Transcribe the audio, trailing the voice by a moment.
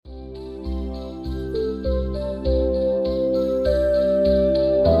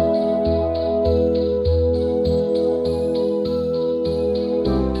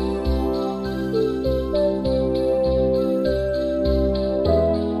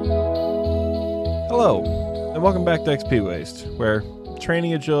Hello, and welcome back to XP Waste, where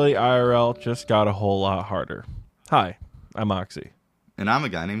training agility IRL just got a whole lot harder. Hi, I'm Oxy. And I'm a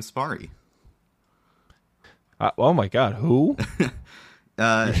guy named Sparre. Oh my god, who?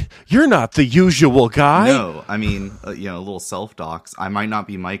 You're not the usual guy. No, I mean, a little self-dox. I might not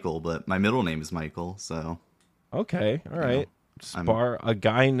be Michael, but my middle name is Michael, so... Okay, all right. A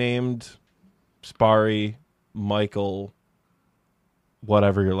guy named Sparre, Michael,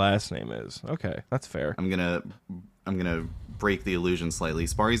 whatever your last name is. Okay, that's fair. I'm gonna break the illusion slightly.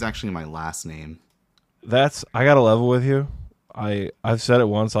 Sparre's actually my last name. I gotta level with you. I've said it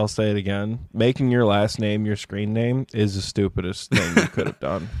once, I'll say it again. Making your last name your screen name is the stupidest thing you could have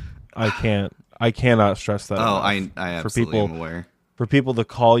done. I cannot stress that enough. I absolutely am aware. For people to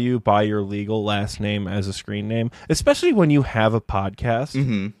call you by your legal last name as a screen name, especially when you have a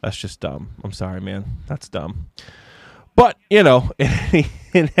podcast, that's just dumb. I'm sorry, man. That's dumb. But, in any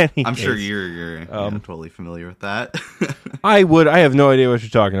I'm case, sure you're totally familiar with that. I have no idea what you're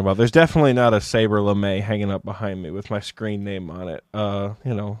talking about. There's definitely not a Saber LeMay hanging up behind me with my screen name on it. I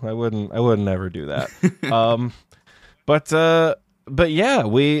wouldn't ever do that. But yeah,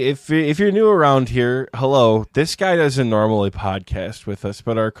 if you're new around here, hello. This guy doesn't normally podcast with us,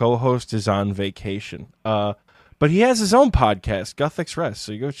 but our co-host is on vacation. But he has his own podcast, Gothics Rest,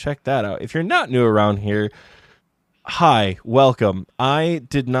 so you go check that out. If you're not new around here, hi, welcome. I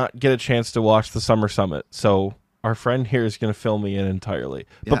did not get a chance to watch the Summer Summit, so our friend here is going to fill me in entirely.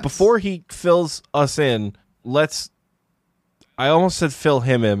 Yes. But before he fills us in, I almost said fill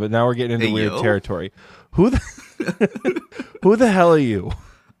him in, but now we're getting into weird territory. Who the hell are you?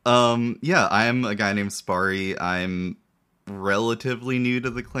 Yeah, I'm a guy named Sparre. I'm relatively new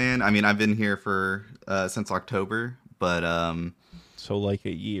to the clan. I mean, I've been here for since October, but so like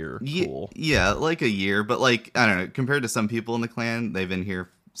a year. Cool. Yeah, like a year, but I don't know, compared to some people in the clan, they've been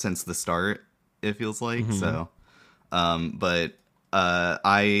here since the start, it feels like. So but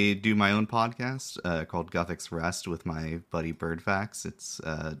I do my own podcast called Gothics Rest with my buddy Birdfax. It's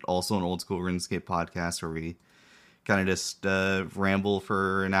also an old school RuneScape podcast where we kind of just ramble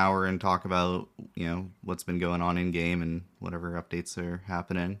for an hour and talk about what's been going on in game and whatever updates are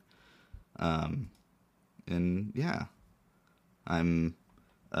happening. And yeah, I'm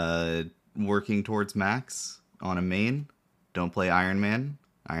working towards max on a main. Don't play Iron Man.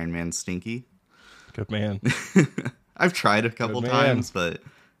 Iron Man's stinky. Good man. I've tried a couple times, but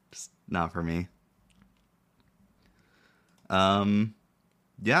just not for me.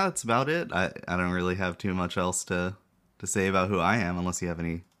 Yeah, that's about it. I don't really have too much else to say about who I am, unless you have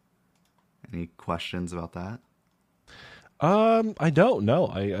any questions about that. I don't know.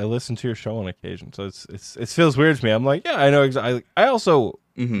 I listen to your show on occasion, so it feels weird to me. I'm like, yeah, I know exactly. I also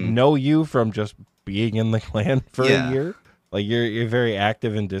know you from just being in the clan for a year. Like you're very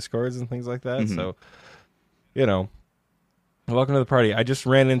active in Discords and things like that. So, welcome to the party. I just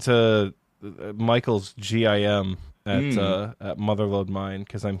ran into Michael's GIM at Motherlode Mine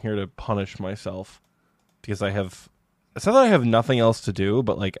because I'm here to punish myself because it's not that I have nothing else to do,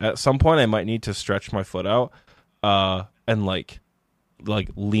 but like at some point I might need to stretch my foot out and like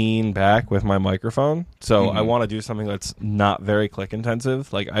lean back with my microphone. So I want to do something that's not very click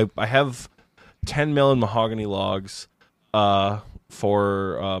intensive. Like I have 10 million mahogany logs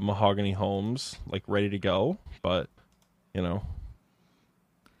for mahogany homes like ready to go, but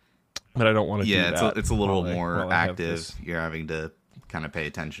but I don't want to do that. Yeah, it's a little more active. You're having to kind of pay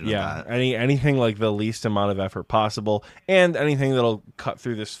attention to that. Anything like the least amount of effort possible, and anything that'll cut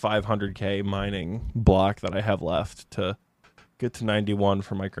through this 500k mining block that I have left to get to 91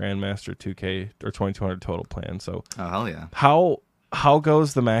 for my Grandmaster 2k or 2200 total plan. So hell yeah. How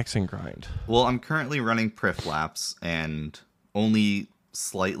goes the maxing grind? Well, I'm currently running Prif laps and only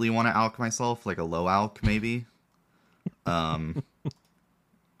slightly want to alch myself, like a low alch maybe.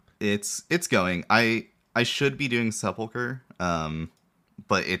 It's going. I should be doing Sepulcher,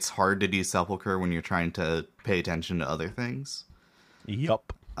 but it's hard to do Sepulcher when you're trying to pay attention to other things.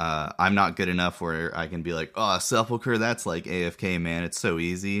 Yup. I'm not good enough where I can be like, oh, Sepulcher, that's like AFK, man. It's so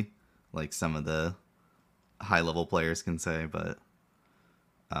easy. Like some of the high-level players can say, but...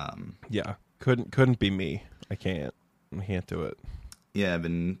 yeah, couldn't be me. I can't do it. Yeah, I've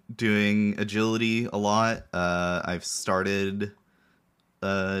been doing agility a lot. I've started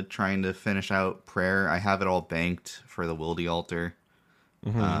trying to finish out prayer. I have it all banked for the Wildy altar.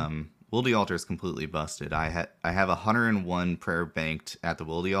 Wildy altar is completely busted. I have 101 prayer banked at the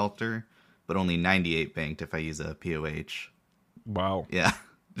Wildy altar, but only 98 banked if I use a POH. Wow. Yeah,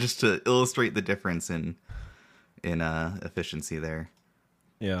 just to illustrate the difference in efficiency there.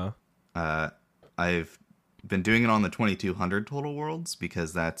 Yeah. I've been doing it on the 2200 total worlds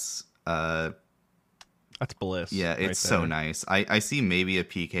because that's That's bliss. Yeah, right it's so there. nice. I see maybe a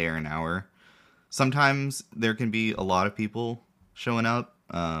PK or an hour. Sometimes there can be a lot of people showing up.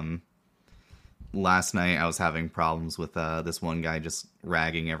 Last night I was having problems with this one guy just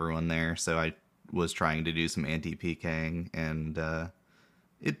ragging everyone there, so I was trying to do some anti-PKing, and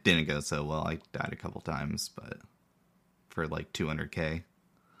it didn't go so well. I died a couple times, but for like 200k,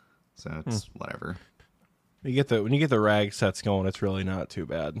 so it's whatever. When you get the rag sets going, it's really not too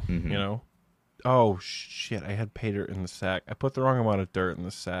bad. Mm-hmm. You know. Oh shit! I had pay dirt in the sack. I put the wrong amount of dirt in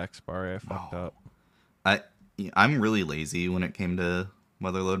the sack, Sparre. I fucked up. I'm really lazy when it came to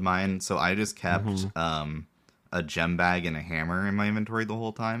Weatherload mine, so I just kept a gem bag and a hammer in my inventory the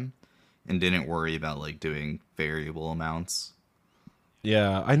whole time, and didn't worry about like doing variable amounts.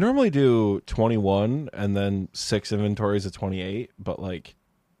 Yeah, I normally do 21 and then 6 inventories of 28, but like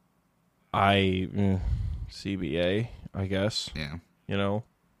CBA, I guess. Yeah. You know.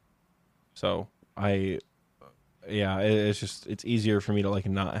 So it's easier for me to like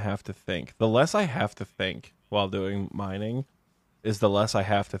not have to think. The less I have to think while doing mining is the less I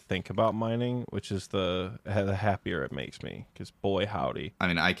have to think about mining, which is the happier it makes me. Because boy, howdy. I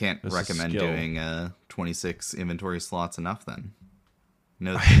mean, I can't This is recommend skill. doing 26 inventory slots enough then.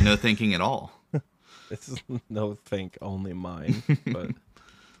 No thinking at all. It's no think, only mine. But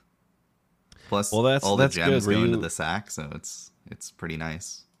Plus, well, all the that's gems good. go into the sack, so it's pretty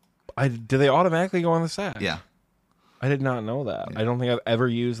nice. Do they automatically go on the sack? Yeah. I did not know that. Yeah. I don't think I've ever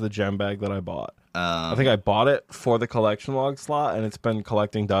used the gem bag that I bought. I Um, think I bought it for the collection log slot, and it's been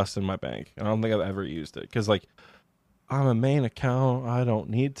collecting dust in my bank. And I don't think I've ever used it because, like, I'm a main account. I don't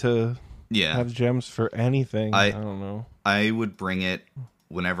need to yeah. have gems for anything. I don't know. I would bring it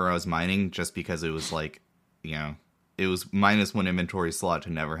whenever I was mining, just because it was like, it was -1 inventory slot to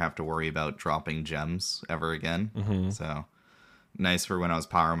never have to worry about dropping gems ever again. So nice for when I was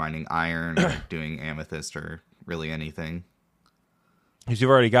power mining iron or doing amethyst or really anything. Because you've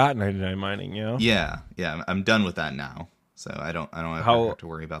already got 99 mining, you know? Yeah, I'm done with that now, so I don't have to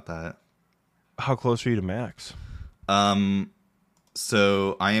worry about that. How close are you to max?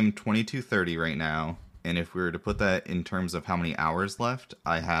 So I am 2230 right now, and if we were to put that in terms of how many hours left,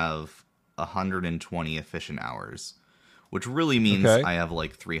 I have 120 efficient hours, which really means I have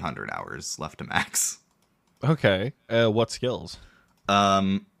like 300 hours left to max. Okay. What skills?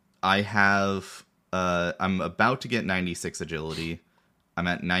 I have I'm about to get 96 agility. I'm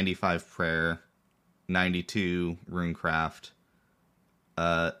at 95 prayer, 92 runecraft,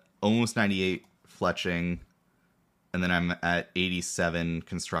 almost 98 fletching, and then I'm at 87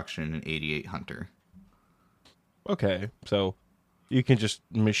 construction and 88 hunter. Okay, so you can just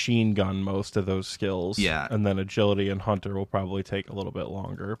machine gun most of those skills. Yeah. And then agility and hunter will probably take a little bit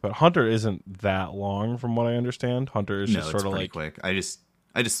longer. But hunter isn't that long from what I understand. Hunter is just sort of like quick. I just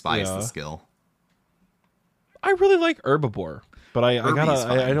despise the skill. I really like herbivore, but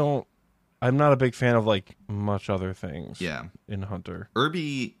I'm not a big fan of like much other things. Yeah. In hunter.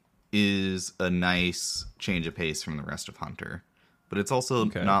 Herbie is a nice change of pace from the rest of hunter, but it's also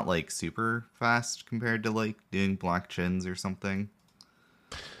not like super fast compared to like doing black chins or something.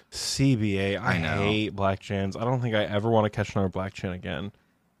 CBA, I hate black chins. I don't think I ever want to catch another black chin again.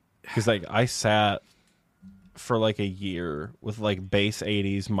 Because like I sat for like a year with like base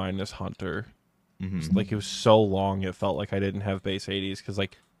 80s minus hunter. Like it was so long it felt like I didn't have base 80s because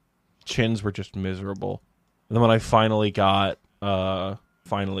like chins were just miserable. And then when I finally got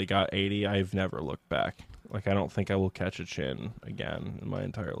 80, I've never looked back. Like I don't think I will catch a chin again in my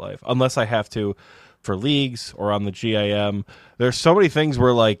entire life unless I have to for leagues or on the GIM. There's so many things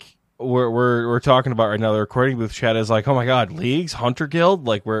where like we're talking about right now. The recording booth chat is like, oh my god, leagues, Hunter Guild,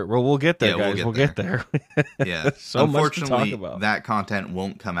 like we'll get there, guys. We'll get there. Yeah, so unfortunately, much to talk about. That content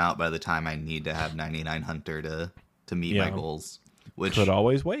won't come out by the time I need to have 99 Hunter to meet my goals. Which could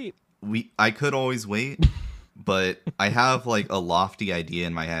always wait. I could always wait, but I have like a lofty idea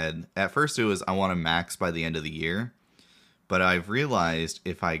in my head. At first, it was I want to max by the end of the year, but I've realized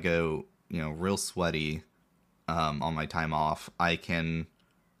if I go, real sweaty on my time off, I can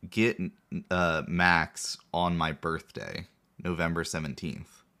get max on my birthday, November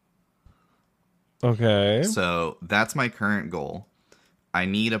 17th. Okay. So that's my current goal. I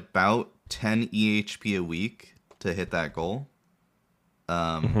need about 10 EHP a week to hit that goal.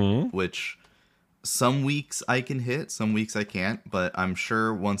 Which some weeks I can hit, some weeks I can't, but I'm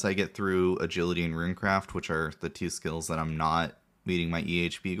sure once I get through agility and runecraft, which are the two skills that I'm not meeting my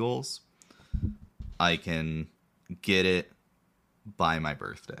EHP goals, I can get it by my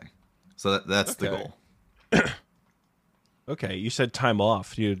birthday. So that's the goal. Okay, you said time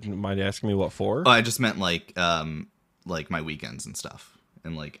off. You mind asking me what for? Oh, I just meant like my weekends and stuff.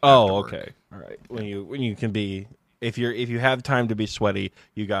 and like after Oh, work. okay. All right. When you can be, if you have time to be sweaty,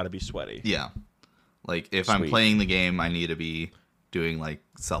 you got to be sweaty. Yeah. Like if I'm playing the game, I need to be doing like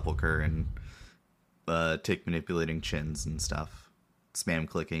sepulcher and tick manipulating chins and stuff, spam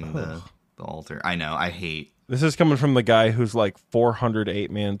clicking the altar. I know, I hate. This is coming from the guy who's like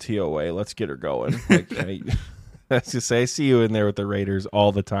 408 man TOA. Let's get her going. Like, let's just say, I see you in there with the Raiders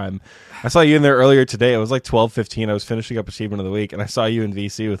all the time. I saw you in there earlier today. It was like 12:15. I was finishing up Achievement of the Week, and I saw you in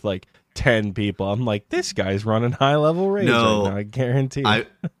VC with like 10 people. I'm like, this guy's running high level raids right now, I guarantee.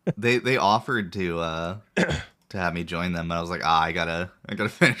 They offered to have me join them, but I was like, I gotta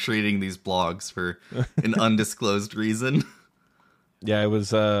finish reading these blogs for an undisclosed reason. Yeah, I was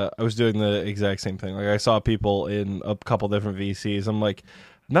doing the exact same thing. Like, I saw people in a couple different VCs. I'm like,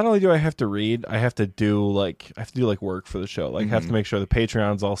 not only do I have to read, I have to do like work for the show. Like, I have to make sure the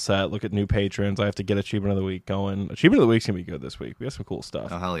Patreon's all set. Look at new patrons. I have to get Achievement of the Week going. Achievement of the Week's gonna be good this week. We have some cool stuff.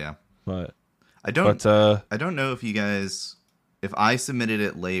 Oh hell yeah! But I don't know if you guys, if I submitted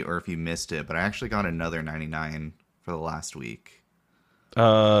it late or if you missed it, but I actually got another 99 for the last week.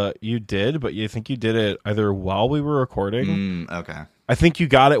 You did, but you think you did it either while we were recording. Okay. I think you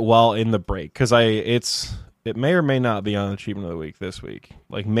got it while in the break, because it may or may not be on Achievement of the Week this week.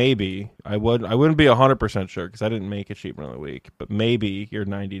 Like, maybe I wouldn't be 100% sure because I didn't make Achievement of the Week, but maybe your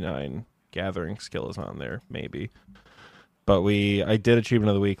 99 gathering skill is on there, maybe. But I did Achievement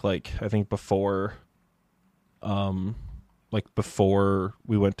of the Week, like, I think before we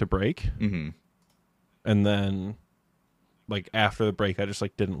went to break. Mm-hmm. And then, like, after the break, I just,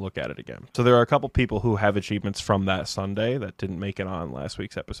 like, didn't look at it again. So there are a couple people who have achievements from that Sunday that didn't make it on last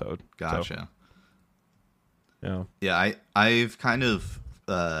week's episode. Gotcha. So, yeah, I've kind of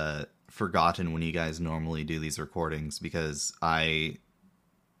forgotten when you guys normally do these recordings because I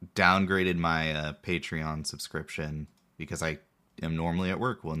downgraded my Patreon subscription because I am normally at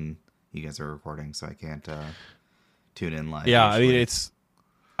work when you guys are recording, so I can't tune in live. Yeah, usually. I mean, it's...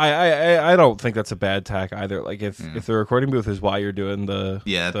 I don't think that's a bad tack either. Like, if the recording booth is why you're doing the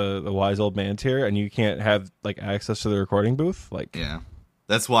wise old man tier and you can't have, like, access to the recording booth, like... Yeah.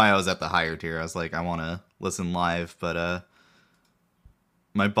 That's why I was at the higher tier. I was like, I want to listen live, but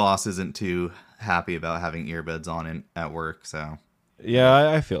my boss isn't too happy about having earbuds on at work, so... Yeah,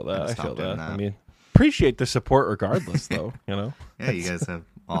 I feel that. I feel that. I mean, appreciate the support regardless, though, you know? Yeah, you guys have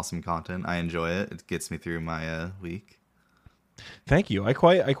awesome content. I enjoy it. It gets me through my week. Thank you. I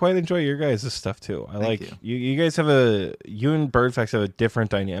quite enjoy your guys' stuff too. You guys have you and Birdfax have a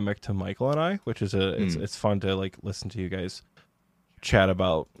different dynamic to Michael and I, which is it's fun to like listen to you guys chat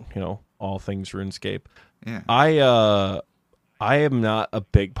about, you know, all things RuneScape. Yeah. I am not a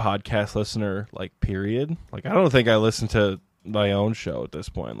big podcast listener, like, period. Like, I don't think I listen to my own show at this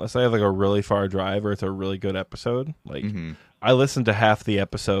point unless I have like a really far drive or it's a really good episode. Like, I listen to half the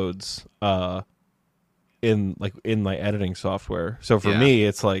episodes in my editing software. So for me,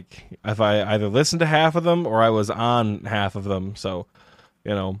 it's like if I either listened to half of them or I was on half of them. So,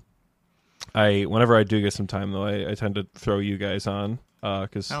 you know, whenever I do get some time though, I tend to throw you guys on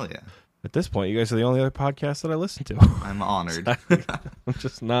because hell yeah, at this point, you guys are the only other podcast that I listen to. I'm honored. I'm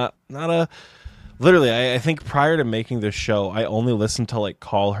just not a. Literally, I think prior to making this show, I only listened to like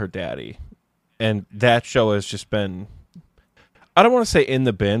Call Her Daddy, and that show has just been. I don't want to say in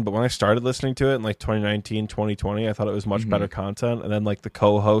the bin, but when I started listening to it in like 2019, 2020, I thought it was much better content. And then like the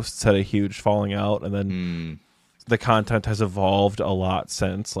co-hosts had a huge falling out, and then the content has evolved a lot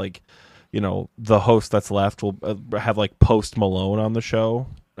since. Like, you know, the host that's left will have like Post Malone on the show,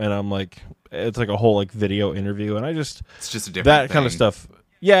 and I'm like, it's like a whole like video interview, and it's just a different that thing. kind of stuff.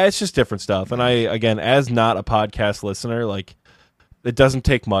 Yeah, it's just different stuff. And I, again, as not a podcast listener, like, it doesn't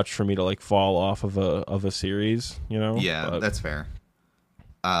take much for me to like fall off of a series, you know? Yeah, that's fair.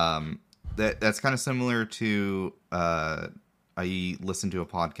 That's kind of similar to I listened to a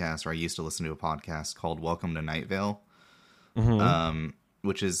podcast, or I used to listen to a podcast called Welcome to Night Vale,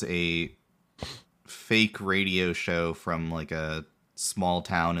 which is a fake radio show from like a small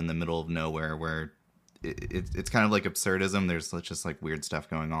town in the middle of nowhere where it's kind of like absurdism. There's just like weird stuff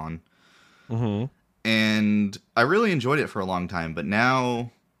going on. And I really enjoyed it for a long time, but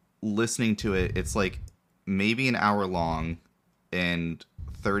now listening to it, it's like maybe an hour long, and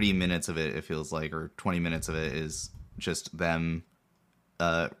 30 minutes of it feels like, or 20 minutes of it is just them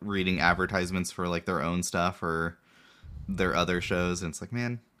reading advertisements for like their own stuff or their other shows, and it's like,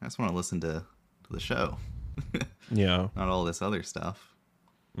 man, I just want to listen to the show. Yeah. Not all this other stuff.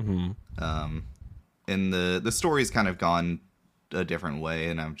 And the story's kind of gone a different way,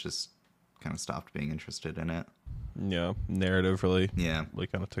 and I've just kind of stopped being interested in it. Yeah, narrative really. Yeah, really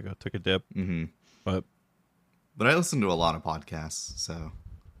kind of took a dip. Mm-hmm. But But I listen to a lot of podcasts, so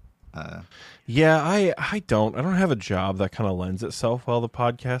Yeah, I don't have a job that kind of lends itself well to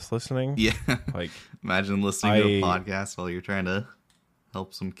podcast listening. yeah. Like Imagine listening to a podcast while you're trying to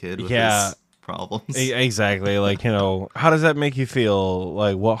help some kid with yeah, his problems. exactly. Like, how does that make you feel?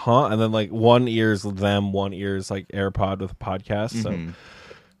 Like, what, huh? And then, like, one ear's them, one ear's, like, AirPod with a podcast. So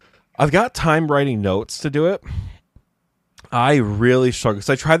I've got time writing notes to do it. I really struggle because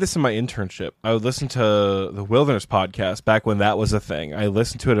I tried this in my internship. I would listen to the Wilderness podcast back when that was a thing. I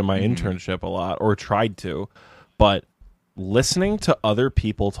listened to it in my internship a lot, or tried to. But listening to other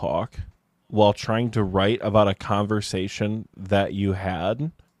people talk while trying to write about a conversation that you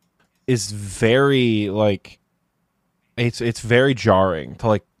had is very, like, it's very jarring to,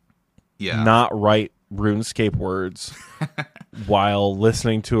 like, not write RuneScape words while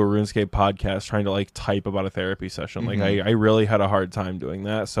listening to a RuneScape podcast, trying to, like, type about a therapy session. Like, I really had a hard time doing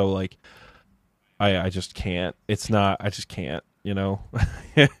that. So, like, I just can't. I just can't,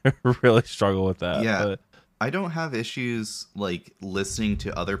 I really struggle with that. Yeah. But I don't have issues, like, listening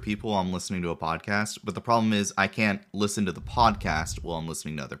to other people while I'm listening to a podcast, but the problem is I can't listen to the podcast while I'm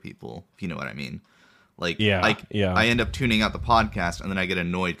listening to other people, if you know what I mean. Like, I end up tuning out the podcast, and then I get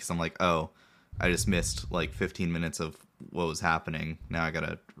annoyed because I'm like, oh, I just missed, like, 15 minutes of what was happening. Now I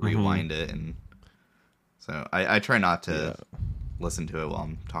gotta rewind it, and so I try not to listen to it while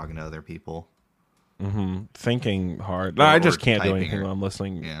I'm talking to other people. Thinking hard. No, I just can't do anything or, when I'm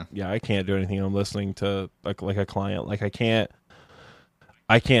listening. Yeah, I can't do anything when I'm listening to like a client. Like, I can't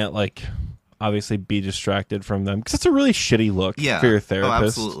like, obviously be distracted from them, because it's a really shitty look for your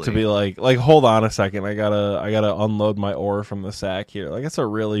therapist to be like hold on a second, I gotta unload my ore from the sack here. Like, it's a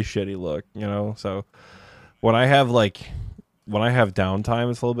really shitty look, So when I have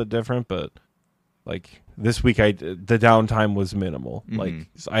downtime, it's a little bit different, but, like, this week the downtime was minimal. Like,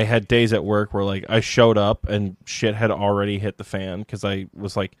 I had days at work where, like, I showed up and shit had already hit the fan, because I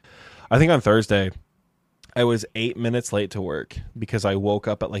was, like, I think on Thursday I was 8 minutes late to work because I woke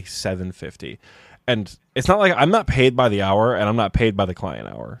up at, like, 7:50. And it's not like I'm not paid by the hour, and I'm not paid by the client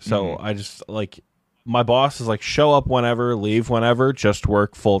hour. So I just, like, my boss is like, show up whenever, leave whenever, just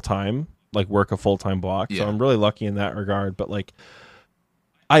work full time, like, work a full-time block. So I'm really lucky in that regard. But, like,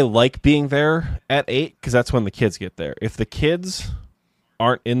 I like being there at 8 because that's when the kids get there. If the kids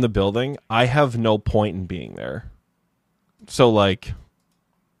aren't in the building, I have no point in being there. So, like,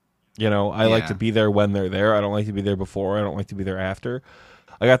 I like to be there when they're there. I don't like to be there before. I don't like to be there after.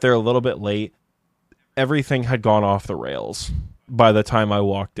 I got there a little bit late. Everything had gone off the rails by the time I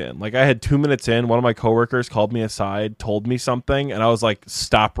walked in. Like, I had 2 minutes in, one of my coworkers called me aside, told me something, and I was like,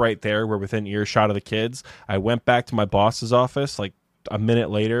 stop right there. We're within earshot of the kids. I went back to my boss's office, like, a minute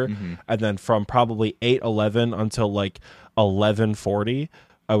later, and then from probably 8:11 until, like, 11:40,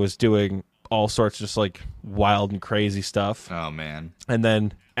 I was doing all sorts of just, like, wild and crazy stuff. Oh, man. And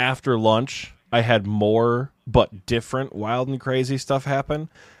then after lunch, I had more but different wild and crazy stuff happen.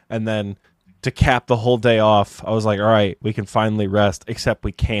 And then to cap the whole day off, I was like, all right, we can finally rest, except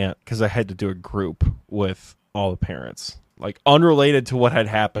we can't, because I had to do a group with all the parents, like, unrelated to what had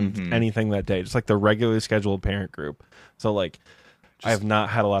happened, anything that day, just like the regularly scheduled parent group. So, like, I have not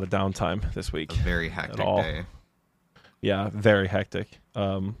had a lot of downtime this week. A very hectic day. Yeah, very hectic.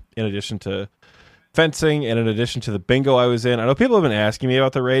 In addition to fencing, and in addition to the bingo I was in. I know people have been asking me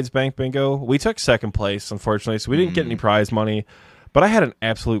about the Raids Bank bingo. We took second place, unfortunately, so we didn't get any prize money, but I had an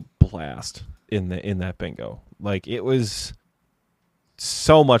absolute blast in that bingo. Like, it was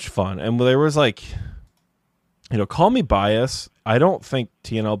so much fun. And there was, like, call me biased, I don't think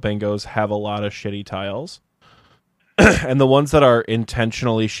TNL bingos have a lot of shitty tiles. And the ones that are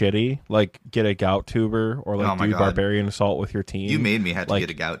intentionally shitty, like, get a gout tuber, or, like, do barbarian assault with your team. You made me have to get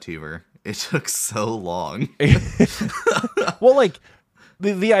a gout tuber. It took so long. Well, like,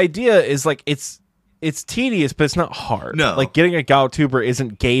 the idea is, like, it's tedious, but it's not hard. No. Like, getting a gout tuber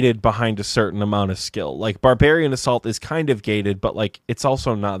isn't gated behind a certain amount of skill. Like, barbarian assault is kind of gated, but, like, it's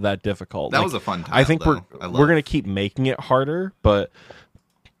also not that difficult. That was a fun time. I think we're going to keep making it harder, but,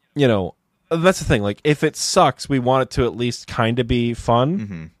 that's the thing. Like, if it sucks, we want it to at least kind of be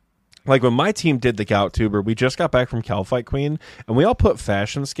fun. Like, when my team did the gout tuber, we just got back from Cal Fight Queen, and we all put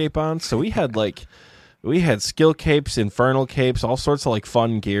fashion scape on. So we had skill capes, infernal capes, all sorts of, like,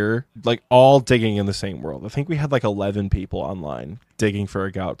 fun gear, like, all digging in the same world. I think we had, like, 11 people online digging for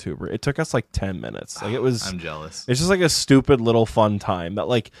a gout tuber. It took us, like, 10 minutes. Like, it was. I'm jealous. It's just, like, a stupid little fun time that,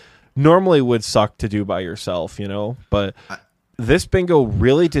 like, normally would suck to do by yourself, But this bingo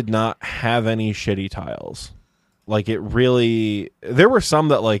really did not have any shitty tiles. Like, it really, there were some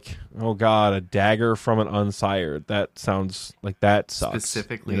that, like, oh god, a dagger from an unsired. That sounds like that sucks.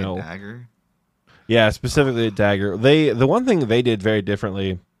 Specifically a dagger? Yeah, specifically a dagger. The one thing they did very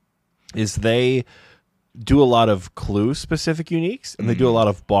differently is they do a lot of clue specific uniques and they do a lot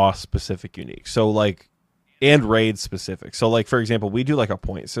of boss specific uniques. So like and raid specific. So like for example, we do like a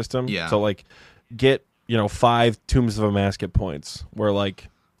point system. Yeah. So like get, 5 Tombs of Amasket points where like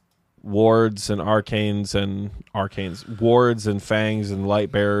wards and arcanes, wards and fangs and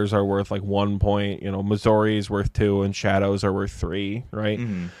light bearers are worth like 1 point, Missouri is worth 2 and shadows are worth 3, right?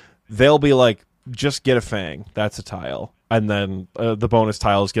 They'll be like, just get a fang, that's a tile, and then the bonus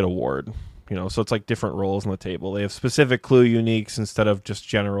tiles get a ward, so it's like different roles on the table. They have specific clue uniques instead of just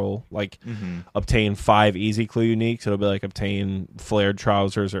general, like obtain 5 easy clue uniques. It'll be like obtain flared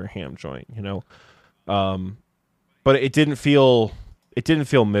trousers or ham joint, but it didn't feel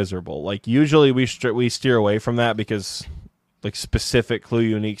miserable. Like usually we steer away from that because like specific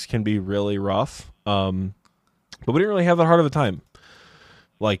clue uniques can be really rough. But we didn't really have that hard of a time.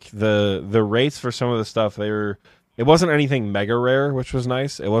 Like the rates for some of the stuff, it wasn't anything mega rare, which was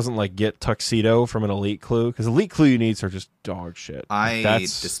nice. It wasn't like get tuxedo from an elite clue, because elite clue uniques are just dog shit. I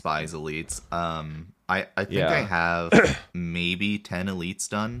despise elites. I think I have maybe 10 elites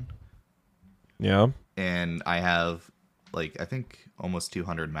done. Yeah. And I have I think almost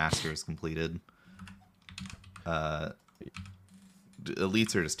 200 masters completed. Elites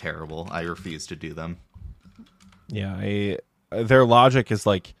are just terrible. I refuse to do them. Yeah, their logic is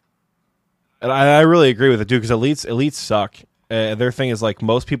like, and I really agree with it too, because elites suck. Their thing is like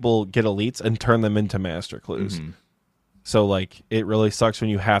most people get elites and turn them into master clues. So like it really sucks when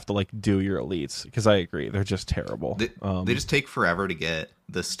you have to like do your elites, because I agree they're just terrible. They just take forever to get.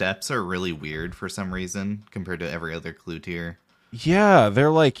 The steps are really weird for some reason compared to every other clue tier. Yeah, they're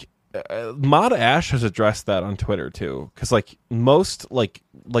like Mod Ash has addressed that on Twitter too, because like most like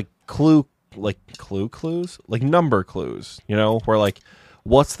clues, like number clues, where like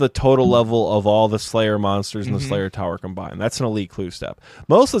what's the total level of all the Slayer monsters in the Slayer Tower combined. That's an elite clue step.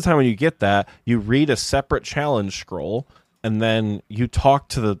 Most of the time when you get that, you read a separate challenge scroll and then you talk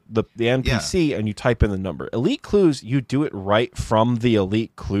to the NPC and you type in the number. Elite clues, you do it right from the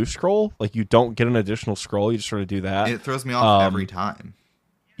elite clue scroll. Like you don't get an additional scroll, you just sort of do that. It throws me off every time.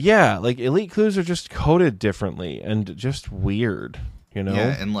 Yeah, like elite clues are just coded differently and just weird.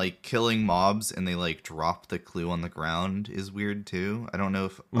 Yeah, and like killing mobs and they like drop the clue on the ground is weird too. I don't know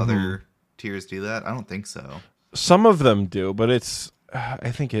if other tiers do that. I don't think so. Some of them do, but it's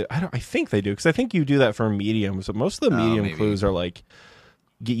I think they do, because I think you do that for mediums. But most of the medium clues are like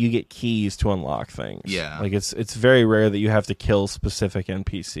you get keys to unlock things. Yeah, like it's very rare that you have to kill specific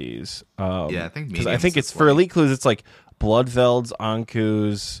NPCs. Yeah, I think mediums, I think it's for elite clues. It's like Bloodvelds,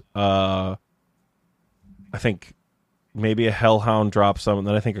 Ankus. I think maybe a Hellhound drops some, and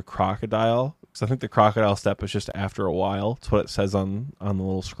then I think a Crocodile. Because I think the Crocodile step is just after a while. That's what it says on the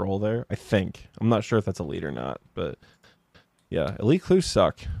little scroll there. I think. I'm not sure if that's elite or not, but yeah, elite clues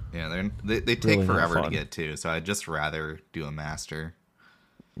suck. Yeah, they take really forever to get to, so I'd just rather do a master.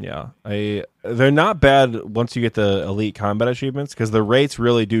 Yeah, they're not bad once you get the elite combat achievements, because the rates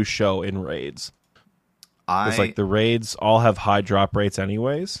really do show in raids. It's like the raids all have high drop rates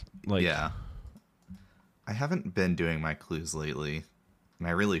anyways. Like, yeah. I haven't been doing my clues lately, and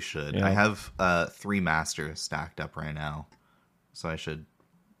I really should. Yeah. I have 3 masters stacked up right now, so I should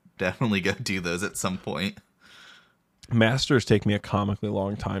definitely go do those at some point. Masters take me a comically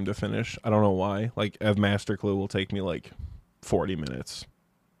long time to finish. I don't know why. Like, a master clue will take me like 40 minutes,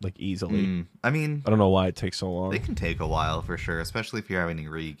 like easily. I mean, I don't know why it takes so long. They can take a while for sure, especially if you're having to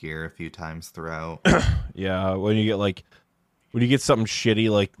re-gear a few times throughout. Yeah, when you get something shitty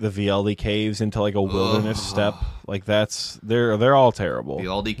like the Vialdi caves into like a wilderness step, like they're all terrible.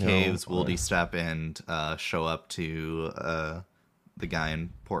 Vialdi caves, Wildy step, and show up to the guy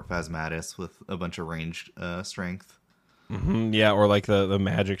in Port Phasmatis with a bunch of ranged strength. Yeah, or like the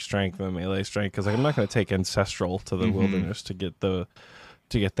magic strength, the melee strength, because like I'm not going to take ancestral to the wilderness to get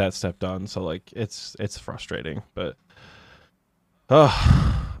that step done. So like it's frustrating, but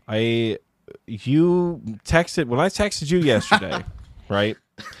you texted when I texted you yesterday, right?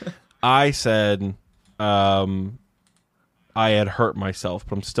 I said I had hurt myself,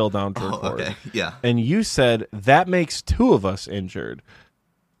 but I'm still down to record. Okay. Yeah. And you said that makes 2 of us injured.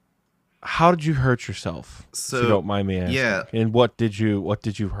 How did you hurt yourself? So, if you don't mind me asking. Yeah. And what did you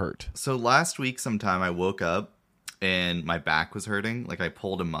hurt? So last week sometime I woke up and my back was hurting. Like I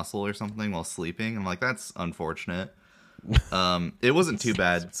pulled a muscle or something while sleeping. I'm like, that's unfortunate. It wasn't too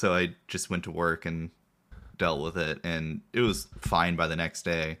bad, so I just went to work and dealt with it, and it was fine by the next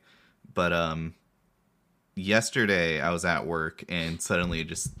day. But yesterday I was at work and suddenly it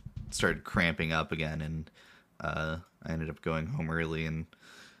just started cramping up again, and I ended up going home early, and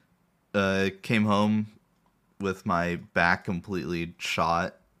Came home with my back completely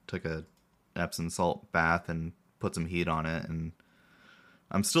shot. Took a Epsom salt bath and put some heat on it, and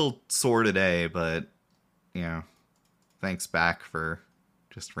I'm still sore today, but you know, thanks back for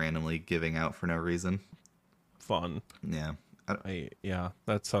just randomly giving out for no reason. Fun. Yeah. Yeah,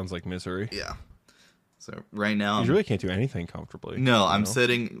 that sounds like misery. Yeah. So right now, you really can't do anything comfortably. No, I'm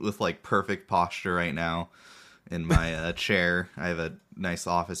sitting with like perfect posture right now in my chair. I have a nice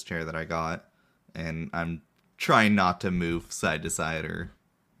office chair that I got, and I'm trying not to move side to side or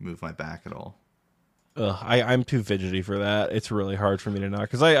move my back at all. I'm too fidgety for that. It's really hard for me to not,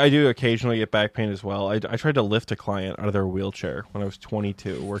 because I do occasionally get back pain as well. I tried to lift a client out of their wheelchair when I was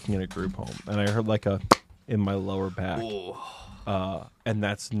 22, working in a group home, and I heard like a in my lower back, and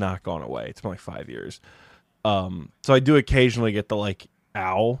that's not gone away. It's been like 5 years. So I do occasionally get the like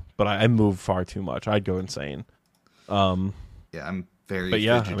ow, but I move far too much. I'd go insane. Yeah, I'm very. But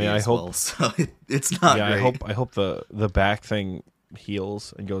yeah, I mean, I hope well, so it's not. Yeah, great. I hope the back thing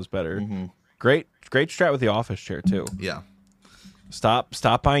heals and goes better. Mm-hmm. Great strat with the office chair too. Yeah.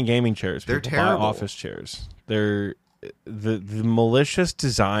 Stop buying gaming chairs. They're People terrible. Buy office chairs. They're the malicious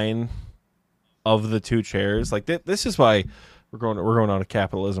design of the two chairs. Like this is why we're going on a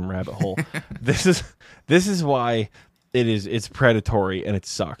capitalism rabbit hole. This is why it's predatory and it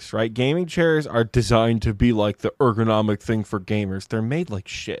sucks, right? Gaming chairs are designed to be like the ergonomic thing for gamers. They're made like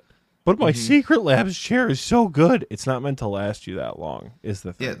shit. But my Secret Labs chair is so good. It's not meant to last you that long, is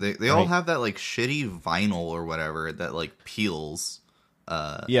the thing. Yeah, they all have that like shitty vinyl or whatever that like peels.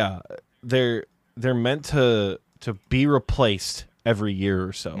 Yeah, they're meant to be replaced every year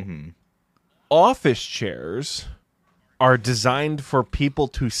or so. Mm-hmm. Office chairs are designed for people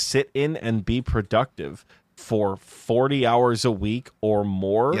to sit in and be productive for 40 hours a week or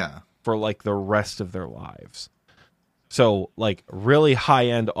more for like the rest of their lives. So, like, really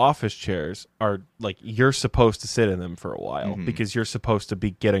high-end office chairs are, like, you're supposed to sit in them for a while because you're supposed to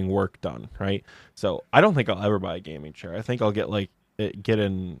be getting work done, right? So, I don't think I'll ever buy a gaming chair. I think I'll get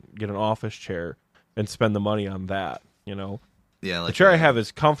an office chair and spend the money on that, you know? Yeah, like the chair I have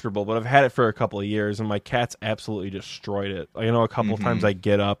is comfortable, but I've had it for a couple of years, and my cat's absolutely destroyed it. I know a couple of times I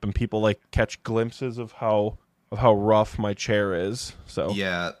get up, and people, like, catch glimpses of how rough my chair is. So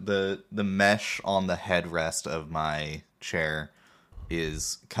yeah, the mesh on the headrest of my chair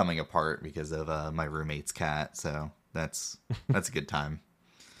is coming apart because of my roommate's cat. So that's a good time.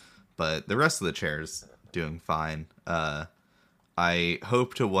 But the rest of the chair's doing fine. I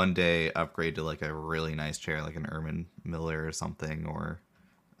hope to one day upgrade to like a really nice chair, like an Ermin Miller or something. Or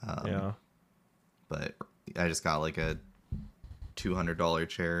but I just got like a $200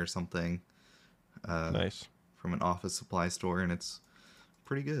 chair or something. Nice. From an office supply store, and it's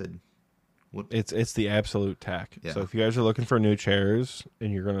pretty good. It's the absolute tack. Yeah. So if you guys are looking for new chairs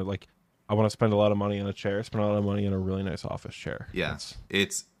and you're gonna like, I want to spend a lot of money on a chair, spend a lot of money on a really nice office chair. Yeah,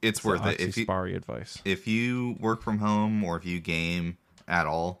 it's worth it. AGuyNamedSparre advice. If you work from home or if you game at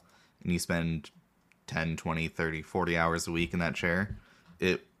all and you spend 10, 20, 30, 40 hours a week in that chair,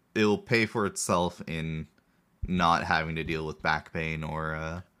 it'll pay for itself in not having to deal with back pain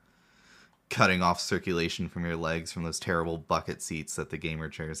or cutting off circulation from your legs from those terrible bucket seats that the gamer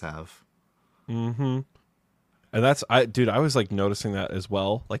chairs have. Mm-hmm. And I was like noticing that as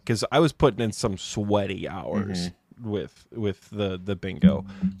well, like because I was putting in some sweaty hours with the bingo.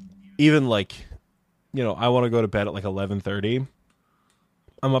 Even like, you know, I want to go to bed at like 11:30.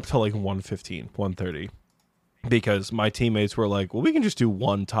 I'm up till like 1:15, 1:30. Because my teammates were like, well, we can just do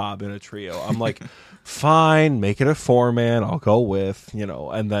one top in a trio. I'm like, fine, make it a 4-man. I'll go with, you know,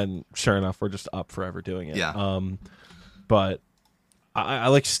 and then sure enough, we're just up forever doing it. Yeah. But I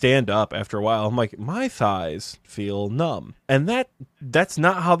like stand up after a while. I'm like, my thighs feel numb. And that's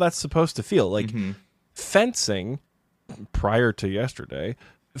not how that's supposed to feel. Like fencing, prior to yesterday,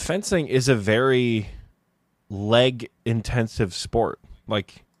 fencing is a very leg intensive sport.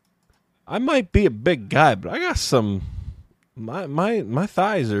 Like, I might be a big guy, but I got some. My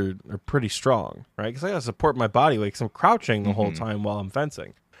thighs are pretty strong, right? Because I got to support my body weight. Because I'm crouching the whole time while I'm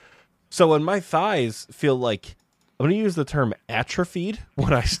fencing. So when my thighs feel like, I'm going to use the term atrophied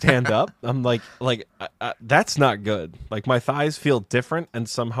when I stand up. I'm like that's not good. Like my thighs feel different and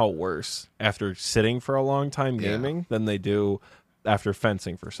somehow worse after sitting for a long time gaming than they do after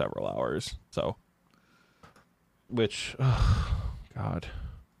fencing for several hours. So, which, God.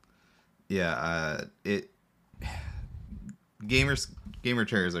 Yeah, gamer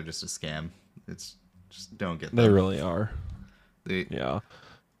chairs are just a scam. It's just don't get them. They really are.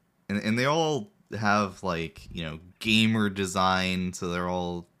 And they all have like, you know, gamer design, so they're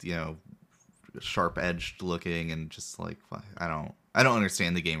all, you know, sharp edged looking and just like I don't I don't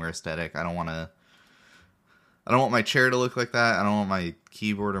understand the gamer aesthetic. I don't want my chair to look like that. I don't want my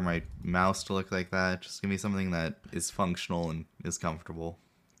keyboard or my mouse to look like that. Just give me something that is functional and is comfortable.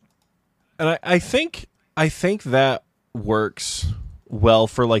 And I think that works well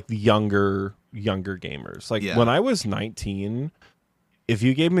for like the younger gamers. Like when I was 19, if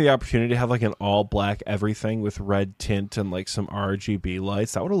you gave me the opportunity to have like an all black everything with red tint and like some RGB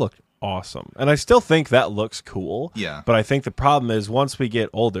lights, that would have looked awesome. And I still think that looks cool. Yeah. But I think the problem is once we get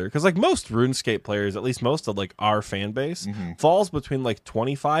older, because like most RuneScape players, at least most of like our fan base, falls between like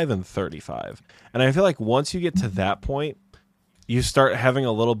 25 and 35. And I feel like once you get to that point, you start having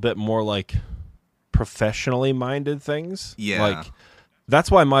a little bit more like professionally minded things. Yeah. Like that's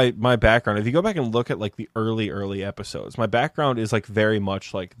why my background, if you go back and look at like the early episodes, my background is like very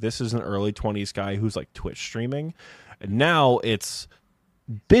much like this is an early 20s guy who's like Twitch streaming. And now it's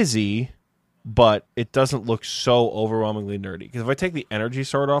busy, but it doesn't look so overwhelmingly nerdy. Because if I take the energy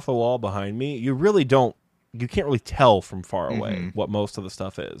sword off the wall behind me, you can't really tell from far away what most of the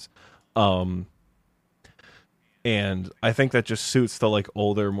stuff is. And I think that just suits the like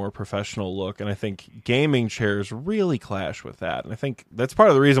older, more professional look. And I think gaming chairs really clash with that. And I think that's part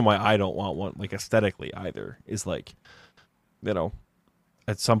of the reason why I don't want one like aesthetically either, is like, you know,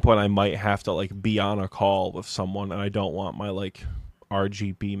 at some point I might have to like be on a call with someone and I don't want my like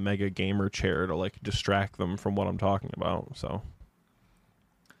RGB mega gamer chair to like distract them from what I'm talking about. So,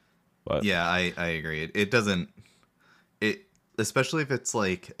 but yeah, I agree. It doesn't, especially if it's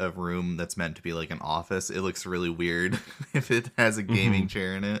like a room that's meant to be like an office, it looks really weird if it has a gaming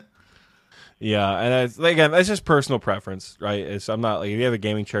chair in it. Yeah, and again, that's just personal preference, right? I'm not like, if you have a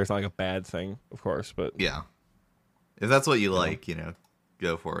gaming chair, it's not like a bad thing, of course, but yeah, if that's what you like,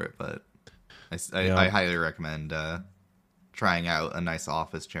 go for it. But I highly recommend trying out a nice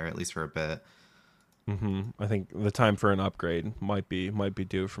office chair, at least for a bit. I think the time for an upgrade might be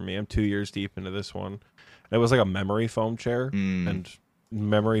due for me. I'm 2 years deep into this one. It was like a memory foam chair, and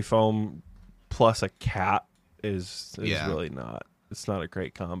memory foam plus a cat is really not. It's not a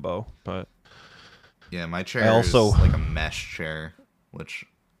great combo, but yeah, my chair is like a mesh chair, which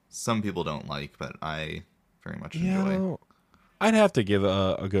some people don't like, but I very much enjoy. I'd have to give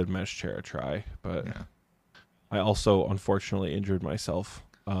a good mesh chair a try, but I also unfortunately injured myself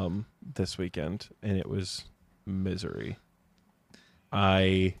this weekend, and it was misery.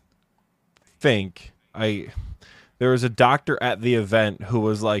 I think there was a doctor at the event who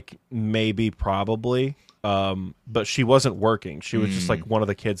was like maybe probably but she wasn't working. She was just like one of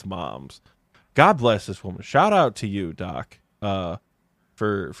the kids' moms. God bless this woman. Shout out to you, doc,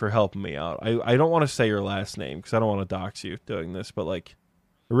 for helping me out. I don't want to say your last name because I don't want to dox you doing this, but like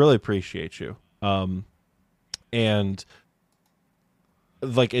I really appreciate you. And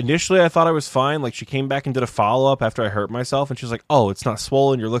like initially I thought I was fine. Like she came back and did a follow-up after I hurt myself, and she was like, oh, it's not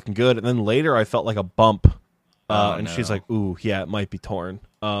swollen, you're looking good. And then later I felt like a bump, and she's like, ooh, yeah, it might be torn.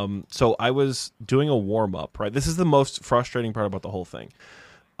 So I was doing a warm-up, right? This is the most frustrating part about the whole thing.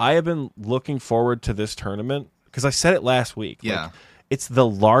 I have been looking forward to this tournament because I said it last week. Yeah. Like, it's the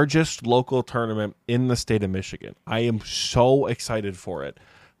largest local tournament in the state of Michigan. I am so excited for it.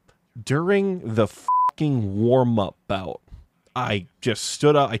 During the fucking warm-up bout, I just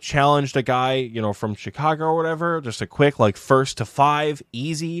stood up. I challenged a guy, from Chicago or whatever. Just a quick, like, 1st to 5,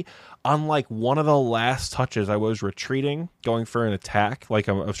 easy. On, like, one of the last touches, I was retreating, going for an attack. Like,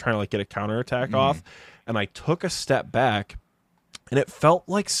 I was trying to, like, get a counterattack off. And I took a step back, and it felt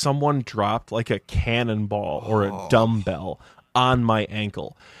like someone dropped, like, a cannonball or a dumbbell on my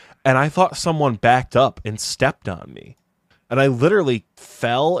ankle. And I thought someone backed up and stepped on me. And I literally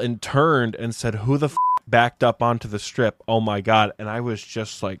fell and turned and said, who the backed up onto the strip? Oh my God. And I was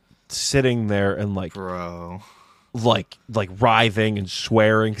just like sitting there and like, bro, like writhing and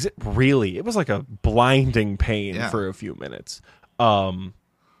swearing. Cause it was like a blinding pain for a few minutes.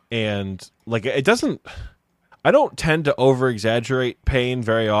 And like, I don't tend to over exaggerate pain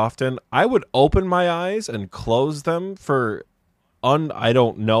very often. I would open my eyes and close them for I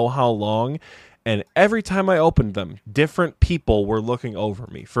don't know how long. And every time I opened them, different people were looking over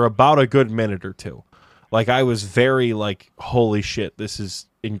me for about a good minute or two. Like, I was very like, holy shit, this is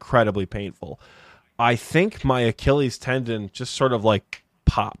incredibly painful. I think my Achilles tendon just sort of like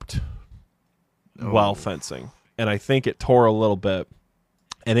popped while fencing. And I think it tore a little bit.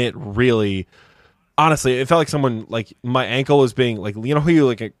 And it really, honestly, it felt like someone, like, my ankle was being, like, you know how you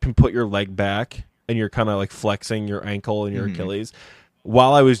like can put your leg back and you're kind of like flexing your ankle and your Achilles?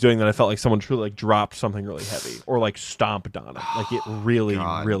 While I was doing that, I felt like someone truly like dropped something really heavy or like stomped on it. Like, it really,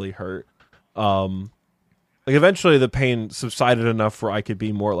 really hurt. Like, eventually the pain subsided enough where I could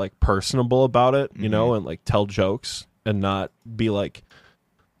be more like personable about it, and like tell jokes. and not be like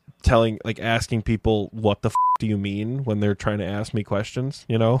asking people what the do you mean when they're trying to ask me questions,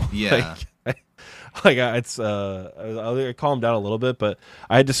 you know? Yeah. It's I calmed down a little bit, but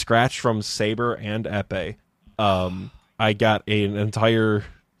I had to scratch from Saber and Epee. I got an entire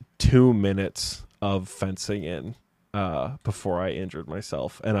 2 minutes of fencing in before I injured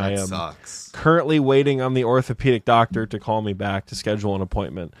myself, and I am currently waiting on the orthopedic doctor to call me back to schedule an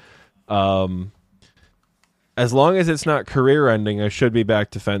appointment. As long as it's not career ending, I should be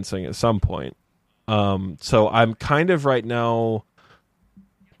back to fencing at some point. So I'm kind of right now,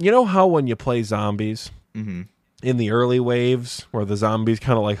 you know how when you play zombies in the early waves where the zombies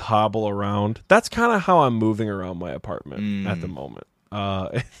kind of like hobble around, that's kind of how I'm moving around my apartment at the moment.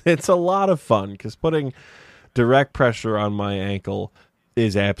 It's a lot of fun because putting direct pressure on my ankle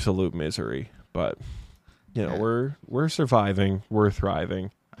is absolute misery, but you know, we're surviving, we're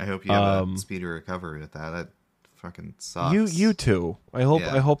thriving. I hope you have a speedy recovery with that. That fucking sucks. You too. I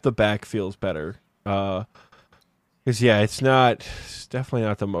hope the back feels better. Because it's definitely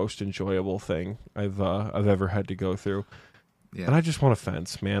not the most enjoyable thing I've ever had to go through. Yeah. And I just want to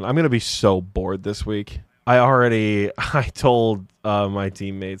fence, man. I'm gonna be so bored this week. I told my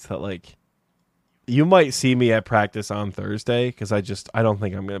teammates that like, you might see me at practice on Thursday because I don't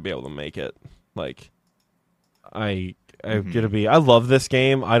think I'm gonna be able to make it. Like, I'm gonna be. I love this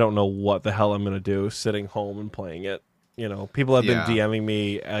game. I don't know what the hell I'm gonna do sitting home and playing it. You know, people have been DMing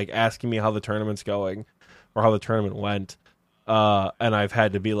me, like asking me how the tournament's going or how the tournament went, and I've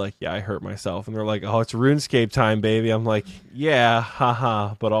had to be like, yeah, I hurt myself, and they're like, oh, it's RuneScape time, baby. I'm like, yeah,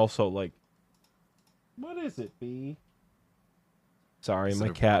 haha, but also like, what is it, B? Sorry, my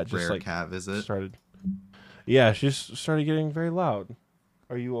cat just like cat visit started. Yeah, she just started getting very loud.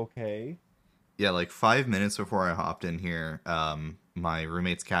 Are you okay? Yeah, like 5 minutes before I hopped in here, my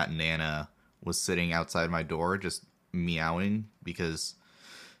roommate's cat Nana was sitting outside my door just meowing because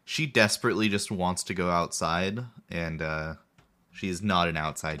she desperately just wants to go outside, and she is not an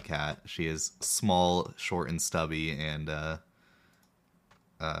outside cat. She is small, short, and stubby, and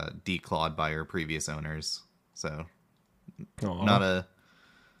declawed by her previous owners. So not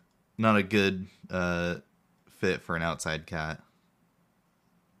a good fit for an outside cat.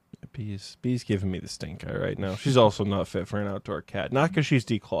 Bee's giving me the stink eye right now. She's also not fit for an outdoor cat. Not because she's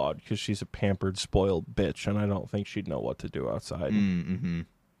declawed, because she's a pampered, spoiled bitch, and I don't think she'd know what to do outside.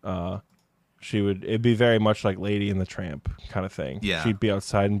 It'd be very much like Lady and the Tramp kind of thing. Yeah. She'd be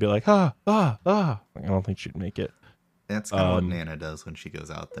outside and be like, ah. Like, I don't think she'd make it. That's kind of what Nana does when she goes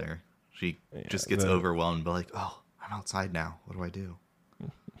out there. She just gets overwhelmed, but like, oh, I'm outside now. What do I do?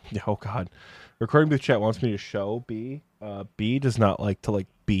 Oh, God. Recording Booth Chat wants me to show B. B does not like to like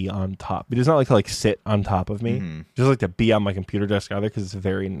be on top. He does not like to like sit on top of me. He doesn't like to be on my computer desk either because it's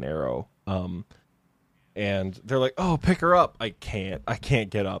very narrow. And they're like, oh, pick her up. I can't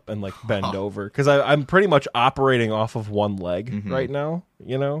get up and like bend over because I'm pretty much operating off of one leg right now.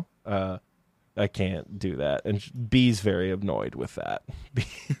 You know, I can't do that. And B's very annoyed with that.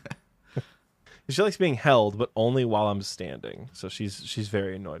 She likes being held, but only while I'm standing. So she's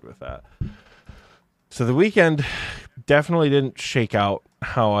very annoyed with that. So the weekend definitely didn't shake out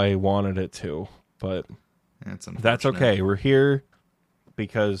how I wanted it to, but that's okay. We're here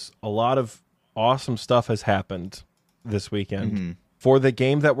because a lot of awesome stuff has happened this weekend for the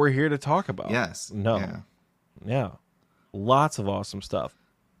game that we're here to talk about. Yes. Yeah. Lots of awesome stuff.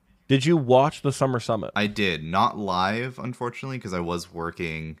 Did you watch the Summer Summit? I did. Not live, unfortunately, because I was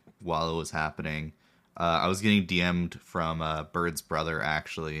working while it was happening. I was getting DM'd from Bird's brother,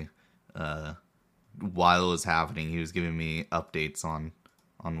 actually. While it was happening, he was giving me updates on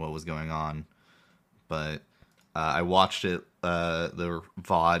what was going on. But I watched it, the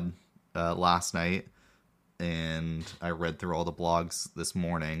VOD, last night, and I read through all the blogs this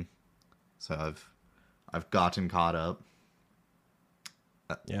morning. So I've gotten caught up.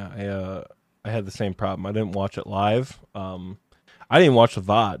 Yeah, I had the same problem. I didn't watch it live. I didn't watch the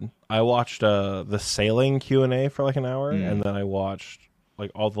VOD. I watched the sailing Q&A for like an hour, and then I watched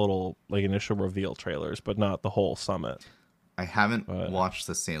like all the little like initial reveal trailers, but not the whole summit. I haven't watched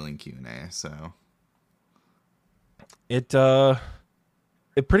the sailing Q&A, so it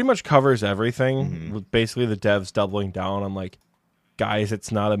pretty much covers everything. With basically the devs doubling down on like, guys,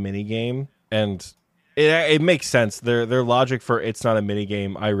 it's not a mini game, and it makes sense. Their logic for it's not a mini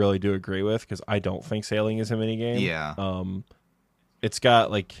game, I really do agree with, because I don't think sailing is a mini game. Yeah. It's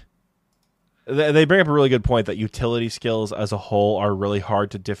got like, they bring up a really good point that utility skills as a whole are really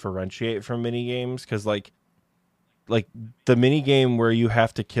hard to differentiate from mini games, because like like the mini game where you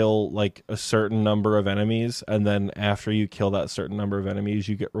have to kill like a certain number of enemies, and then after you kill that certain number of enemies,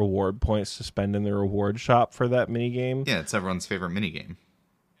 you get reward points to spend in the reward shop for that mini game. Yeah, it's everyone's favorite mini game.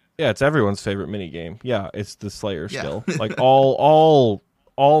 Yeah, it's everyone's favorite mini game. Yeah, it's the Slayer skill. Like all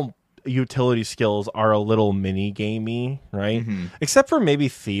utility skills are a little mini gamey, right? Mm-hmm. Except for maybe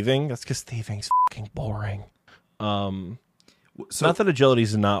thieving. That's because thieving's fucking boring. Not that agility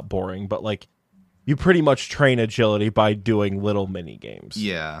is not boring, but like you pretty much train agility by doing little mini games.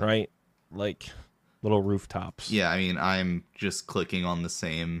 Yeah. Right? Like little rooftops. Yeah, I mean, I'm just clicking on the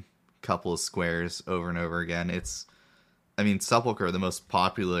same couple of squares over and over again. Sepulcher, the most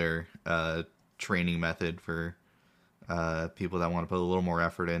popular training method for people that want to put a little more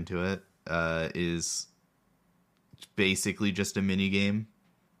effort into it, is basically just a mini game.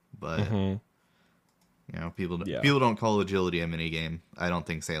 But people don't call agility a mini game. I don't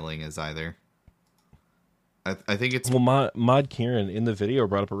think sailing is either. I think it's Mod Kieran in the video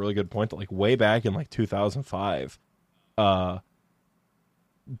brought up a really good point that like way back in like 2005, the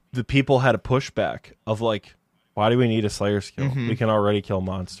people had a pushback of like, why do we need a Slayer skill? Mm-hmm. We can already kill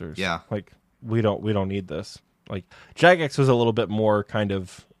monsters. Yeah, like we don't need this. Like Jagex was a little bit more kind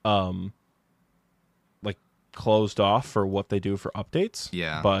of like closed off for what they do for updates.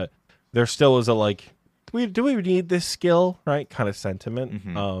 Yeah, but there still is a like, do we need this skill, right? Kind of sentiment.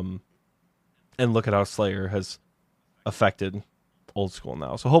 Mm-hmm. And look at how Slayer has affected old school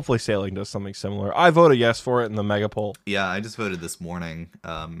now. So hopefully sailing does something similar. I voted yes for it in the mega poll. Yeah, I just voted this morning.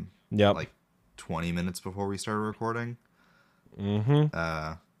 Like 20 minutes before we started recording. Mm-hmm.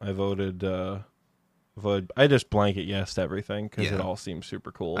 I voted. I just blanket yes to everything because it all seems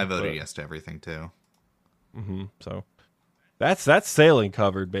super cool. I voted yes to everything too. Mm-hmm. So that's sailing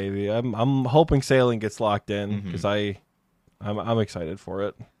covered, baby. I'm hoping sailing gets locked in because I'm excited for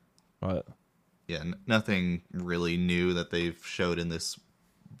it. But yeah, nothing really new that they've showed in this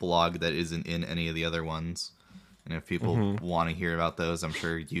blog that isn't in any of the other ones. And if people want to hear about those, I'm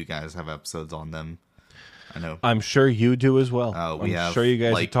sure you guys have episodes on them. I know. I'm sure you do as well. I'm sure you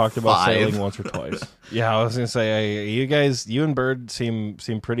guys have talked about sailing once or twice. Yeah, I was gonna say, you and Bird seem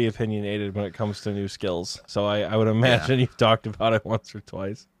pretty opinionated when it comes to new skills. So I would imagine you've talked about it once or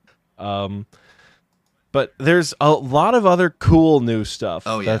twice. But there's a lot of other cool new stuff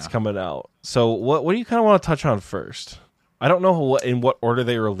that's coming out. So what do you kind of want to touch on first? I don't know in what order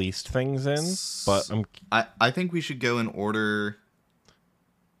they released things in, but I think we should go in order.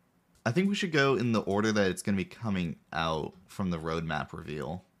 I think we should go in the order that it's going to be coming out from the roadmap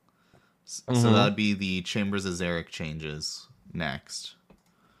reveal. So that would be the Chambers of Xeric changes next.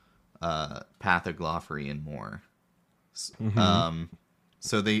 Path of Glofri and more.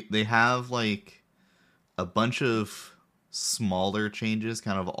 So they have like a bunch of smaller changes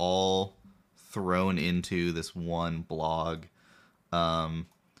kind of all thrown into this one blog.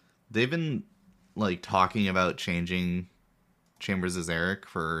 They've been like talking about changing Chambers of Xeric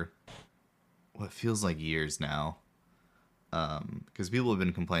for what feels like years now. Because people have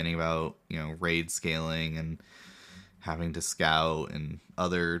been complaining about, raid scaling and having to scout and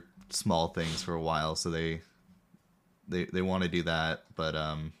other small things for a while. So they want to do that, but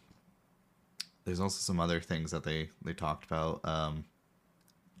there's also some other things that they talked about.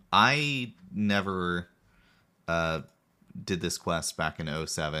 I never did this quest back in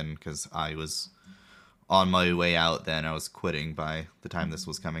 2007 because I was on my way out then. I was quitting by the time this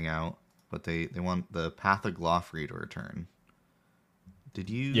was coming out. But they want the Path of Glofri to return. Did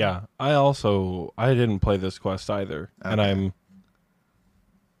you? Yeah, I didn't play this quest either. Okay. And I'm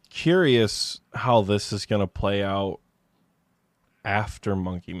curious how this is going to play out after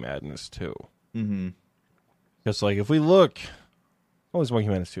Monkey Madness 2. Mm-hmm. Because, like, if we look... What was Monkey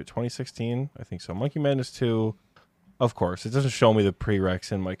Madness 2? 2016? I think so. Monkey Madness 2, of course. It doesn't show me the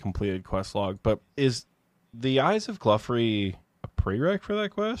prereqs in my completed quest log. But is the Eyes of Glufri a prereq for that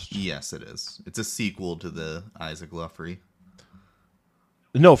quest? Yes, it is. It's a sequel to the Eyes of Glufri.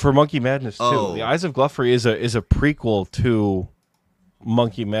 No, for Monkey Madness 2. Oh. The Eyes of Glufri is a prequel to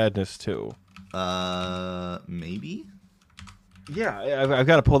Monkey Madness 2. Maybe? Yeah, I've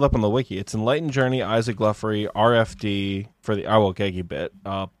got it pulled up on the wiki. It's Enlightened Journey, Eyes of Glufri, RFD for the Gegi bit,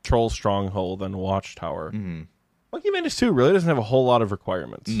 Troll Stronghold, and Watchtower. Mm-hmm. Monkey Madness 2 really doesn't have a whole lot of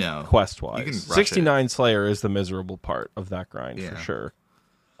requirements. No. Quest-wise. 69 Slayer is the miserable part of that grind, for sure.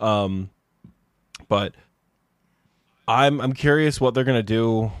 But I'm curious what they're going to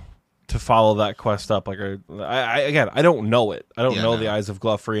do to follow that quest up. Like, I don't know it. I don't know the Eyes of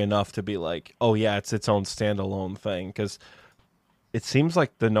Glufri enough to be like, oh yeah, it's its own standalone thing, because it seems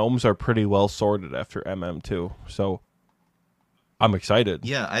like the gnomes are pretty well sorted after MM2. So I'm excited.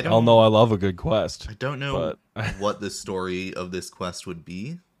 Yeah, I'll know I love a good quest. I don't know what the story of this quest would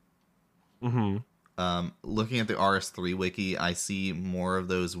be. Mm-hmm. Looking at the RS3 wiki, I see more of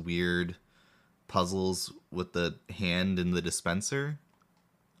those weird puzzles with the hand in the dispenser.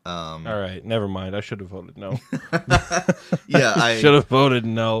 All right, never mind. I should have voted no. Yeah, I should have voted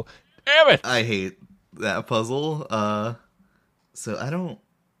no. Damn it! I hate that puzzle. So I don't.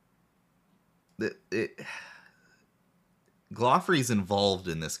 Gloffery's involved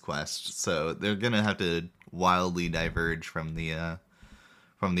in this quest, so they're gonna have to wildly diverge from the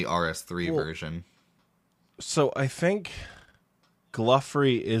RS3 version. So I think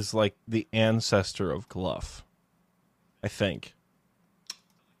Gluffery is like the ancestor of Gluff. I think.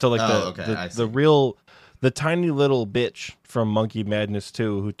 So like the tiny little bitch from Monkey Madness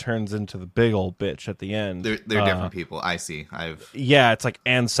 2 who turns into the big old bitch at the end. They're different people. I see. Yeah, it's like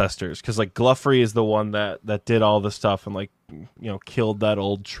ancestors, because like Gluffery is the one that did all the stuff and like, you know, killed that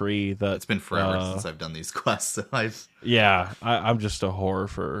old tree. That it's been forever since I've done these quests. So I'm just a whore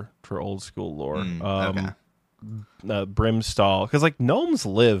for old school lore. Okay. Brimstall, because like gnomes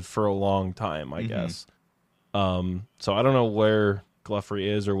live for a long time, I guess. So I don't know where Gluffery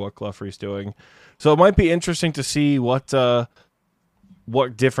is or what Gluffery's doing. So it might be interesting to see what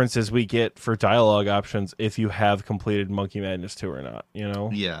differences we get for dialogue options if you have completed Monkey Madness 2 or not, you know?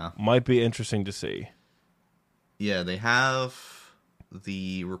 Yeah. Might be interesting to see. Yeah, they have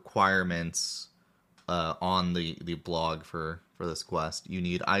the requirements on the blog for this quest. You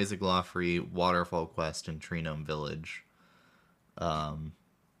need Isaac Gloffery, Waterfall Quest, and Tree Gnome Village. And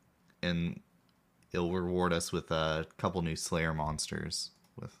it'll reward us with a couple new Slayer monsters,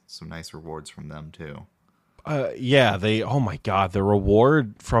 with some nice rewards from them too. Yeah, oh my god, the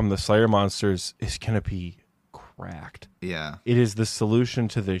reward from the Slayer monsters is gonna be cracked. Yeah, it is the solution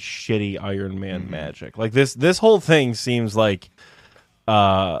to the shitty Iron Man magic. Like this whole thing seems like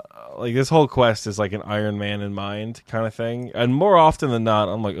this whole quest is like an Iron Man in mind kind of thing, and more often than not,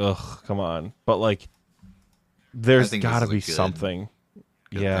 I'm like, ugh, come on. But like, there's got to be something.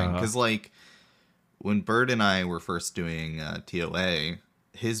 Yeah, because like when Bird and I were first doing TOA,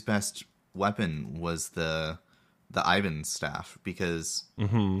 his best weapon was the Ivan staff, because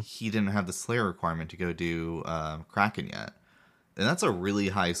he didn't have the Slayer requirement to go do Kraken yet, and that's a really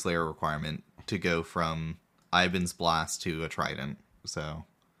high Slayer requirement to go from Ivan's blast to a trident. So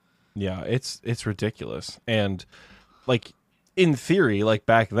yeah, it's ridiculous. And like in theory, like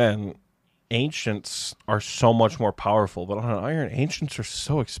back then, ancients are so much more powerful, but on an iron, ancients are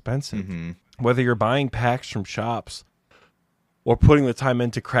so expensive. Whether you're buying packs from shops or putting the time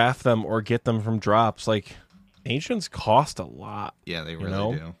in to craft them or get them from drops, like ancients cost a lot. Yeah, they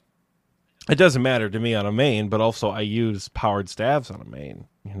really do. It doesn't matter to me on a main, but also I use powered staves on a main,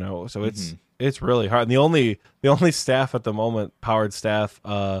 you know, so it's really hard. And the only staff at the moment, powered staff,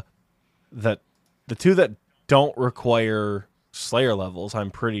 that the two that don't require Slayer levels, I'm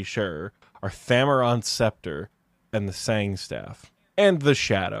pretty sure, are Thammaron's Scepter and the Sang staff and the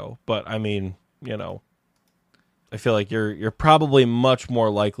Shadow. But I mean, you know, I feel like you're probably much more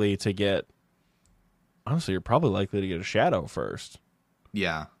likely to get. Honestly, you're probably likely to get a Shadow first.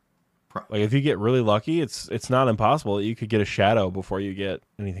 Yeah. Like if you get really lucky, it's not impossible that you could get a Shadow before you get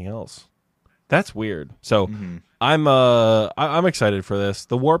anything else. That's weird. So I'm excited for this.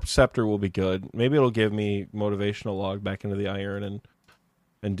 The Warped Scepter will be good. Maybe it'll give me motivational log back into the iron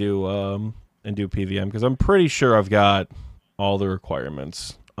and do PVM, because I'm pretty sure I've got all the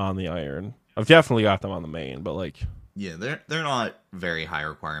requirements on the iron. I've definitely got them on the main, but like, yeah, they're not very high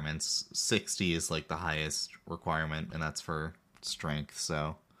requirements. 60 is like the highest requirement, and that's for strength.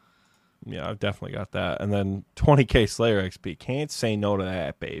 So yeah, I've definitely got that. And then 20k Slayer XP. Can't say no to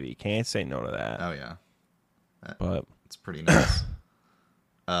that, baby. Can't say no to that. Oh yeah, but it's pretty nice.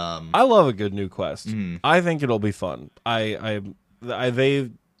 I love a good new quest. I think it'll be fun. That's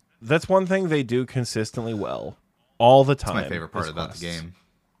one thing they do consistently well all the time. It's my favorite part about the game.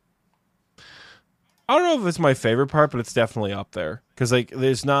 I don't know if it's my favorite part, but it's definitely up there, because like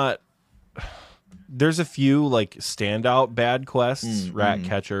there's a few like standout bad quests, rat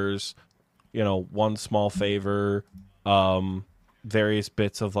catchers, you know, one small favor, various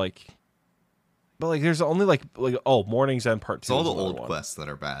bits of like, but like there's only like Morning's End Part 2. It's all the old quests that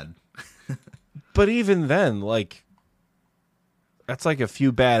are bad. But even then, like, that's like a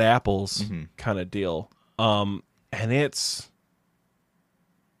few bad apples kind of deal. And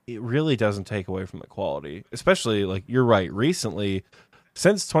it really doesn't take away from the quality, especially like, you're right, recently,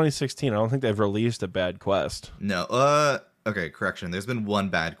 since 2016, I don't think they've released a bad quest. No. Okay, correction. There's been one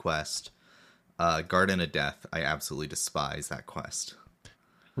bad quest. Garden of Death. I absolutely despise that quest.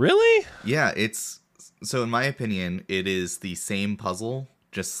 Really? Yeah, so in my opinion, it is the same puzzle,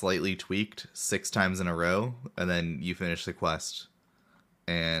 just slightly tweaked 6 times in a row, and then you finish the quest.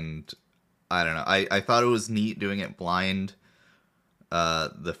 And I don't know. I thought it was neat doing it blind.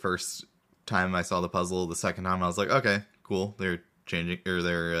 The first time I saw the puzzle, the second time I was like, okay, cool. They're changing, or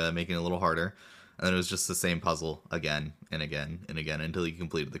they're making it a little harder. And then it was just the same puzzle again and again and again until you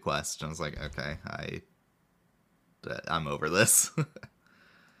completed the quest. And I was like, okay, I'm over this.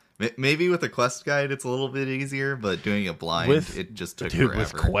 Maybe with a quest guide, it's a little bit easier, but doing it blind, it just took forever.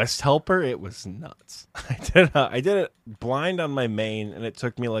 With Quest Helper, it was nuts. I did it blind on my main, and it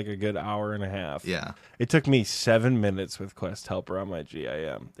took me like a good hour and a half. Yeah. It took me 7 minutes with Quest Helper on my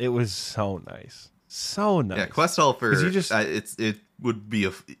GIM. It was so nice. So nice. Yeah, Quest Helper, you just, it would be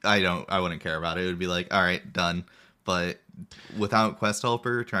I wouldn't care about it. It would be like, all right, done. But without Quest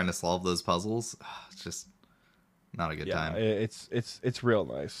Helper, trying to solve those puzzles, it's just not a good time. It's real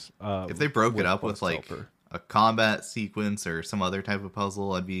nice. If they broke it up with Quest like Helper. a combat sequence or some other type of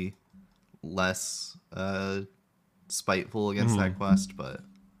puzzle, I'd be less spiteful against that quest. But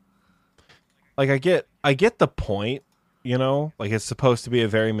like, I get the point, you know, like it's supposed to be a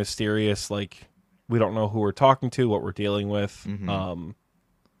very mysterious, like we don't know who we're talking to, what we're dealing with.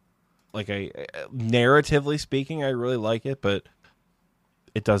 Like narratively speaking, I really like it, but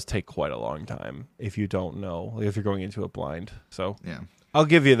it does take quite a long time if you don't know, like if you're going into it blind. So yeah, I'll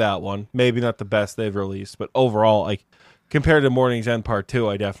give you that one. Maybe not the best they've released, but overall, like compared to Morning's End Part 2,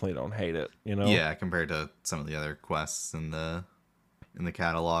 I definitely don't hate it, you know? Yeah, compared to some of the other quests in the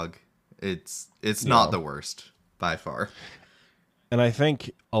catalog, it's not the worst by far. And I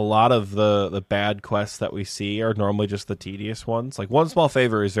think a lot of the bad quests that we see are normally just the tedious ones. Like One Small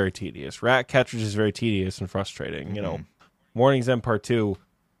Favor is very tedious. Rat Catchers is very tedious and frustrating, you know? Morning's End Part 2,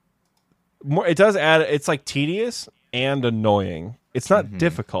 it does add, it's like tedious and annoying. It's not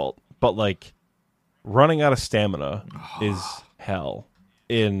difficult, but like running out of stamina is hell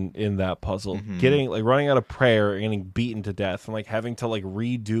in that puzzle. Getting like running out of prayer and getting beaten to death and like having to like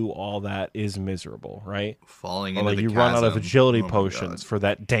redo all that is miserable, right? Falling or into like the you chasm. run out of agility potions for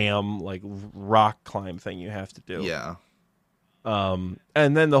that damn like rock climb thing you have to do. Yeah. And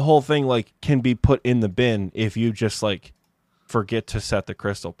then the whole thing like can be put in the bin if you just like forget to set the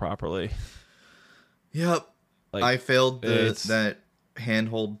crystal properly. Yep. Like, I failed that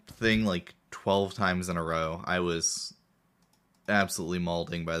handhold thing like 12 times in a row. I was absolutely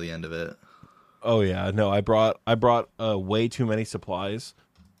mauling by the end of it. Oh yeah, no, I brought way too many supplies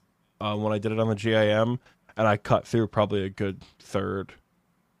when I did it on the GIM, and I cut through probably a good third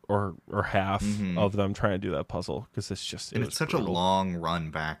or half of them trying to do that puzzle because it's such brutal. a long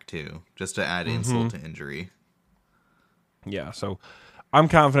run back too, just to add insult to injury. Yeah, so I'm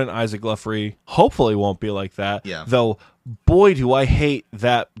confident Isaac Lufree hopefully won't be like that. Yeah. Though, boy, do I hate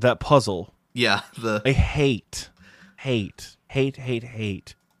that puzzle. Yeah. I hate.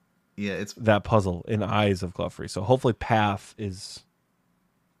 Yeah, it's that puzzle in Eyes of Glufree. So hopefully Path is.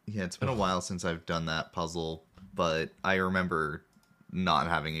 Yeah, it's been a while since I've done that puzzle, but I remember not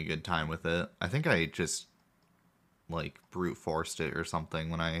having a good time with it. I think I just like brute forced it or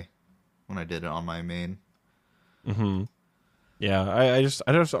something when I did it on my main. Yeah, I just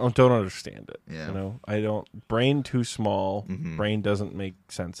don't understand it. Yeah. You know, I don't. Brain too small. Brain doesn't make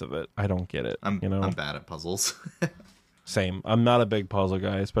sense of it. I don't get it. I'm you know, I'm bad at puzzles. Same. I'm not a big puzzle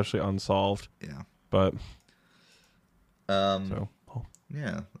guy, especially unsolved. Yeah. But.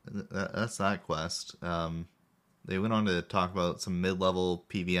 Yeah, that's that quest. They went on to talk about some mid-level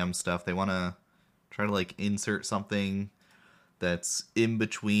PVM stuff. They want to try to like insert something that's in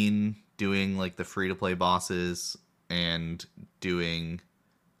between doing like the free-to-play bosses and doing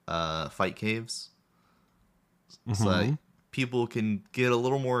fight caves, so that people can get a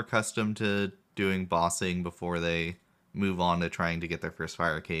little more accustomed to doing bossing before they move on to trying to get their first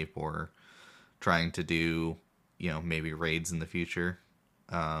fire cave or trying to do, you know, maybe raids in the future.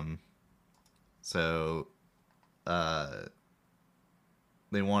 So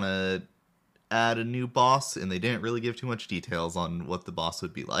they want to add a new boss, and they didn't really give too much details on what the boss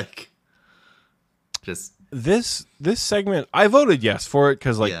would be like. Just this segment, I voted yes for it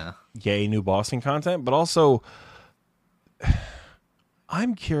because, like, yeah. Yay, new bossing content. But also,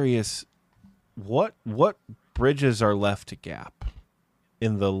 I'm curious what bridges are left to gap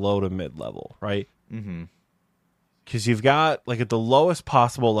in the low to mid level, right? Because you've got, like, at the lowest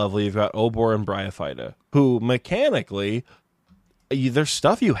possible level, you've got Obor and Bryophyta, who mechanically, there's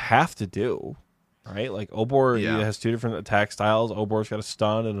stuff you have to do, right? Like, Obor has two different attack styles. Obor's got a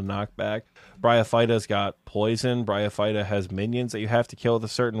stun and a knockback. Bryophyta's got poison. Bryophyta has minions that you have to kill with a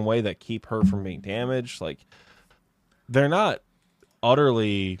certain way that keep her from being damaged. Like, they're not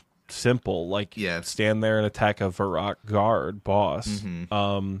utterly simple. Like, Yeah. stand there and attack a Varrock guard boss. Mm-hmm.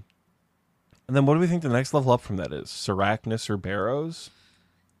 And then what do we think the next level up from that is? Sarachnis or Barrows?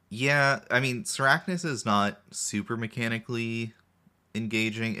 Yeah, I mean, Sarachnis is not super mechanically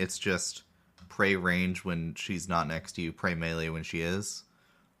engaging. It's just pray range when she's not next to you, pray melee when she is.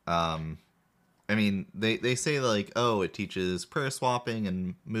 I mean, they say, like, oh, it teaches prayer swapping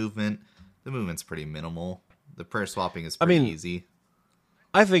and movement. The movement's pretty minimal. The prayer swapping is pretty easy.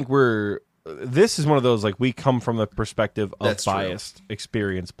 I think this is one of those, like, we come from the perspective of That's biased,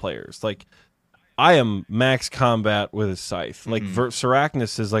 experienced players. Like, I am max combat with a scythe. Like,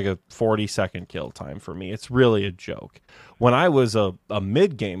 Sarachnis is like a 40-second kill time for me. It's really a joke. When I was a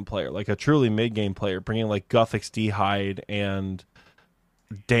mid-game player, like a truly mid-game player, bringing like Guthix D-Hide and,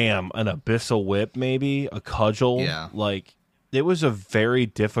 an Abyssal Whip, maybe, a Cudgel. Yeah. Like, it was a very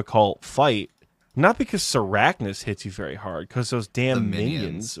difficult fight. Not because Sarachnis hits you very hard, because those damn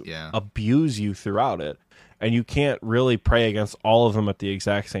minions abuse you throughout it. And you can't really pray against all of them at the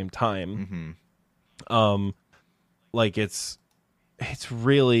exact same time. Mm-hmm. Like it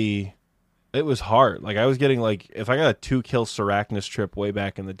was hard. Like, I was getting, like, if I got a 2-kill Sarachnis trip way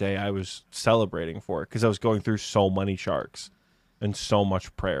back in the day, I was celebrating for it because I was going through so many sharks and so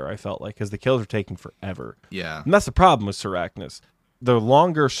much prayer. I felt like, because the kills were taking forever. Yeah, and that's the problem with Sarachnis. The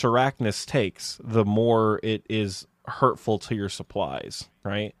longer Sarachnis takes, the more it is hurtful to your supplies,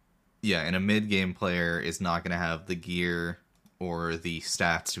 right? Yeah, and a mid-game player is not going to have the gear or the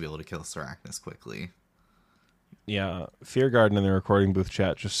stats to be able to kill Sarachnis quickly. Yeah, Feargarden in the recording booth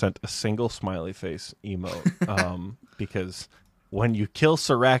chat just sent a single smiley face emote. Because when you kill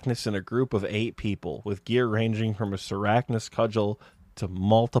Sarachnis in a group of 8 people with gear ranging from a Sarachnis cudgel to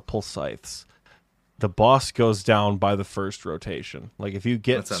multiple scythes, the boss goes down by the first rotation. Like, if you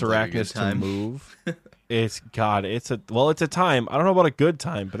get Sarachnis to move, it's a time. I don't know about a good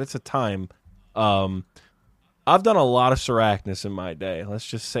time, but it's a time. I've done a lot of Sarachnis in my day. Let's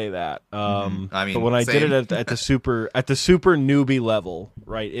just say that. I mean, but when I did it at the super newbie level,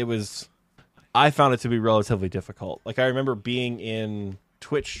 right? I found it to be relatively difficult. Like, I remember being in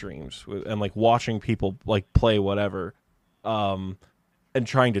Twitch streams and like watching people like play whatever, and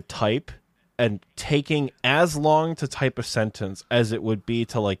trying to type and taking as long to type a sentence as it would be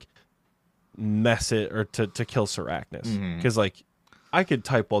to like mess it or to kill Sarachnis, because like, I could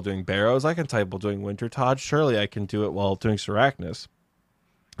type while doing Barrows. I can type while doing Wintertodt. Surely I can do it while doing Sarachnis.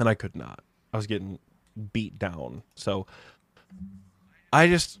 And I could not. I was getting beat down. So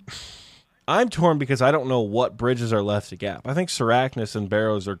I'm torn because I don't know what bridges are left to gap. I think Sarachnis and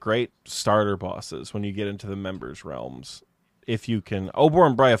Barrows are great starter bosses when you get into the members' realms. If you can... Obor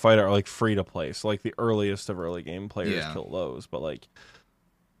and Bryophyta are like free to play. So like the earliest of early game players kill those. But like,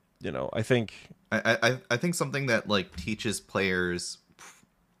 I think... I think something that like teaches players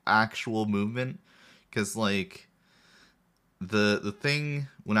actual movement, because like the thing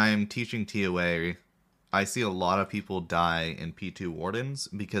when I am teaching TOA, I see a lot of people die in P2 Wardens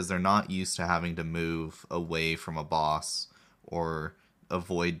because they're not used to having to move away from a boss or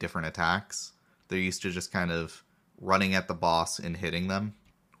avoid different attacks. They're used to just kind of running at the boss and hitting them,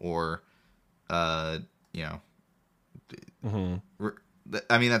 or I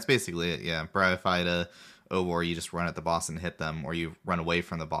mean, that's basically it, yeah. Bryophyta, Obor, you just run at the boss and hit them, or you run away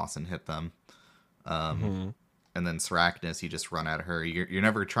from the boss and hit them. And then Sarachnis, you just run at her. You're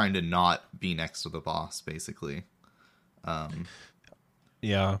never trying to not be next to the boss, basically.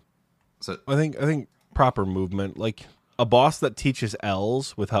 Yeah. So I think proper movement, like a boss that teaches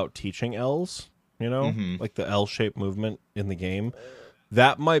L's without teaching L's, like the L-shaped movement in the game,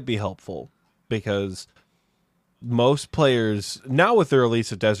 that might be helpful, because most players now, with the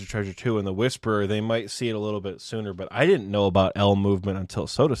release of Desert Treasure 2 and the Whisperer, they might see it a little bit sooner, but I didn't know about L movement until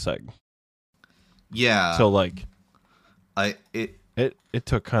Sodaseg. Yeah. So like it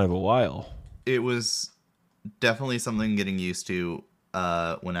took kind of a while. It was definitely something getting used to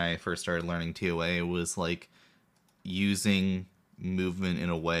when I first started learning TOA, was like using movement in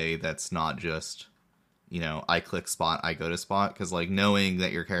a way that's not just, I click spot, I go to spot, because like knowing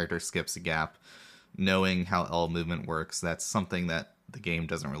that your character skips a gap, knowing how L movement works, that's something that the game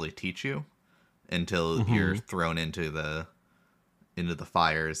doesn't really teach you until you're thrown into the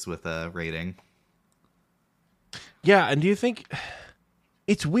fires with a rating. Yeah, and do you think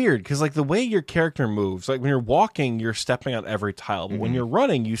it's weird because like the way your character moves, like when you're walking, you're stepping on every tile, but when you're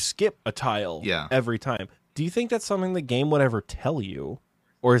running, you skip a tile every time. Do you think that's something the game would ever tell you,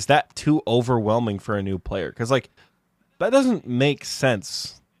 or is that too overwhelming for a new player? Because like that doesn't make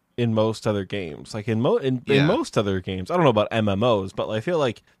sense in most other games. Like in most other games, I don't know about MMOs, but I feel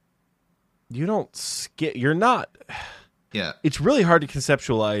like you don't skip. You're not Yeah. it's really hard to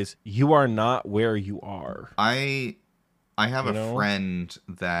conceptualize. You are not where you are. I have a friend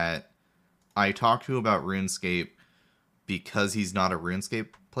that I talked to about RuneScape because he's not a RuneScape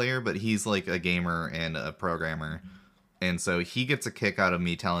player, but he's like a gamer and a programmer. And so he gets a kick out of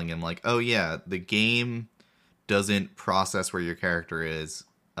me telling him like, "Oh yeah, the game doesn't process where your character is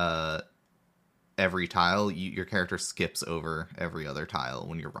every tile. Your character skips over every other tile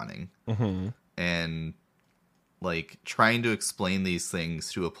when you're running." Mm-hmm. And like trying to explain these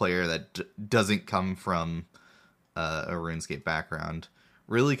things to a player that doesn't come from a RuneScape background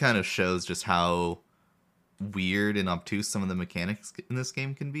really kind of shows just how weird and obtuse some of the mechanics in this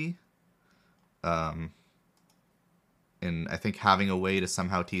game can be. And I think having a way to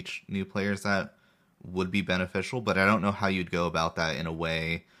somehow teach new players that would be beneficial, but I don't know how you'd go about that in a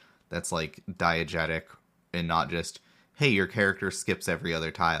way that's like diegetic and not just, hey, your character skips every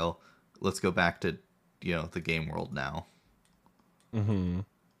other tile. Let's go back to, the game world now. Mm-hmm.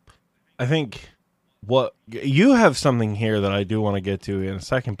 I think what you have something here that I do want to get to in a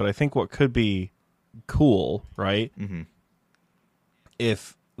second, but I think what could be cool, right? Mm-hmm.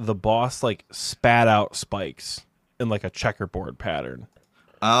 If the boss like spat out spikes in like a checkerboard pattern.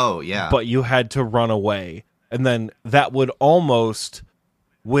 Oh, yeah. But you had to run away. And then that would almost,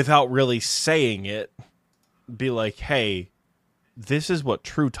 without really saying it, be like, hey, this is what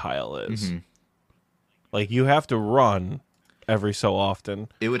true tile is. Mm-hmm. Like, you have to run every so often.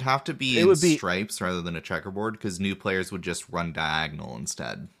 It would have to be in stripes rather than a checkerboard, because new players would just run diagonal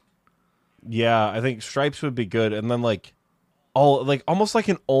instead. Yeah, I think stripes would be good. And then, like, almost like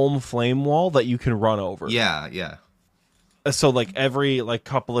an Ulm flame wall that you can run over. Yeah, yeah. So, like, every, like,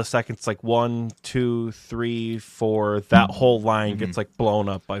 couple of seconds, like, 1, 2, 3, 4, that whole line gets, like, blown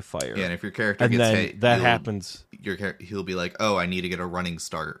up by fire. Yeah, and if your character gets hit, that happens. He'll be like, oh, I need to get a running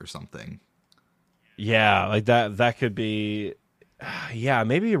start or something. Yeah, like that could be, yeah,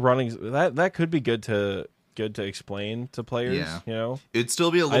 maybe running that could be good to explain to players. Yeah. It'd still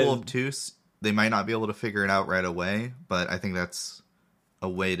be a little obtuse. They might not be able to figure it out right away, but I think that's a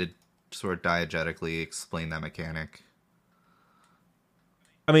way to sort of diegetically explain that mechanic.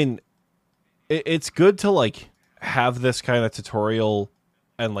 I mean, it's good to like have this kind of tutorial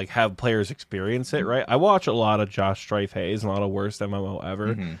and like have players experience it, right? I watch a lot of Josh Strife Hayes, not a worst MMO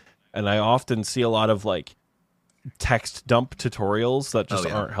ever. Mm-hmm. And I often see a lot of like text dump tutorials that just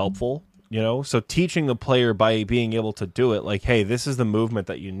aren't helpful, So teaching the player by being able to do it, like, hey, this is the movement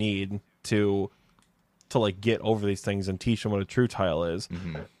that you need to like get over these things and teach them what a true tile is,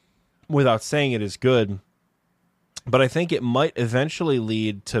 without saying it is good. But I think it might eventually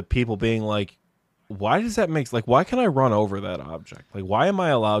lead to people being like, why does that make like? Why can I run over that object? Like, why am I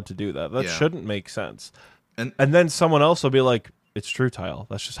allowed to do that? That shouldn't make sense. And then someone else will be like, it's true tile.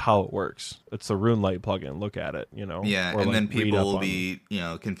 That's just how it works. It's the RuneLite plugin. Look at it, Yeah, and like then people will be,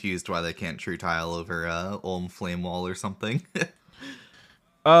 confused why they can't true tile over Ulm Flame Wall or something.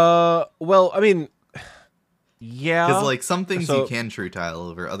 Well, I mean, yeah. Because, like, some things you can true tile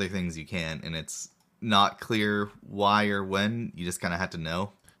over, other things you can't, and it's not clear why or when. You just kind of have to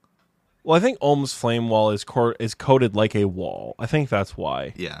know. Well, I think Ulm's Flame Wall is coded like a wall. I think that's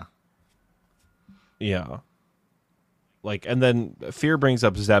why. Yeah. Yeah. Like, and then Fear brings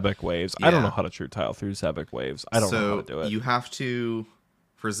up Zebek waves. Yeah. I don't know how to true tile through Zebek waves. I don't know how to do it. You have to,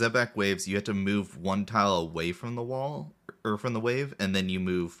 for Zebek waves, you have to move one tile away from the wall or from the wave, and then you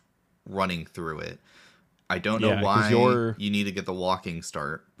move running through it. I don't know why you need to get the walking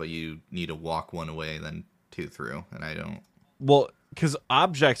start, but you need to walk one away, then two through, and I don't. Well, because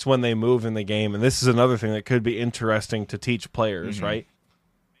objects, when they move in the game, and this is another thing that could be interesting to teach players, right?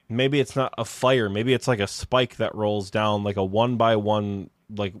 Maybe it's not a fire. Maybe it's like a spike that rolls down, like a 1x1,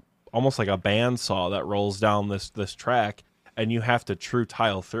 like almost like a bandsaw that rolls down this track, and you have to true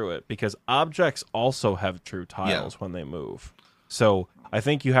tile through it, because objects also have true tiles when they move. So I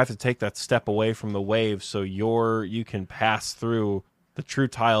think you have to take that step away from the wave so you can pass through the true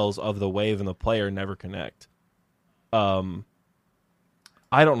tiles of the wave and the player never connect.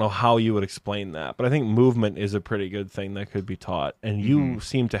 I don't know how you would explain that, but I think movement is a pretty good thing that could be taught, and you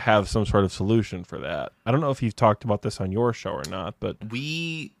seem to have some sort of solution for that. I don't know if you've talked about this on your show or not, but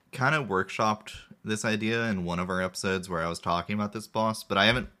we kind of workshopped this idea in one of our episodes where I was talking about this boss, but I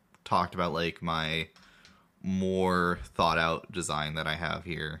haven't talked about like my more thought out design that I have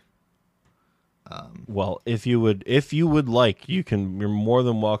here. Well, if you would like, you're more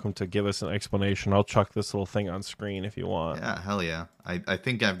than welcome to give us an explanation. I'll chuck this little thing on screen if you want. Yeah, hell yeah. I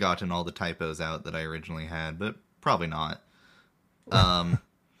think I've gotten all the typos out that I originally had, but probably not.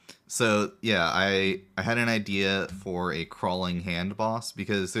 So yeah, I had an idea for a crawling hand boss,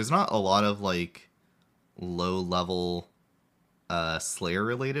 because there's not a lot of like low level Slayer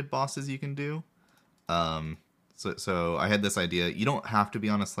related bosses you can do. So I had this idea. You don't have to be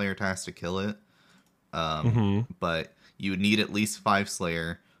on a Slayer task to kill it, but you would need at least 5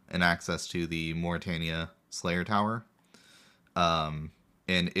 Slayer and access to the Mauritania Slayer Tower. And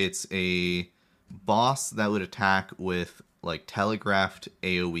it's a boss that would attack with like telegraphed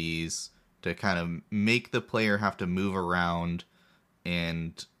AoEs to kind of make the player have to move around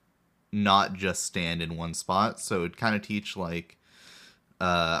and not just stand in one spot. So it'd kind of teach like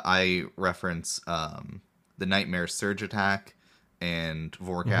I reference the Nightmare Surge attack and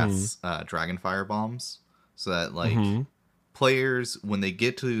Vorkath's Dragonfire bombs, so that like players, when they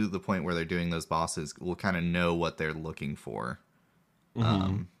get to the point where they're doing those bosses, will kind of know what they're looking for.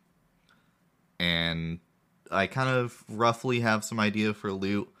 And I kind of roughly have some idea for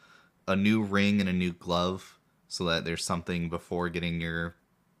loot: a new ring and a new glove, so that there's something before getting your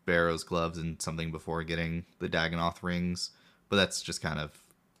Barrow's gloves and something before getting the Dagonoth rings. But that's just kind of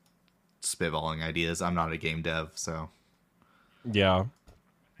spitballing ideas. I'm not a game dev, so yeah.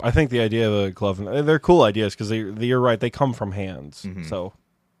 I think the idea of a glove, they're cool ideas because you're right, they come from hands, so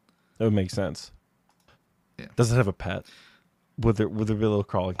it would make sense. Yeah. Does it have a pet? Would there be a little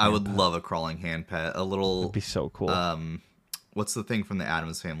crawling hand I would pet? love a crawling hand pet. A little... It'd be so cool. What's the thing from the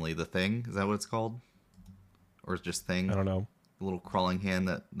Addams Family? The Thing? Is that what it's called? Or just Thing? I don't know. A little crawling hand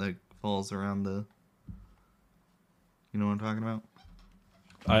that falls around the... You know what I'm talking about?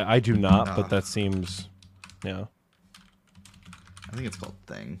 I do not, but that seems... Yeah. I think it's called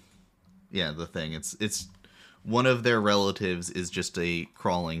Thing. Yeah, the Thing. It's one of their relatives is just a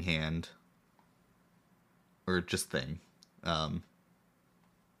crawling hand. Or just Thing.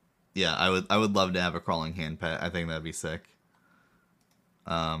 Yeah, I would love to have a crawling hand pet. I think that'd be sick.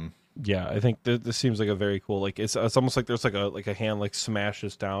 Yeah, I think this seems like a very cool, like it's almost like there's like a hand like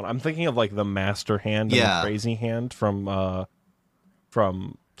smashes down. I'm thinking of like the master hand and the crazy hand from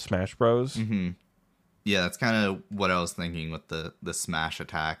Smash Bros. Yeah, that's kind of what I was thinking with the smash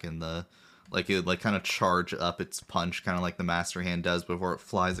attack and the like. It would like kind of charge up its punch, kind of like the master hand does before it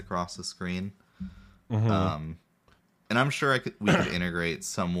flies across the screen. And I'm sure we could integrate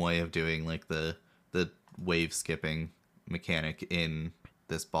some way of doing like the wave skipping mechanic in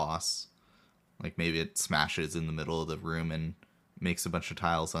this boss. Like maybe it smashes in the middle of the room and makes a bunch of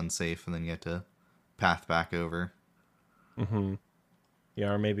tiles unsafe, and then you have to path back over.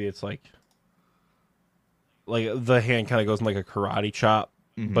 Yeah, or maybe it's like the hand kind of goes in like a karate chop.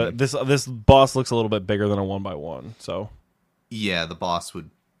 But this boss looks a little bit bigger than a 1x1. So yeah, the boss would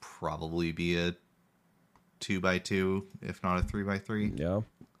probably be a 2x2, if not a 3x3. Yeah,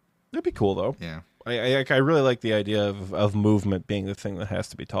 it'd be cool though. Yeah, I really like the idea of movement being the thing that has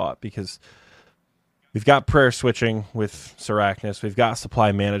to be taught, because we've got prayer switching with Sarachnis, we've got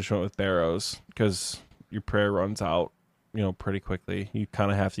supply management with Barrows, because your prayer runs out, pretty quickly. You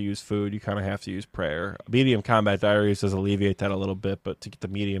kind of have to use food, you kind of have to use prayer. Medium Combat Diaries does alleviate that a little bit, but to get the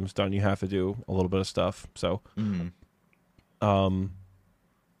mediums done, you have to do a little bit of stuff. So,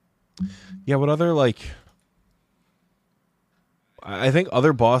 yeah, what other I think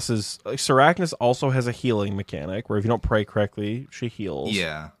other bosses, like Sarachnis also has a healing mechanic where if you don't pray correctly, she heals.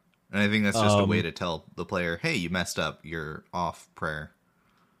 Yeah. And I think that's just a way to tell the player, hey, you messed up, you're off prayer.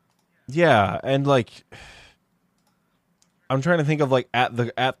 Yeah, and I'm trying to think of at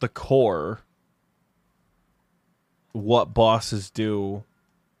the core what bosses do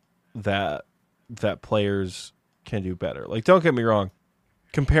that players can do better. Like, don't get me wrong,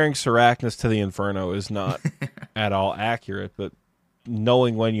 comparing Sarachnis to the Inferno is not at all accurate, but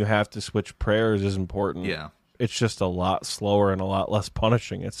knowing when you have to switch prayers is important. Yeah. It's just a lot slower and a lot less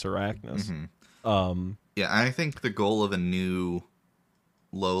punishing at Sarachnis. Yeah, I think the goal of a new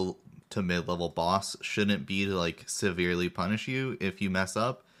low to mid-level boss shouldn't be to severely punish you if you mess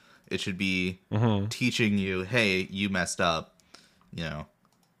up. It should be teaching you, hey, you messed up,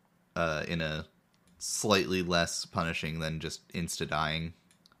 in a slightly less punishing than just insta-dying.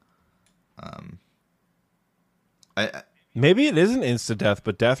 Maybe it isn't insta-death,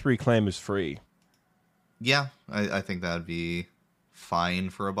 but Death Reclaim is free. Yeah, I think that would be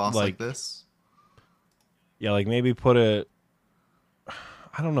fine for a boss like this. Yeah, maybe put it...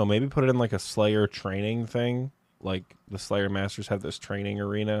 I don't know, maybe put it in a Slayer training thing. Like the Slayer Masters have this training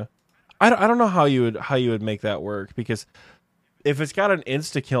arena. I don't know how you would make that work, because if it's got an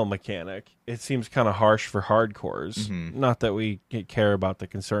insta-kill mechanic, it seems kind of harsh for hardcores. Not that we care about the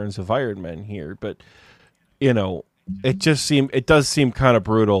concerns of Iron Men here, but it does seem kind of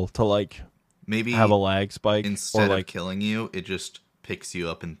brutal to maybe have a lag spike instead of killing you, it just picks you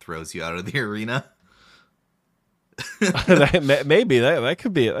up and throws you out of the arena. Maybe that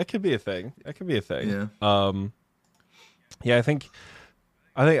could be a thing. That could be a thing. Yeah. Yeah, I think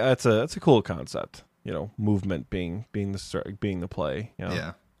that's a cool concept. You know, movement being the play. You know?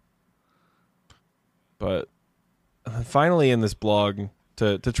 Yeah. But finally, in this blog,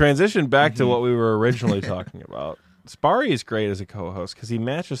 to transition back to Mm-hmm. what we were originally talking about, Sparre is great as a co-host because he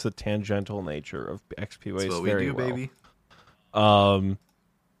matches the tangential nature of XP That's Waste what we very do, well. baby.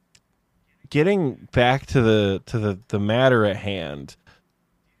 Getting back to the matter at hand,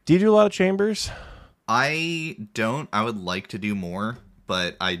 do you do a lot of chambers? I don't. I would like to do more,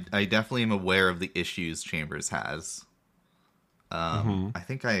 but I definitely am aware of the issues Chambers has. Mm-hmm. I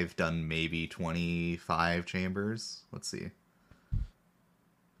think I've done maybe 25 chambers. Let's see.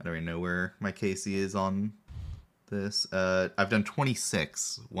 I don't even know where my Casey is on this. I've done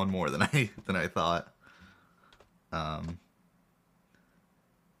 26, one more than I thought.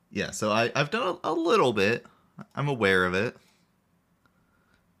 Yeah, so I've done a little bit. I'm aware of it.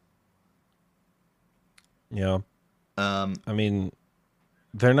 Yeah. Um, I mean,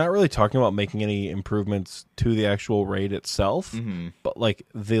 they're not really talking about making any improvements to the actual raid itself, mhm. but like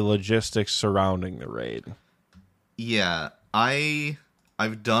the logistics surrounding the raid. Yeah, I've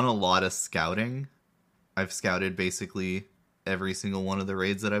done a lot of scouting. I've scouted basically every single one of the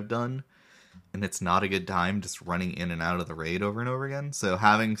raids that I've done, and it's not a good time just running in and out of the raid over and over again. So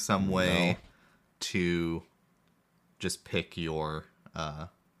having some way to just pick your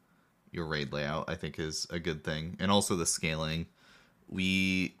raid layout, I think, is a good thing. And also the scaling.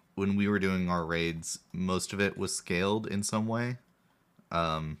 When we were doing our raids, most of it was scaled in some way.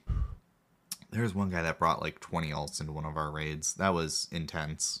 There was one guy that brought like 20 alts into one of our raids. That was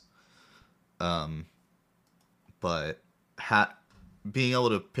intense. But being able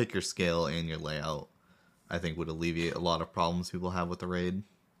to pick your scale and your layout, I think, would alleviate a lot of problems people have with the raid.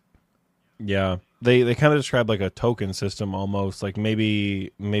 Yeah, they kind of describe like a token system almost. Like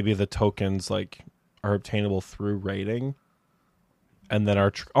maybe the tokens like are obtainable through raiding, and then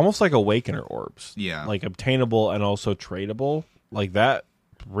are almost like awakener orbs. Yeah. Like obtainable and also tradable. Like that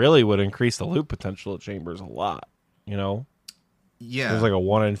really would increase the loot potential of chambers a lot. You know, Yeah. there's like a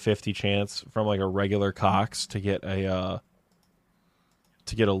 1 in 50 chance from like a regular Cox to get a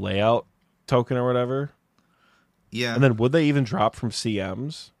layout token or whatever. Yeah. And then would they even drop from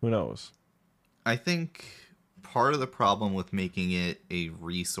CMs? Who knows? I think part of the problem with making it a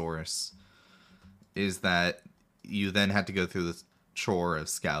resource is that you then had to go through the chore of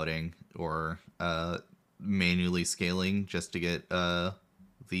scouting or manually scaling just to get the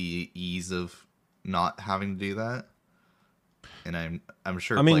ease of not having to do that. And I'm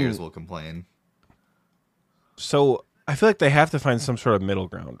sure players will complain. So I feel like they have to find some sort of middle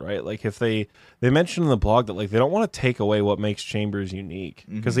ground, right? Like if they mentioned in the blog that like they don't want to take away what makes chambers unique,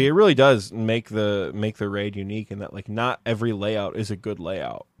 because it really does make the raid unique, in that like not every layout is a good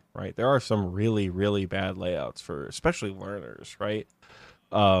layout, right? There are some really really bad layouts for especially learners, right?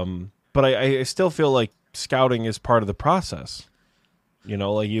 But I still feel like scouting is part of the process. You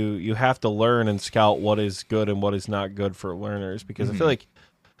know, like you have to learn and scout what is good and what is not good for learners, because I feel like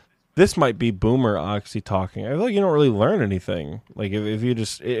this might be boomer Oxy talking. I feel like you don't really learn anything. Like if you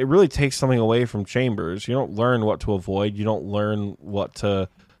just, it really takes something away from chambers. You don't learn what to avoid. You don't learn what to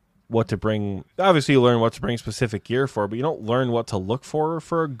bring. Obviously, you learn what to bring specific gear for, but you don't learn what to look for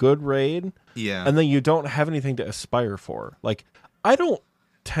a good raid. Yeah. And then you don't have anything to aspire for. Like I don't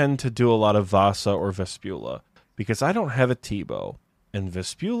tend to do a lot of Vasa or Vespula because I don't have a T-bow, and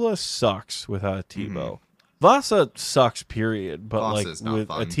Vespula sucks without a T-bow. Vasa sucks, period. But Vasa like is not with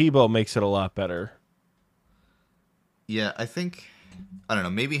fun. a T-bow makes it a lot better. Yeah, I think, I don't know,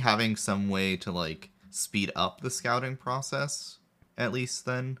 maybe having some way to like speed up the scouting process at least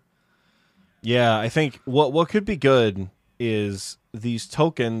then. Yeah, I think what could be good is these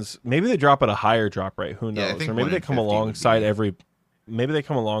tokens. Maybe they drop at a higher drop rate. Who knows? Yeah, I think or maybe 1 they in come 50 would alongside be- every. Maybe they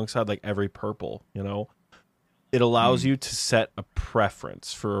come alongside like every purple. You know, it allows you to set a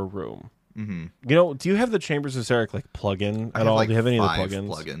preference for a room. Mm-hmm. You know, do you have the Chambers of Zarek like plugin I at have all? like Do you have any of the 5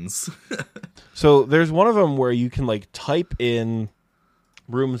 plugins? plugins. So there's one of them where you can like type in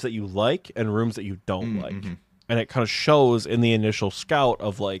rooms that you like and rooms that you don't like, and it kind of shows in the initial scout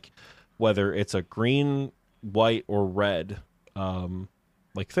of like whether it's a green, white, or red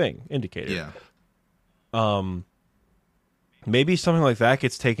like thing indicator. Yeah. Maybe something like that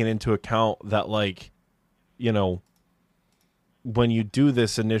gets taken into account, that like, you know, when you do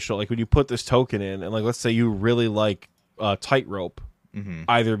this initial, like when you put this token in, and like let's say you really like tightrope,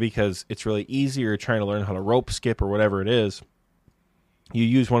 either because it's really easy or you're trying to learn how to rope skip or whatever it is, you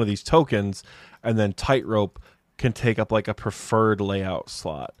use one of these tokens, and then tightrope can take up like a preferred layout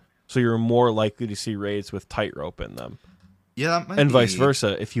slot, so you're more likely to see raids with tightrope in them. Yeah, that might And be... vice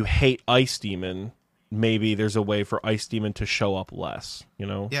versa, if you hate Ice Demon, maybe there's a way for Ice Demon to show up less, you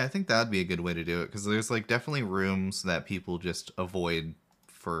know? Yeah, I think that'd be a good way to do it, because there's like definitely rooms that people just avoid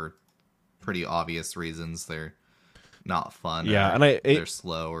for pretty obvious reasons. They're not fun. Yeah, and they're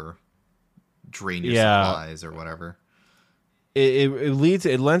slow or drain your yeah, supplies or whatever.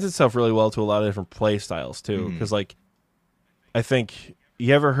 It lends itself really well to a lot of different play styles too, because like I think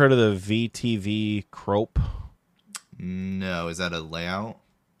you ever heard of the VTV Crope? No, is that a layout?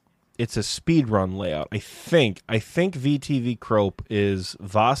 It's a speedrun layout. I think VTV Crope is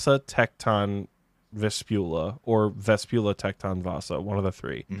Vasa, Tecton, Vespula, or Vespula, Tecton, Vasa, one of the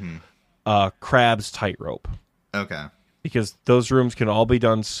three. Crab's Tightrope. Okay. Because those rooms can all be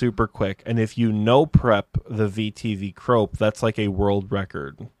done super quick, and if you no prep the VTV Crope, that's like a world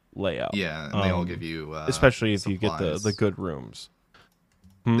record layout. Yeah, and they all give you especially if supplies. you get the good rooms.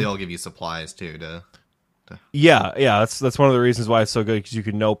 They all give you supplies too Yeah, that's one of the reasons why it's so good, because you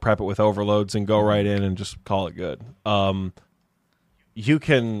can no prep it with overloads and go right in and just call it good. You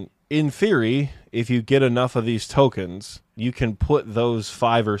can, in theory, if you get enough of these tokens, you can put those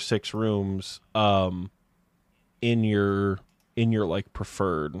 5 or 6 rooms in your like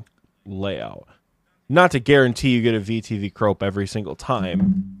preferred layout. Not to guarantee you get a VTV Crope every single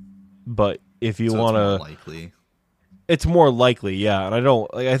time, but if you want to, it's more likely, yeah. And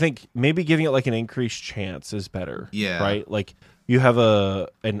I think maybe giving it like an increased chance is better. Yeah. Right? Like you have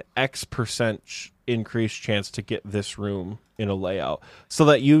an X% increased chance to get this room in a layout, so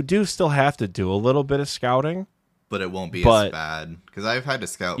that you do still have to do a little bit of scouting. But it won't be as bad, because I've had to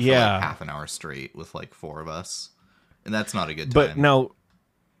scout for like half an hour straight with like 4 of us, and that's not a good time. But now,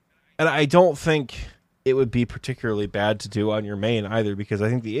 and I don't think it would be particularly bad to do on your main either, because I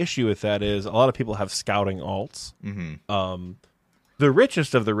think the issue with that is a lot of people have scouting alts. The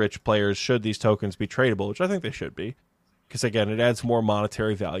richest of the rich players, should these tokens be tradable, which I think they should be, because again, it adds more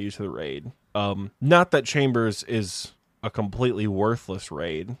monetary value to the raid. Not that Chambers is a completely worthless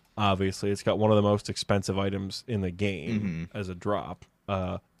raid. Obviously, it's got one of the most expensive items in the game as a drop.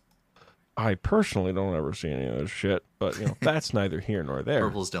 I personally don't ever see any of this shit, but that's neither here nor there.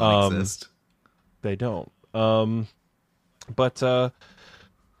 Purples don't exist. They don't. But I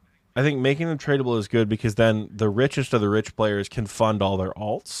think making them tradable is good, because then the richest of the rich players can fund all their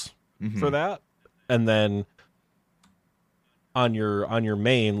alts for that, and then on your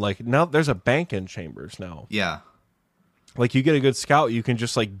main, like now there's a bank in Chambers now. Yeah. Like you get a good scout, you can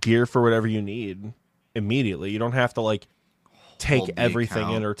just like gear for whatever you need immediately. You don't have to like take everything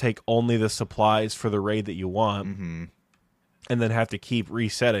in or take only the supplies for the raid that you want, and then have to keep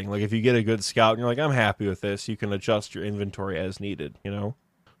resetting. Like if you get a good scout and you're like, I'm happy with this, you can adjust your inventory as needed, I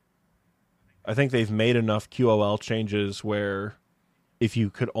think they've made enough QOL changes where if you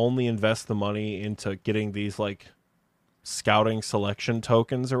could only invest the money into getting these like scouting selection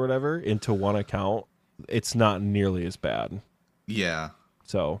tokens or whatever into one account, it's not nearly as bad. Yeah.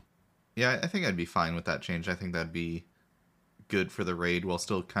 So. Yeah, I think I'd be fine with that change. I think that'd be good for the raid, while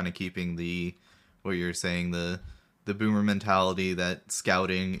still kind of keeping what you're saying, the boomer mentality that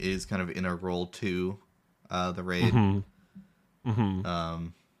scouting is kind of integral to the raid.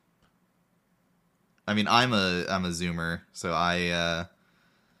 I mean, I'm a zoomer, so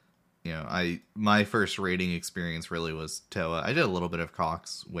my first raiding experience really was Toa. I did a little bit of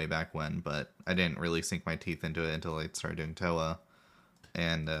Cox way back when, but I didn't really sink my teeth into it until I started doing Toa.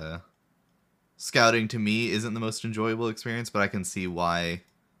 And scouting to me isn't the most enjoyable experience, but I can see why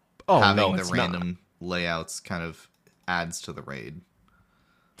having the random layouts kind of adds to the raid.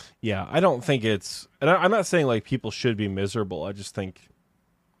 Yeah, I don't think it's, and I'm not saying like people should be miserable. I just think,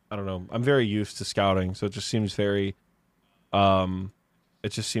 I don't know, I'm very used to scouting, so it just seems very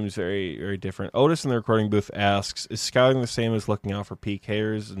very different. Otis in the recording booth asks, is scouting the same as looking out for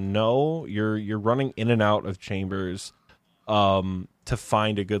PKers? No, you're running in and out of Chambers to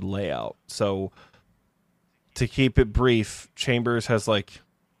find a good layout. So to keep it brief, Chambers has like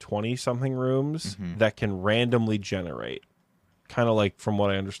 20 something rooms that can randomly generate. Kind of like, from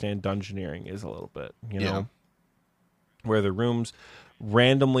what I understand, dungeoneering is a little bit, where the rooms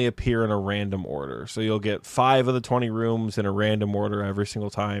randomly appear in a random order. So you'll get 5 of the 20 rooms in a random order every single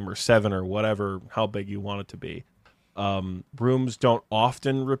time, or 7, or whatever, how big you want it to be. Rooms don't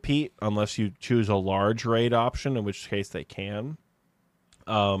often repeat unless you choose a large raid option, in which case they can.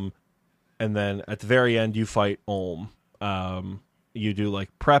 And then at the very end, you fight Ulm. You do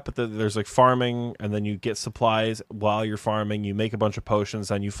like prep, there's like farming, and then you get supplies while you're farming. You make a bunch of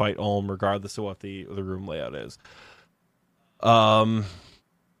potions, and you fight Ulm regardless of what the room layout is.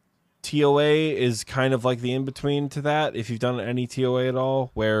 TOA is kind of like the in-between to that, if you've done any TOA at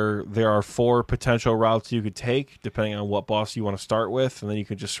all, where there are 4 potential routes you could take, depending on what boss you want to start with, and then you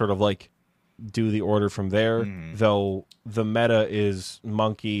could just sort of like do the order from there. Mhm. Though the meta is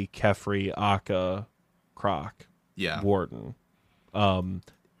Monkey, Kefri, Akka, Croc, Yeah. Warden.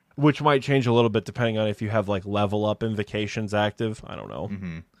 Which might change a little bit depending on if you have like level up invocations active. I don't know.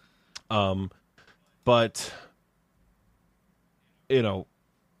 Mm-hmm. But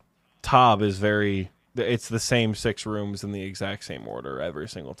Tob is it's the same 6 rooms in the exact same order every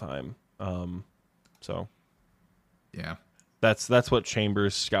single time. So Yeah. that's what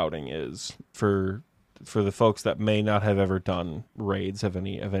Chambers scouting is for the folks that may not have ever done raids of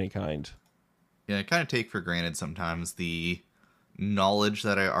any kind. Yeah, I kind of take for granted sometimes the knowledge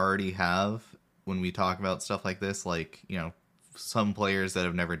that I already have when we talk about stuff like this. Like, some players that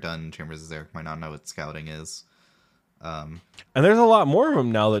have never done Chambers of Zarek might not know what scouting is. And there's a lot more of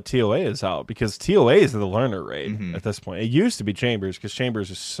them now that TOA is out, because TOA is the learner raid at this point. It used to be Chambers, because Chambers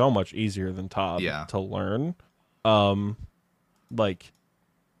is so much easier than Tob to learn. Like,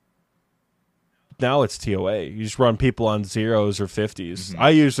 now it's TOA. You just run people on 0s or 50s. I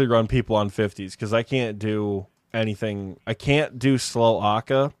usually run people on 50s because I can't do anything. I can't do slow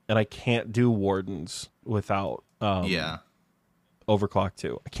Akka, and I can't do Wardens without Overclock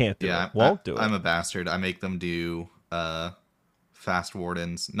 2. I can't do it. Won't do it. I'm a bastard. I make them do fast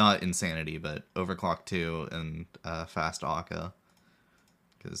Wardens. Not Insanity, but Overclock 2 and fast Akka.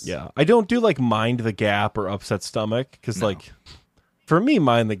 I don't do like Mind the Gap or Upset Stomach, because like... For me,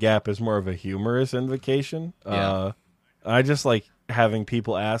 Mind the Gap is more of a humorous invocation. I just like having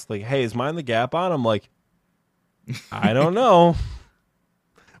people ask, like, hey, is Mind the Gap on? I'm like, I don't know.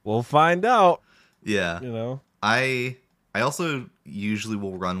 We'll find out. Yeah. I also usually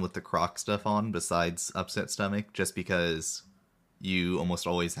will run with the Croc stuff on besides Upset Stomach, just because you almost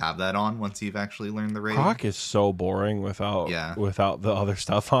always have that on once you've actually learned the raid. Croc is so boring without the other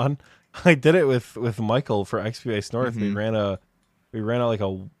stuff on. I did it with Michael for XP North. We ran like a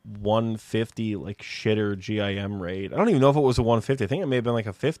 150 like shitter GIM raid. I don't even know if it was a 150. I think it may have been like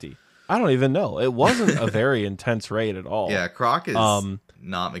a 50. I don't even know. It wasn't a very intense raid at all. Yeah, Croc is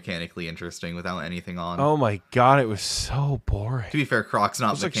not mechanically interesting without anything on. Oh my god, it was so boring. To be fair, Croc's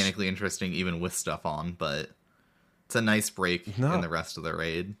not mechanically interesting even with stuff on, but it's a nice break in the rest of the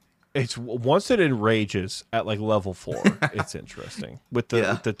raid. It's once it enrages at like level 4, it's interesting with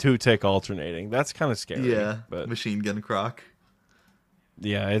the 2-tick alternating. That's kind of scary. Yeah, but machine gun Croc.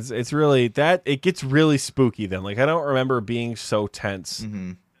 Yeah, it's really that it gets really spooky then. Like, I don't remember being so tense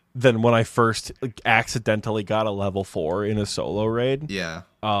than when I first accidentally got a level 4 in a solo raid. Yeah.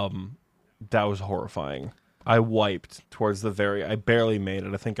 That was horrifying. I wiped towards the I barely made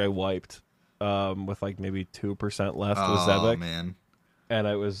it. I think I wiped with like maybe 2% left with Zebek. Oh man. And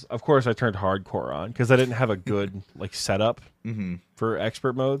of course I turned hardcore on because I didn't have a good like setup for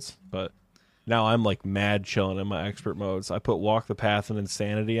expert modes, but now I'm like mad chilling in my expert modes. I put Walk the Path and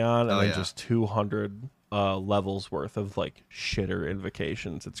Insanity on, and then just 200 levels worth of like shitter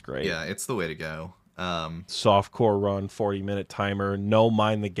invocations. It's great. Yeah, it's the way to go. Softcore run, 40-minute timer, no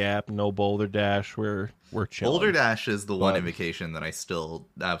Mind the Gap, no Boulder Dash. We're chilling. Boulder Dash is the one invocation that I still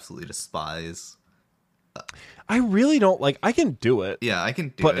absolutely despise. I really don't like. I can do it. Yeah, I can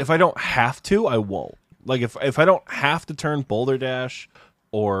do it. But if I don't have to, I won't. Like if I don't have to turn Boulder Dash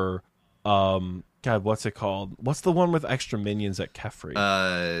or God, what's it called? What's the one with extra minions at Kefri?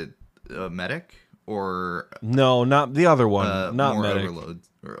 Medic or no, not the other one. Not more Medic. Overloads.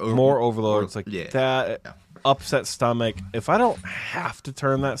 More overloads like that. Yeah. Upset Stomach. If I don't have to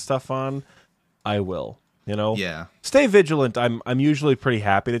turn that stuff on, I will. Yeah. Stay Vigilant. I'm usually pretty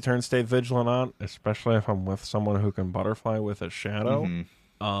happy to turn Stay Vigilant on, especially if I'm with someone who can butterfly with a shadow.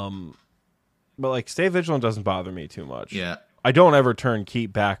 But like Stay Vigilant doesn't bother me too much. Yeah. I don't ever turn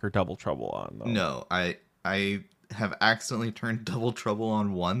Keep Back or Double Trouble on, though. No, I have accidentally turned Double Trouble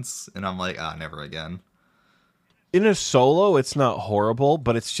on once, and I'm like, never again. In a solo, it's not horrible,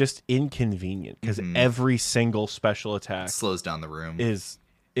 but it's just inconvenient because every single special attack slows down the room.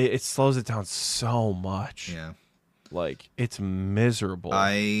 It slows it down so much. Yeah, like it's miserable.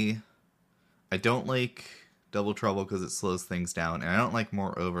 I don't like Double Trouble because it slows things down, and I don't like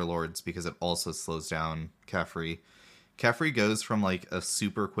more Overlords because it also slows down Kefri. Kefri goes from like a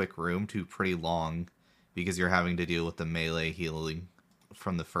super quick room to pretty long because you're having to deal with the melee healing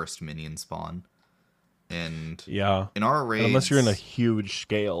from the first minion spawn. And in our raids, unless you're in a huge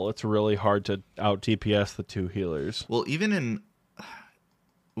scale, it's really hard to out DPS the 2 healers. Well, even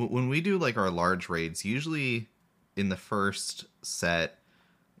when we do like our large raids, usually in the first set,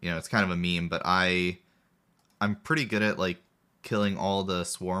 it's kind of a meme, but I'm pretty good at like killing all the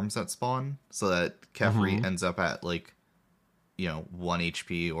swarms that spawn so that Kefri ends up at like 1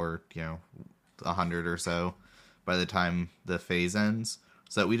 HP or 100 or so by the time the phase ends.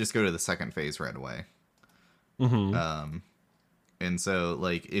 So we just go to the second phase right away. Mm-hmm. And so,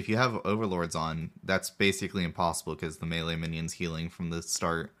 like, if you have Overlords on, that's basically impossible because the melee minion's healing from the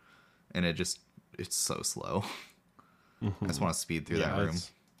start, and it's so slow. I just want to speed through that room.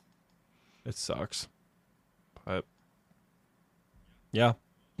 It sucks. But yeah,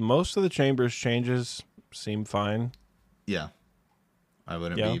 most of the chambers changes seem fine. Yeah, I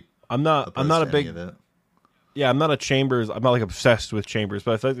wouldn't be. I'm not a big. Of it. Yeah, I'm not like obsessed with chambers,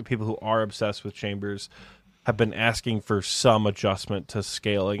 but I feel like the people who are obsessed with chambers have been asking for some adjustment to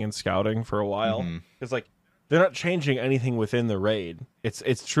scaling and scouting for a while. It's like they're not changing anything within the raid.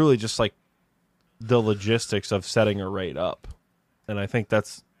 It's truly just like the logistics of setting a raid up, and I think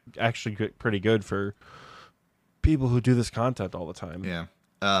that's actually pretty good for people who do this content all the time. Yeah.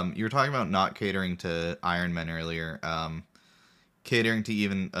 You were talking about not catering to Iron Men earlier. Catering to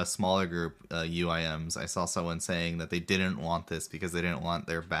even a smaller group, UIMs. I saw someone saying that they didn't want this because they didn't want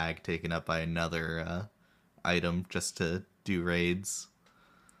their bag taken up by another item just to do raids.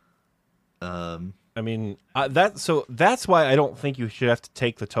 I mean, that's why I don't think you should have to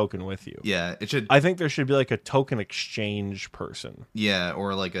take the token with you. Yeah, it should. I think there should be like a token exchange person. Yeah,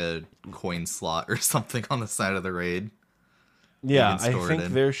 or like a coin slot or something on the side of the raid. Yeah, I think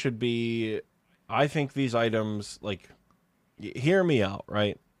there should be. I think these items, like, hear me out,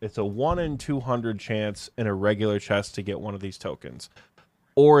 right? It's a 1 in 200 chance in a regular chest to get one of these tokens,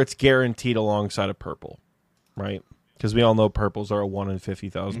 or it's guaranteed alongside a purple, right? Because we all know purples are a 1 in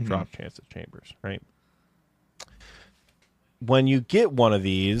 50,000 drop chance at chambers, right? When you get one of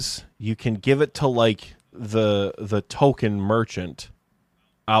these, you can give it to like the token merchant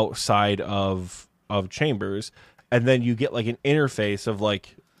outside of chambers, and then you get like an interface of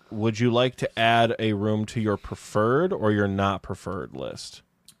like, would you like to add a room to your preferred or your not preferred list?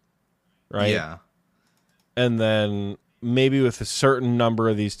 Right? Yeah. And then maybe with a certain number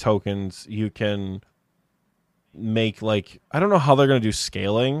of these tokens, you can make like, I don't know how they're going to do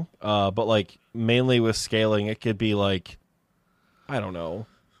scaling, but like mainly with scaling, it could be like, I don't know.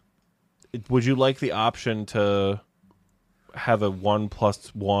 Would you like the option to have a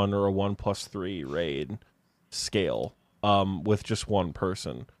 1+1 or a 1+3 raid scale with just one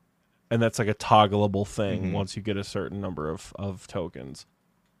person? And that's like a toggleable thing once you get a certain number of tokens.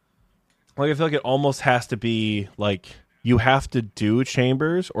 Like, I feel like it almost has to be like you have to do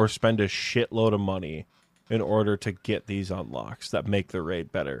chambers or spend a shitload of money in order to get these unlocks that make the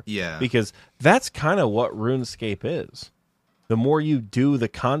raid better. Yeah. Because that's kind of what RuneScape is. The more you do the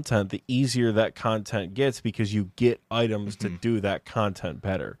content, the easier that content gets because you get items to do that content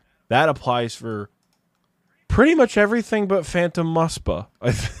better. That applies for pretty much everything but Phantom Muspa,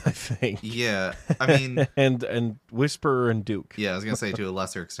 I think. Yeah, I mean, and Whisperer and Duke. Yeah, I was gonna say to a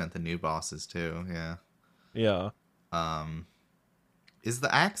lesser extent the new bosses too. Yeah. Yeah. Is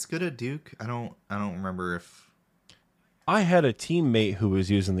the axe good at Duke? I don't remember if I had a teammate who was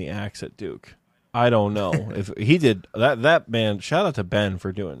using the axe at Duke. I don't know if he did that. That man, shout out to Ben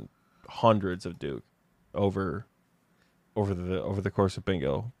for doing hundreds of Duke over the course of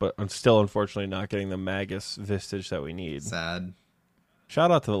bingo, but I'm still unfortunately not getting the Magus Vistage that we need. Sad.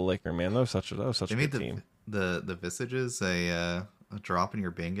 Shout out to the Liquor, man. That was such a good team. The Visages a drop in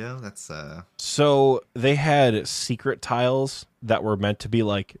your bingo. That's So they had secret tiles that were meant to be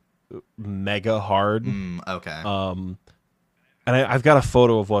like mega hard. Okay. And I've got a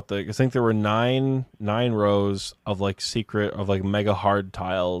photo of I think there were nine rows of like secret of like mega hard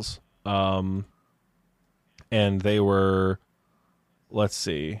tiles. And they were, let's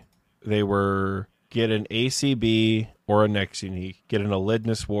see, they were get an ACB or a Next Unique, get an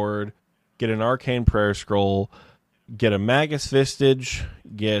Elidness Ward, get an Arcane Prayer Scroll, get a Magus Vistage,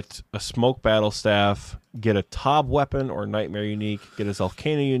 get a Smoke Battle Staff, get a Tob Weapon or Nightmare Unique, get a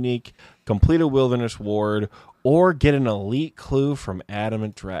Zalcana Unique, complete a Wilderness Ward, or get an Elite Clue from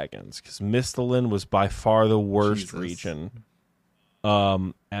Adamant Dragons, because Misthalin was by far the worst region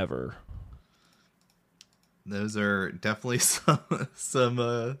ever. Those are definitely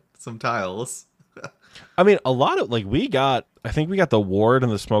some tiles. I mean, a lot of I think we got the Ward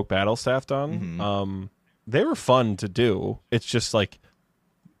and the Smoke Battle Staff done. They were fun to do. It's just like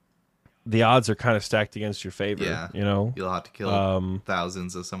the odds are kind of stacked against your favor. Yeah, you know, you'll have to kill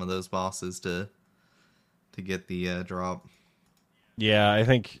thousands of some of those bosses to get the drop. Yeah, I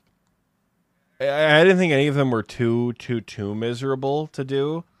think I didn't think any of them were too miserable to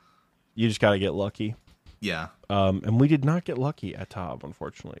do. You just got to get lucky. Yeah. And we did not get lucky at Tob,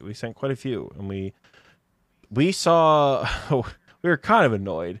 unfortunately. We sent quite a few, and we saw we were kind of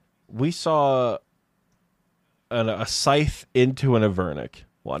annoyed. We saw a scythe into an Avernic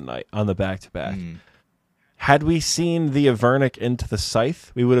one night on the back-to-back. Had we seen the Avernic into the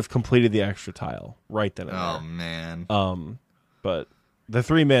Scythe, we would have completed the extra tile right then and there. Oh, man. But the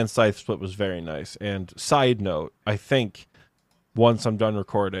 3-man Scythe split was very nice. And side note, I think once I'm done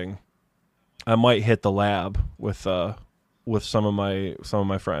recording, I might hit the lab with some of my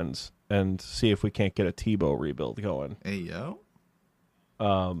friends and see if we can't get a Tebow rebuild going. Hey, yo.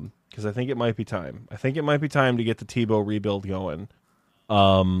 Because I think it might be time. I think it might be time to get the Tebow rebuild going.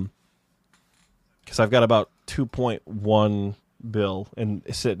 Because I've got about 2.1 bill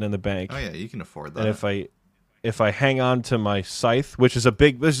sitting in the bank. Oh yeah, you can afford that. And if I hang on to my Scythe, which is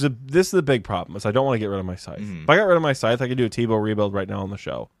this is the big problem, is I don't want to get rid of my Scythe. If I got rid of my Scythe, I could do a Tebow rebuild right now on the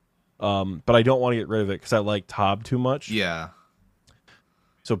show. But I don't want to get rid of it because I like Tob too much. Yeah.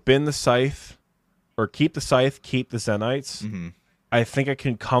 So bin the Scythe, or keep the Scythe, keep the Zenites. Mm-hmm. I think I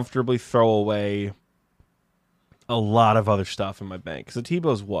can comfortably throw away a lot of other stuff in my bank. Because the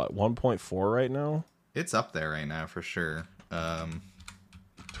Tebow's what, 1.4 right now? It's up there right now for sure.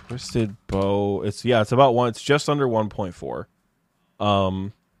 Twisted Bow. It's about one. It's just under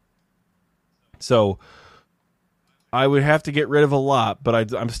 1.4. So I would have to get rid of a lot,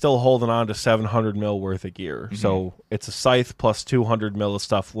 but I'm still holding on to 700 mil worth of gear. Mm-hmm. So it's a Scythe plus 200 mil of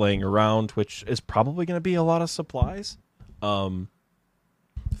stuff laying around, which is probably going to be a lot of supplies.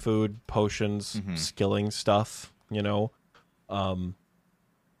 Food, potions, skilling stuff, and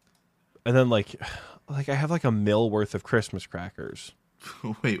then like I have like a mil worth of Christmas crackers.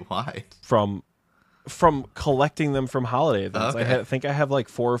 Wait, why? From collecting them from holiday events. Okay. I think I have like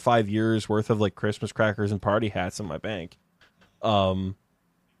 4 or 5 years worth of like Christmas crackers and party hats in my bank.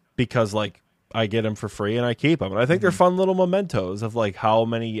 Because like I get them for free and I keep them. And I think they're fun little mementos of like how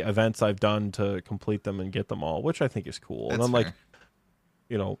many events I've done to complete them and get them all, which I think is cool. That's and I'm fair.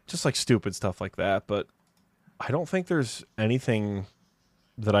 like, just like stupid stuff like that. But I don't think there's anything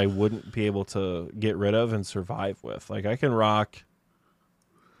that I wouldn't be able to get rid of and survive with. Like I can rock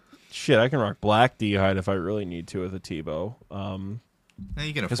Black D'hide if I really need to with a Tebow. Now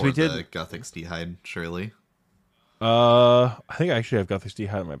you can afford the Guthix D'hide, surely. I think I actually have Guthix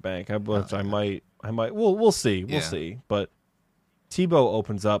D'hide in my bank. I might. We'll see. We'll see. But Tebow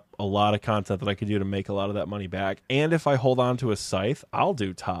opens up a lot of content that I could do to make a lot of that money back. And if I hold on to a Scythe, I'll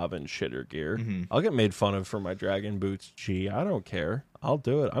do Tob and shitter gear. I'll get made fun of for my Dragon Boots G. I don't care. I'll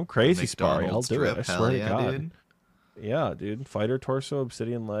do it. I'm crazy, Sparre. I'll do it. I swear to God. Dude. Yeah, dude. Fighter torso,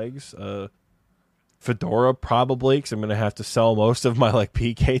 obsidian legs, Fedora probably, because I'm going to have to sell most of my like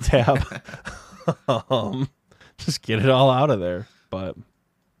PK tab. Just get it all out of there. But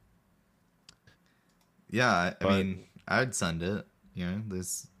yeah, I mean, I'd send it.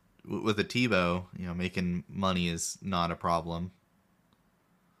 There's with a Tebow, making money is not a problem.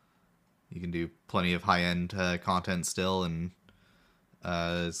 You can do plenty of high-end content still, and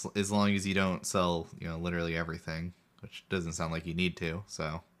as long as you don't sell, literally everything, which doesn't sound like you need to.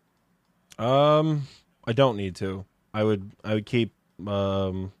 So, I don't need to. I would keep.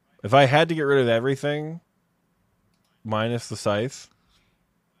 If I had to get rid of everything, minus the Scythe,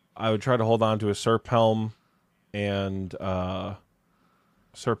 I would try to hold on to a Serp Helm and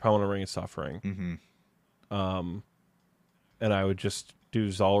Serp Helm and a Ring of Suffering. And I would just do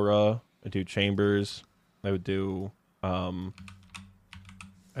Zulrah. I'd do Chambers. I would do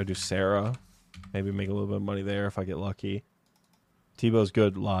Sarah. Maybe make a little bit of money there if I get lucky. Tebow's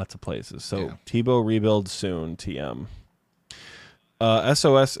good lots of places. So yeah. Tebow rebuild soon, TM.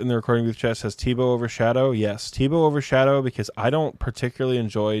 SOS in the recording booth chat says Tebow over Shadow. Yes, Tebow over Shadow because I don't particularly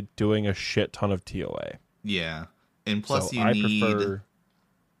enjoy doing a shit ton of TOA. Yeah. And plus so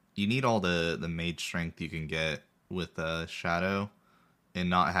you need all the mage strength you can get with Shadow, and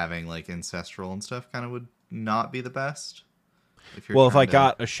not having like Ancestral and stuff kind of would not be the best. If I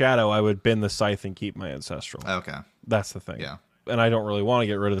got a Shadow, I would bin the Scythe and keep my Ancestral. Okay. That's the thing. Yeah. And I don't really want to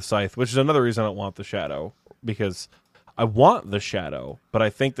get rid of the Scythe, which is another reason I don't want the Shadow, because I want the Shadow, but I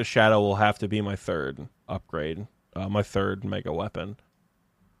think the Shadow will have to be my third upgrade, my third mega weapon.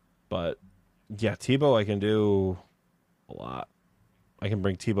 But yeah, Tebow I can do a lot. I can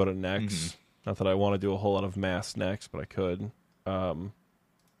bring Tebow to Nex. Not that I want to do a whole lot of mass Nex, but I could.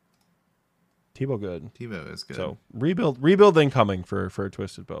 Tebow good. Tebow is good. So rebuild incoming for a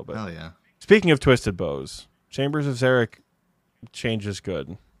Twisted Bow. But hell yeah. Speaking of Twisted Bows, Chambers of Zarek changes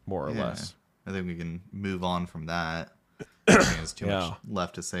good, more or less. I think we can move on from that. There's too much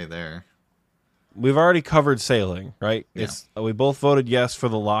left to say there. We've already covered sailing, right? Yeah. We both voted yes for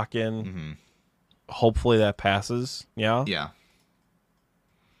the lock-in. Hopefully that passes. Yeah. Yeah.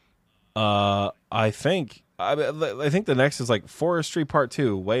 I think the next is like Forestry Part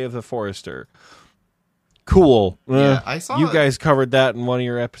 2, Way of the Forester. cool. Yeah, I saw you guys covered that in one of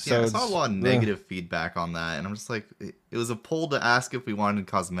your Yeah, I episodes. saw a lot of negative feedback on that, and I'm just like, it was a poll to ask if we wanted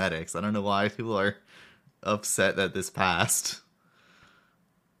cosmetics. I don't know why people are upset that this passed.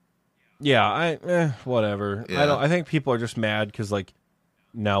 Yeah, whatever. Yeah. I think people are just mad because like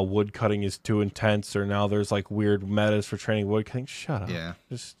now wood cutting is too intense, or now there's like weird metas for training wood cutting. Shut up. Yeah.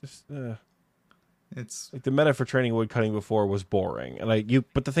 Just It's like the meta for training wood cutting before was boring, and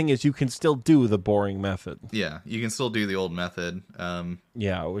but the thing is, you can still do the boring method. yeah, you can still do the old method.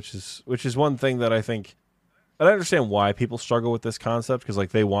 Yeah, which is one thing that I think. And I understand why people struggle with this concept because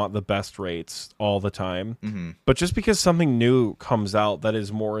like they want the best rates all the time. Mm-hmm. But just because something new comes out that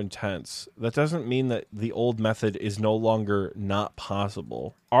is more intense, that doesn't mean that the old method is no longer not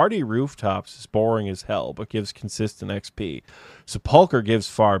possible. Arty Rooftops is boring as hell, but gives consistent XP. Sepulcher gives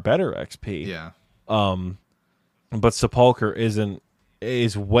far better XP. Yeah. But Sepulcher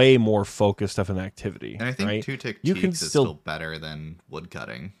is way more focused of an activity. And I think right? two-tick you cheeks can is still still better than wood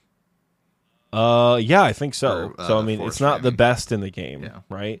cutting. Yeah, I think so. Or, So I mean, force it's not the framing. best in the game, Yeah.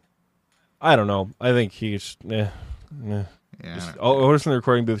 right? I don't know. I think he's Yeah. Otis in the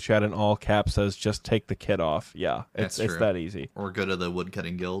recording booth chat in all caps says, "Just take the kit off." Yeah, That's it's true. that easy. Or go to the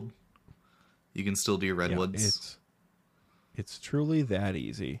woodcutting guild. You can still do redwoods. It's truly that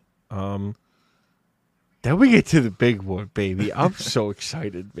easy. Then we get to the big one, baby. I'm so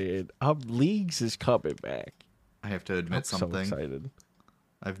excited, man. Leagues is coming back. I have to admit I'm something. so excited.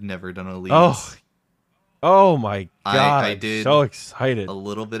 I've never done a league. Oh my god! I did I'm so excited. a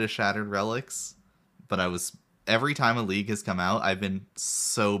little bit of Shattered Relics, but every time a league has come out, I've been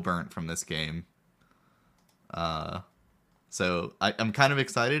so burnt from this game. So I'm kind of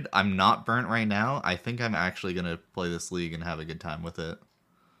excited. I'm not burnt right now. I think I'm actually gonna play this league and have a good time with it.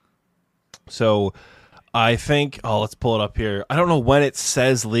 So I think, let's pull it up here. I don't know when it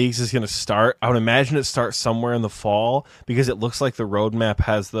says Leagues is going to start. I would imagine it starts somewhere in the fall because it looks like the roadmap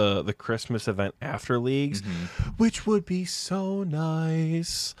has the Christmas event after Leagues, which would be so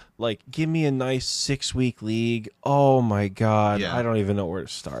nice. Like, give me a nice 6-week league. Oh my God. Yeah. I don't even know where to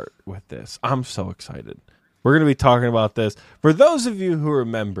start with this. I'm so excited. We're going to be talking about this. For those of you who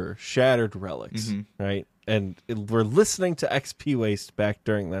remember Shattered Relics, right? And we're listening to XP Waste back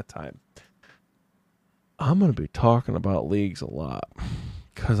during that time. I'm going to be talking about Leagues a lot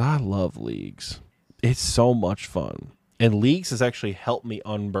because I love Leagues. It's so much fun. And Leagues has actually helped me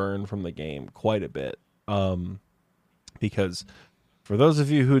unburn from the game quite a bit. Because for those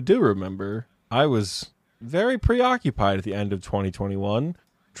of you who do remember, I was very preoccupied at the end of 2021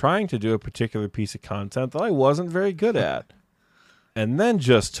 trying to do a particular piece of content that I wasn't very good at. And then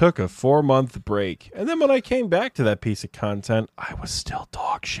just took a 4-month break. And then when I came back to that piece of content, I was still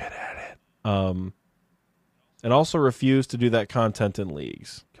dog shit at it. And also refused to do that content in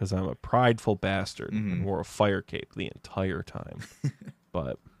Leagues because I'm a prideful bastard and wore a fire cape the entire time.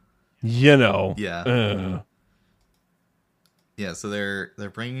 But, Yeah. Yeah, so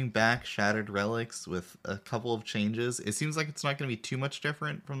they're bringing back Shattered Relics with a couple of changes. It seems like it's not going to be too much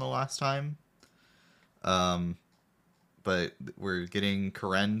different from the last time. But we're getting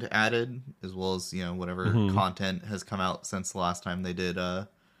Korend added, as well as, whatever content has come out since the last time they did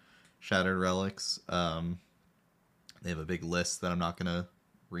Shattered Relics. They have a big list that I'm not going to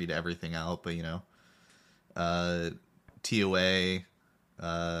read everything out, but, TOA,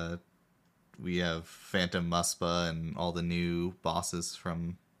 we have Phantom Muspa and all the new bosses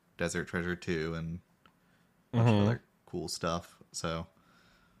from Desert Treasure 2 and a bunch of other cool stuff. So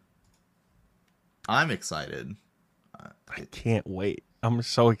I'm excited. I can't wait. I'm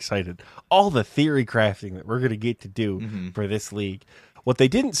so excited. All the theory crafting that we're going to get to do for this league. What they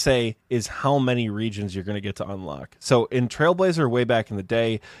didn't say is how many regions you're going to get to unlock. So in Trailblazer, way back in the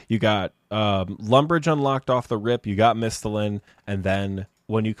day, you got Lumbridge unlocked off the rip, you got Misthalin, and then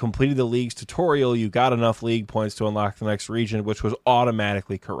when you completed the league's tutorial, you got enough league points to unlock the next region, which was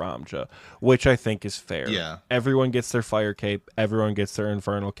automatically Karamja, which I think is fair. Yeah. Everyone gets their Fire Cape, everyone gets their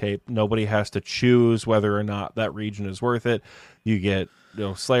Infernal Cape. Nobody has to choose whether or not that region is worth it. You get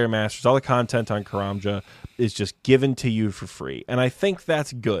Slayer Masters, all the content on Karamja is just given to you for free. And I think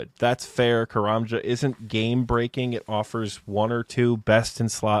that's good. That's fair. Karamja isn't game breaking. It offers 1 or 2 best in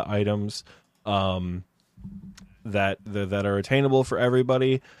slot items that are attainable for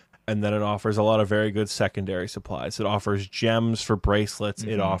everybody. And then it offers a lot of very good secondary supplies. It offers gems for bracelets.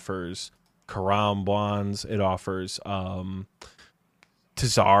 It offers Karam wands. It offers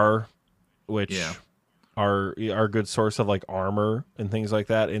Tazar, which are a good source of like armor and things like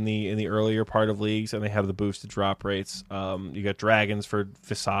that in the earlier part of leagues, and they have the boosted drop rates. You got dragons for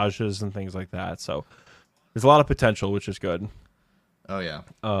visages and things like that. So there's a lot of potential, which is good. Oh yeah.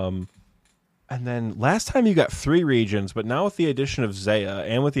 And then last time you got 3 regions, but now with the addition of Zaya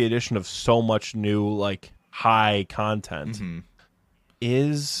and with the addition of so much new like high content,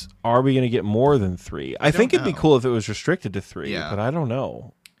 are we going to get more than 3? I think it'd be cool if it was restricted to 3, but I don't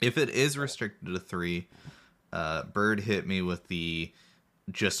know. If it is restricted to 3, Bird hit me with the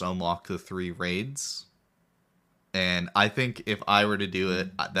just unlock the 3 raids. And I think if I were to do it,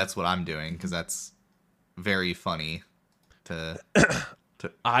 that's what I'm doing, because that's very funny to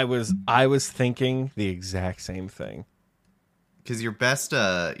I was thinking the exact same thing. Because your best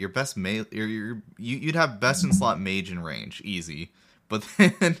you'd have best in slot mage and range, easy. But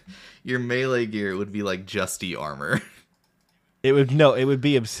then your melee gear would be like Justy armor. It would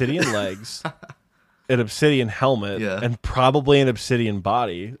be obsidian legs, an obsidian helmet, and probably an obsidian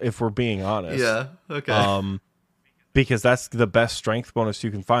body, if we're being honest. Yeah, okay. Because that's the best strength bonus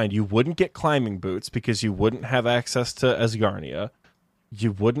you can find. You wouldn't get climbing boots because you wouldn't have access to Asgarnia.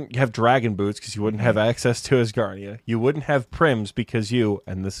 You wouldn't have dragon boots because you wouldn't have access to Asgarnia. You wouldn't have prims because you,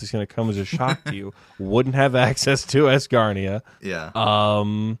 and this is going to come as a shock to you, wouldn't have access to Asgarnia. Yeah.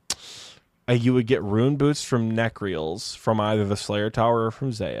 You would get rune boots from Necreals, from either the Slayer Tower or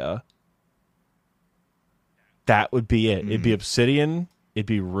from Zaya. That would be it. It'd be obsidian. It'd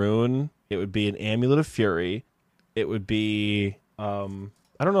be rune. It would be an amulet of fury. It would be I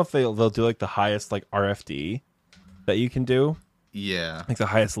don't know if they'll do like the highest like RFD that you can do. Yeah, like the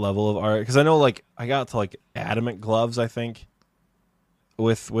highest level of art, because I know like I got to like adamant gloves, I think,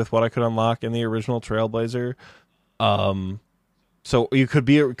 with what I could unlock in the original Trailblazer. So you could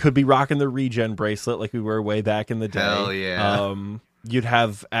be rocking the regen bracelet like we were way back in the day. Hell yeah. You'd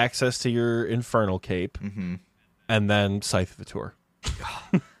have access to your infernal cape, and then Scythe of the Tour.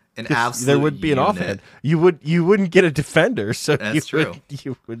 An absolute there would be unit. an offhand. You wouldn't get a defender, so that's true.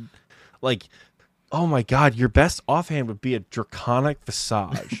 You would like. Oh my God, your best offhand would be a Draconic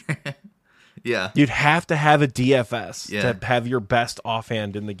Visage. Yeah. You'd have to have a DFS to have your best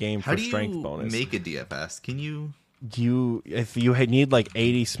offhand in the game for strength bonus. How do you make a DFS? Can you... If you need like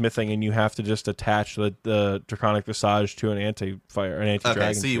 80 smithing and you have to just attach the Draconic Visage to an anti-dragon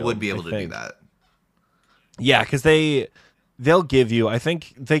Okay, so you shield, would be able to do that. Yeah, because they'll give you, I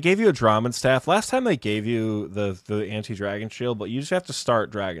think they gave you a Draman staff. Last time they gave you the anti-dragon shield, but you just have to start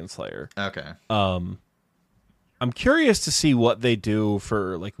Dragon Slayer. Okay. I'm curious to see what they do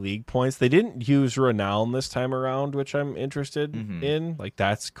for like league points. They didn't use Renown this time around, which I'm interested in. Like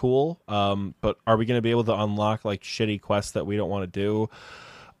that's cool. But are we going to be able to unlock like shitty quests that we don't want to do?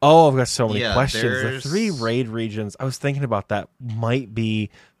 Oh, I've got so many questions. The 3 raid regions. I was thinking about that might be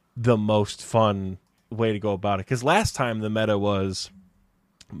the most fun way to go about it, because last time the meta was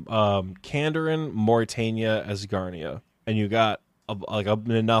Kandarin, Moritania, Asgarnia, and you got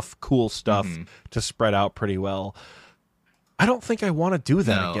enough cool stuff to spread out pretty well. I don't think I want to do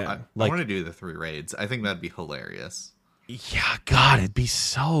that again. I want to do the 3 raids. I think that'd be hilarious. Yeah, God, it'd be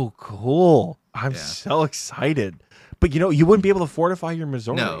so cool. I'm so excited. But you wouldn't be able to fortify your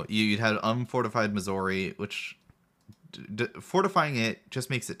Missouri. No, you'd have unfortified Missouri, which fortifying it just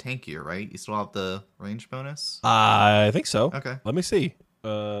makes it tankier, right? You still have the range bonus? I think so. Okay. Let me see.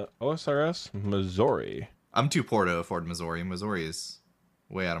 OSRS, Missouri. I'm too poor to afford Missouri. Missouri is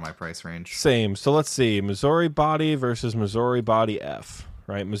way out of my price range. Same. So let's see. Missouri Body versus Missouri Body F,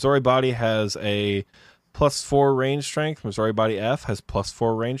 right? Missouri Body has a +4 range strength. Missouri Body F has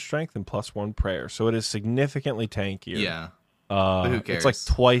 +4 range strength and +1 prayer. So it is significantly tankier. Yeah. But who cares? It's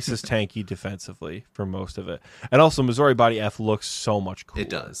like twice as tanky defensively for most of it. And also Missouri Body F looks so much cooler. It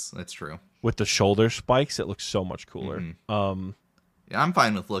does. That's true. With the shoulder spikes, it looks so much cooler. Yeah, I'm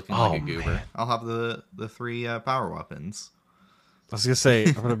fine with looking like a goober. Man. I'll have the 3 power weapons. I was gonna say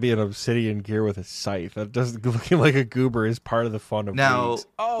I'm gonna be an obsidian gear with a scythe. That doesn't looking like a goober is part of the fun of now. leagues.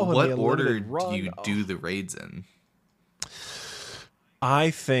 What order do you do the raids in? I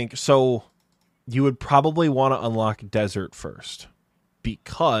think so. You would probably want to unlock Desert first,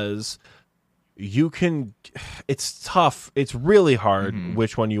 because you can. It's tough. It's really hard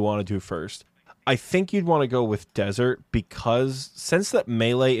which one you want to do first. I think you'd want to go with Desert, because since that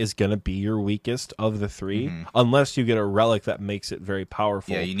melee is going to be your weakest of the 3, unless you get a relic that makes it very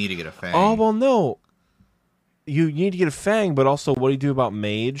powerful. Yeah, you need to get a Fang. Oh, well, no. You need to get a Fang, but also what do you do about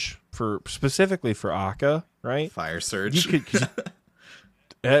Mage, specifically for Akka, right? Fire Surge.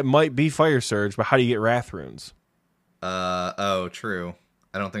 It might be Fire Surge, but how do you get Wrath Runes? Oh, true.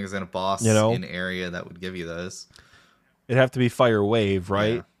 I don't think there's a boss in area that would give you those. It'd have to be Fire Wave,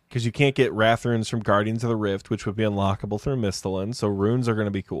 right? Because you can't get Wrath Runes from Guardians of the Rift, which would be unlockable through Misthalin, so runes are going to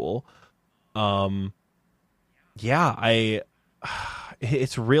be cool.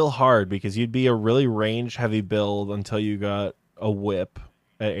 It's real hard, because you'd be a really range-heavy build until you got a whip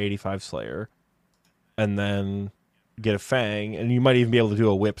at 85 Slayer. and then get a fang, and you might even be able to do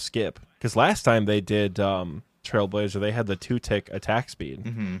a whip skip. Because last time they did Trailblazer, they had the 2-tick attack speed.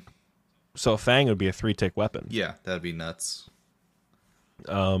 Mm-hmm. So a fang would be a 3-tick weapon. Yeah, that'd be nuts.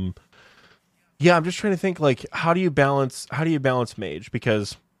 Yeah, I'm just trying to think, like, how do you balance mage?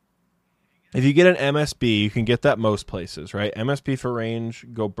 Because if you get an MSB, you can get that most places, right? MSB for range,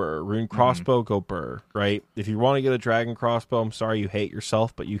 go burr. Rune crossbow, go burr, right? If you want to get a dragon crossbow, I'm sorry you hate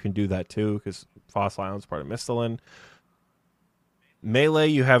yourself, but you can do that too, because Fossil Island's part of Misthalin. Melee,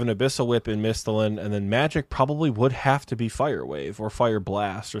 you have an Abyssal Whip in Misthalin, and then magic probably would have to be Fire Wave or Fire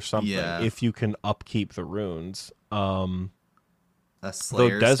Blast or something if you can upkeep the runes. A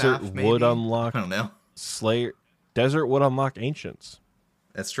Slayer Desert staff, would maybe? unlock I don't know. Desert would unlock Ancients.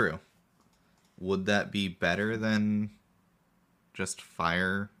 That's true. Would that be better than just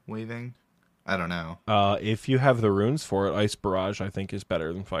fire waving? I don't know. If you have the runes for it, Ice Barrage I think is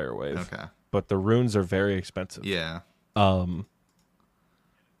better than Fire Wave. Okay. But the runes are very expensive. Yeah.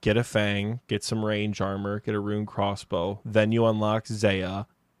 Get a Fang, get some range armor, get a rune crossbow, then you unlock Zaya.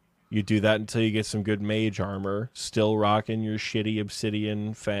 You do that until you get some good mage armor, still rocking your shitty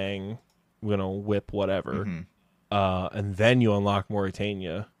obsidian Fang, whip, whatever. Mm-hmm. And then you unlock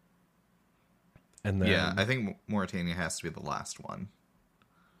Mauritania. And then, yeah, I think Mauritania has to be the last one.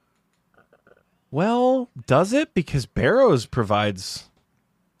 Well, does it? Because Barrows provides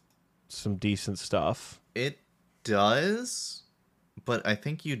some decent stuff. It does, but I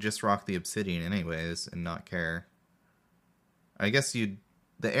think you just rock the obsidian anyways and not care. I guess the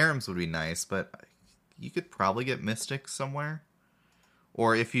Arams would be nice, but you could probably get Mystic somewhere.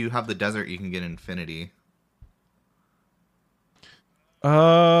 Or if you have the desert, you can get Infinity.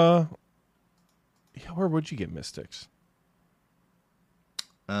 Yeah, where would you get Mystics?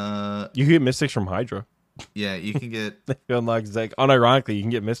 You can get Mystics from Hydra. Yeah, you can get... You unlock Zeg. Unironically, you can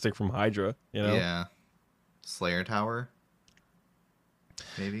get Mystic from Hydra, Yeah. Slayer Tower,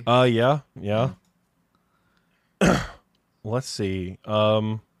 maybe? Yeah. Let's see. It's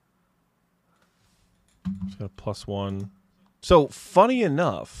got a +1. So, funny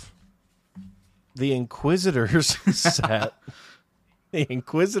enough, the Inquisitor's set, the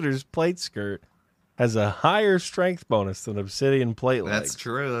Inquisitor's plate skirt, has a higher strength bonus than Obsidian plate legs.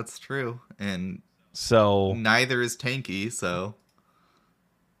 That's true. And so neither is tanky, so...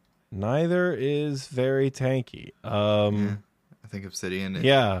 Neither is very tanky. I think Obsidian...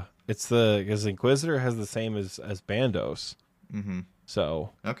 it's because Inquisitor has the same as Bandos. Mm-hmm. So...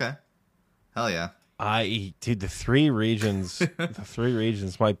 Okay. Hell yeah. Dude, the 3 regions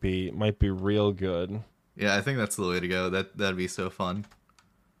might be real good. Yeah, I think that's the way to go. That'd be so fun.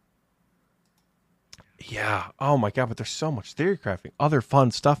 Yeah. Oh my god, but there's so much theory crafting, other fun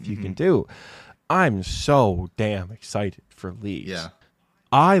stuff you can do. I'm so damn excited for Leagues. Yeah.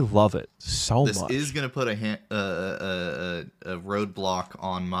 I love it so much. This is gonna put a roadblock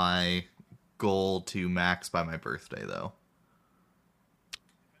on my goal to max by my birthday, though.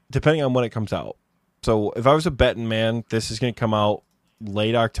 Depending on when it comes out. So if I was a betting man, this is going to come out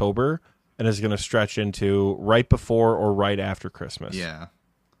late October and is going to stretch into right before or right after Christmas. Yeah.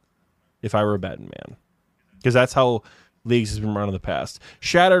 If I were a betting man. Because that's how Leagues has been run in the past.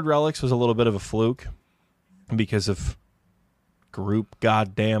 Shattered Relics was a little bit of a fluke because of group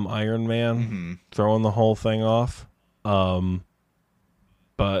goddamn Iron Man throwing the whole thing off. But...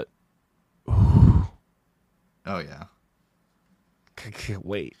 Oh, yeah. I can't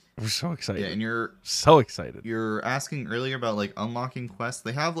wait. We're so excited. Yeah, and you're so excited. You're asking earlier about like unlocking quests.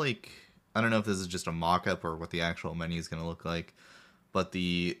 They have like, I don't know if this is just a mock-up or what the actual menu is going to look like, but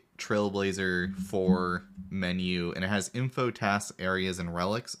the Trailblazer 4 menu, and it has info, tasks, areas, and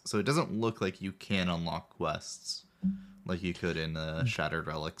relics. So it doesn't look like you can unlock quests like you could in Shattered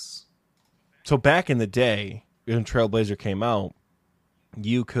Relics. So back in the day, when Trailblazer came out,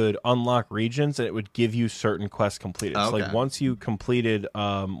 you could unlock regions and it would give you certain quests completed. Oh, okay. So like once you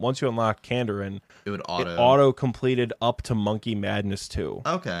unlocked Kandarin, it auto completed up to Monkey Madness 2.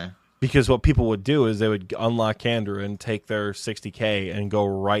 Okay. Because what people would do is they would unlock Kandarin, take their 60k, and go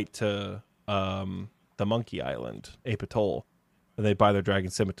right to the Monkey Island, Ape Atoll, and they'd buy their Dragon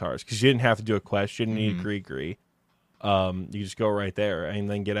Scimitars. Because you didn't have to do a quest, you didn't need Gree. You just go right there and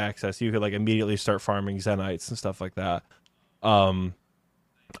then get access. You could like immediately start farming Zenites and stuff like that.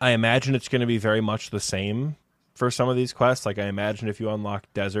 I imagine it's going to be very much the same for some of these quests. Like I imagine if you unlock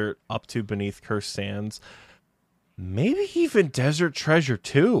Desert up to Beneath Cursed Sands, maybe even Desert Treasure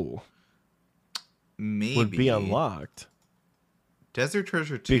 2 would be unlocked. Desert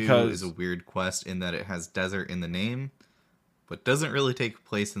Treasure 2 is a weird quest in that it has desert in the name, but doesn't really take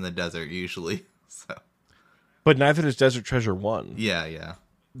place in the desert usually. So, but neither does Desert Treasure 1. Yeah.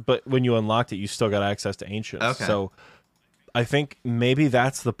 but when you unlocked it, you still got access to ancients. Okay. So I think maybe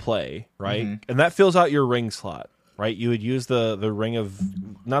that's the play, right? Mhm. And that fills out your ring slot, right? You would use the ring of,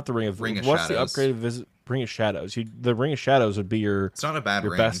 not the ring of, Ring of what's Shadows. the upgraded ring of shadows? The ring of shadows would be your It's not a bad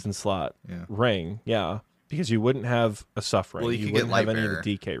your ring. best in slot ring, yeah, because you wouldn't have a suffering. Well, you could get wouldn't have any Lightbearer. of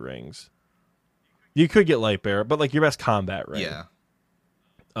the DK rings. You could get Lightbearer, but like your best combat ring. Yeah.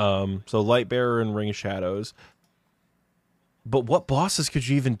 So Lightbearer and Ring of Shadows. But what bosses could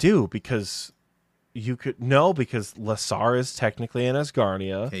you even do? Because because Lassar is technically in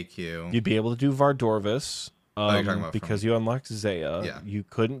Asgarnia. KQ. You'd be able to do Vardorvis. You're talking about because you unlocked Zaya. Yeah. You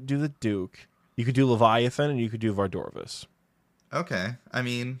couldn't do the Duke. You could do Leviathan and you could do Vardorvis. Okay. I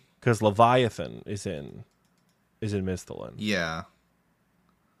mean, because Leviathan is in Misthalin. Yeah.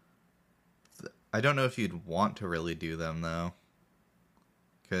 I don't know if you'd want to really do them though,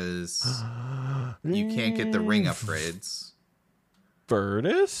 because you can't get the ring upgrades.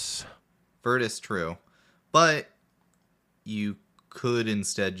 Virtus, true, but you could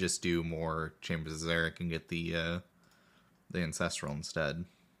instead just do more Chambers of Zarek and get the Ancestral instead.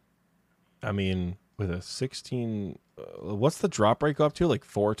 I mean, with a 16, what's the drop rate go up to? Like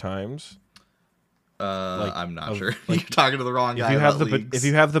 4 times? I'm not sure. You're talking to the wrong guy. If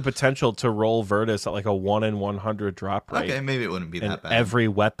you have the potential to roll Virtus at like a 1 in 100 drop rate, okay, maybe it wouldn't be that bad. Every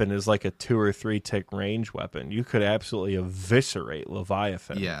weapon is like a 2 or 3 tick range weapon. You could absolutely eviscerate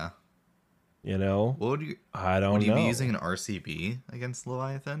Leviathan. Yeah. You know? What would you? I don't know. Would you be using an RCB against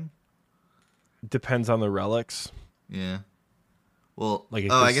Leviathan? Depends on the relics. Yeah. Well, like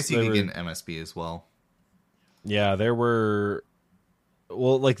I guess you could get an MSB as well. Yeah, there were.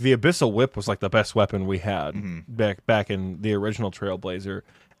 Well, like the Abyssal Whip was like the best weapon we had back in the original Trailblazer,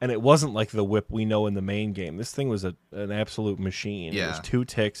 and it wasn't like the whip we know in the main game. This thing was an absolute machine. Yeah. It was 2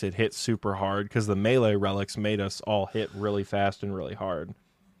 ticks. It hit super hard because the melee relics made us all hit really fast and really hard.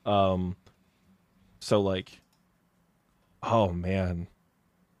 So like, oh man,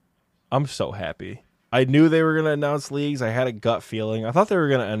 I'm so happy. I knew they were going to announce leagues. I had a gut feeling. I thought they were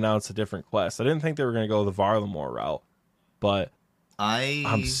going to announce a different quest. I didn't think they were going to go the Varlamore route, but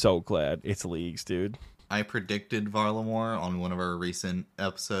I'm so glad it's leagues, dude. I predicted Varlamore on one of our recent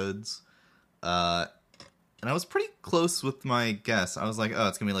episodes, and I was pretty close with my guess. I was like, oh,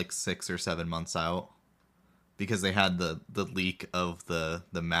 it's going to be like 6 or 7 months out, because they had the leak of the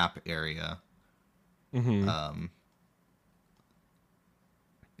map area. Mm-hmm.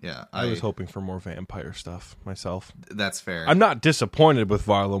 Yeah, I was hoping for more vampire stuff myself. That's fair. I'm not disappointed with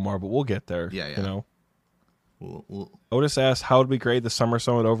Varlamore, but we'll get there. Yeah. You know. We'll... Otis asks, "How would we grade the Summer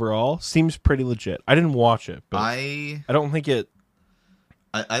Summit overall?" Seems pretty legit. I didn't watch it, but I don't think it.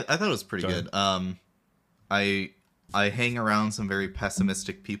 I thought it was pretty good. I hang around some very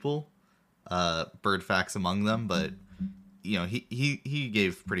pessimistic people, Birdfax among them, but you know he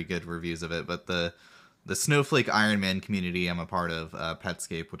gave pretty good reviews of it. But the Snowflake Iron Man community I'm a part of,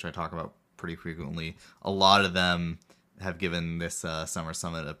 Petscape, which I talk about pretty frequently, a lot of them have given this Summer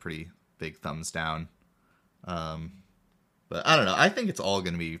Summit a pretty big thumbs down. But I don't know. I think it's all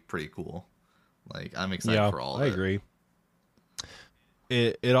going to be pretty cool. Like, I'm excited for all of it. I agree.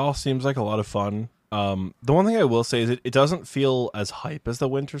 It all seems like a lot of fun. The one thing I will say is it doesn't feel as hype as the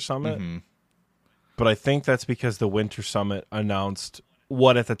Winter Summit. But I think that's because the Winter Summit announced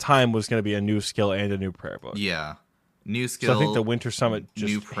what at the time was going to be a new skill and a new prayer book. Yeah. New skill. So I think the Winter Summit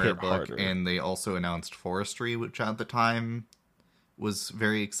just new prayer hit book, harder. And they also announced Forestry, which at the time was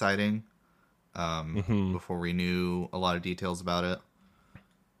very exciting. Before we knew a lot of details about it.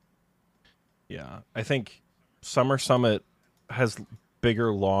 Yeah, I think Summer Summit has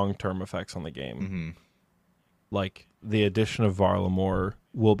bigger long-term effects on the game. Like the addition of Varlamore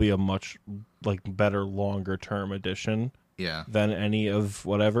will be a much better longer-term addition. Yeah. Than any of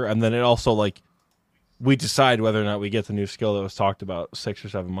whatever, and then it also we decide whether or not we get the new skill that was talked about 6 or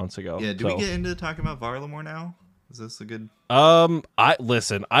 7 months ago. Yeah. Do we get into talking about Varlamore now? Is this a good? I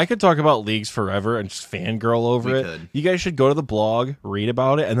could talk about leagues forever and just fangirl over it. Could. You guys should go to the blog, read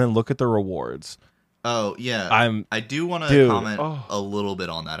about it, and then look at the rewards. Oh yeah, I do want to comment a little bit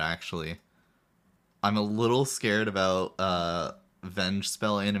on that actually. I'm a little scared about Venge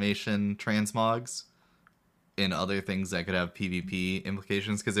spell animation transmogs and other things that could have PvP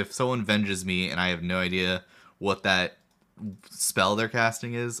implications. Because if someone venges me and I have no idea what that spell they're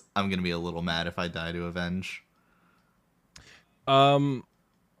casting is, I'm gonna be a little mad if I die to Avenge.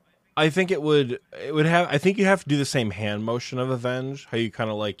 I think it would have. I think you have to do the same hand motion of Avenge. How you kind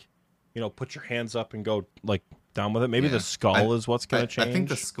of put your hands up and go down with it. Maybe the skull is what's going to change. I think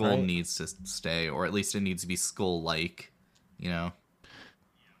the skull needs to stay, or at least it needs to be skull-like.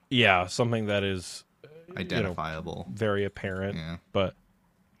 Yeah, something that is identifiable, very apparent. Yeah. But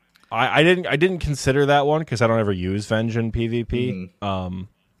I didn't consider that one because I don't ever use Venge in PvP.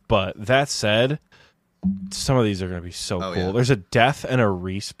 But that said, some of these are going to be so cool. Yeah. There's a death and a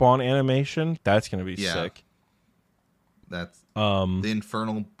respawn animation. That's going to be sick. That's the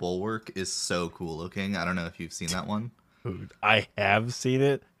Infernal Bulwark is so cool looking. I don't know if you've seen that one. Dude, I have seen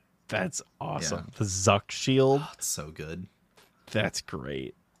it. That's awesome. Yeah. The Zuck shield. Oh, it's so good. That's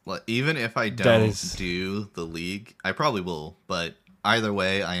great. Well, even if I don't do the League, I probably will, but either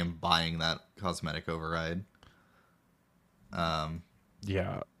way, I am buying that cosmetic override.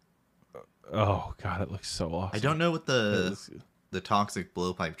 Yeah. Oh god, it looks so awesome. I don't know what the toxic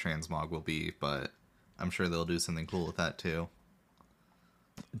blowpipe transmog will be, but I'm sure they'll do something cool with that too.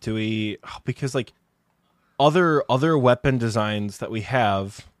 Do we? Because like other weapon designs that we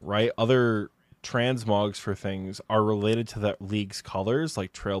have, right? Other transmogs for things are related to that League's colors,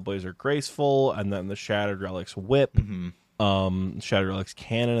 like Trailblazer Graceful, and then the Shattered Relics Whip, Shattered Relics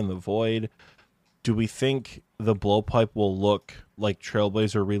Cannon, and the Void. Do we think the blowpipe will look like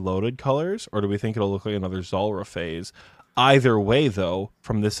Trailblazer Reloaded colors, or do we think it'll look like another Zulrah phase? Either way, though,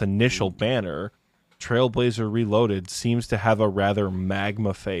 from this initial banner, Trailblazer Reloaded seems to have a rather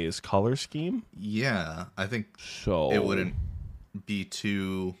magma phase color scheme. Yeah, I think so. It wouldn't be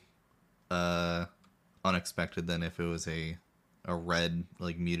too unexpected than if it was a red,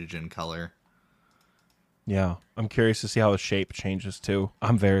 like, mutagen color. Yeah, I'm curious to see how the shape changes too.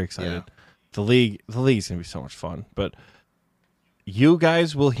 I'm very excited. Yeah. The league's gonna be so much fun. But you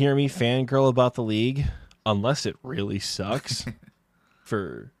guys will hear me fangirl about the League unless it really sucks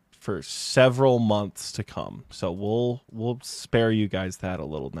for several months to come. So we'll spare you guys that a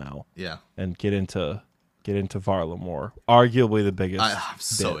little now. Yeah, and get into Varlamore, arguably the biggest. I'm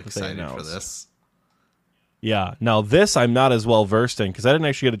so excited for this. Yeah. Now this I'm not as well versed in because I didn't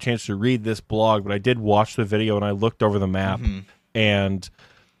actually get a chance to read this blog, but I did watch the video and I looked over the map and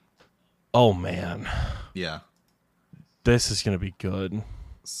oh man. Yeah. This is going to be good.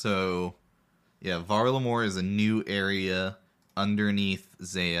 So, yeah, Varlamore is a new area underneath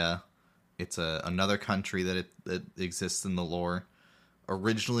Zaya. It's another country that exists in the lore.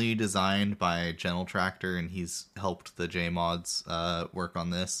 Originally designed by Gentle Tractor, and he's helped the J-mods work on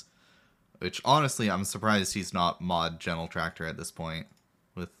this. Which, honestly, I'm surprised he's not mod Gentle Tractor at this point,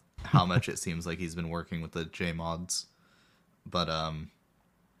 with how much it seems like he's been working with the J-mods. But,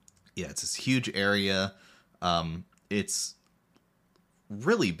 yeah, it's this huge area. It's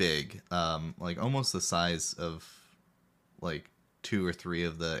really big, like almost the size of like 2 or 3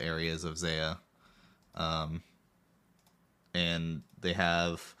 of the areas of Zaya. And they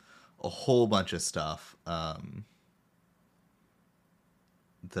have a whole bunch of stuff.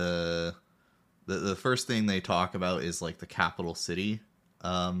 The first thing they talk about is like the capital city,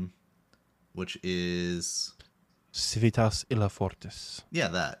 which is Civitas Illa Fortis. Yeah,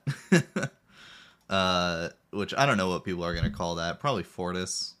 that. Which I don't know what people are going to call that. Probably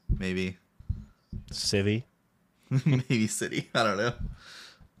Fortis, maybe. Civi. Maybe City. I don't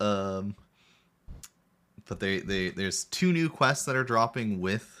know. But there's 2 new quests that are dropping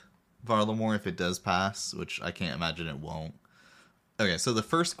with Varlamore if it does pass, which I can't imagine it won't. Okay, so the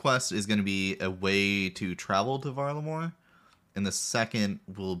first quest is going to be a way to travel to Varlamore, and the second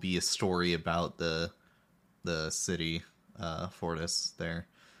will be a story about the city, Fortis there.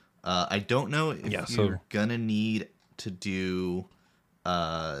 I don't know if you're gonna need to do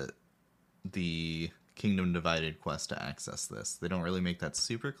the Kingdom Divided quest to access this. They don't really make that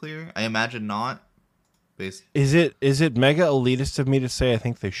super clear. I imagine not. Is it mega elitist of me to say I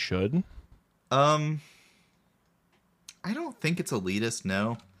think they should? I don't think it's elitist,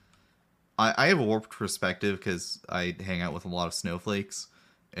 no. I have a warped perspective because I hang out with a lot of snowflakes.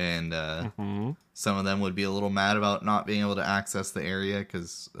 And some of them would be a little mad about not being able to access the area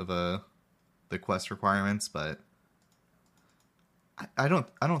because of the quest requirements, but I don't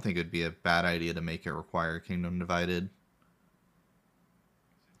think it'd be a bad idea to make it require Kingdom Divided.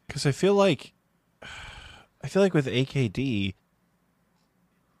 Because I feel like with AKD,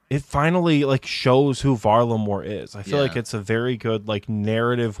 it finally like shows who Varlamore is. I feel like it's a very good like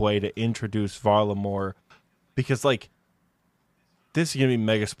narrative way to introduce Varlamore, because like. This is going to be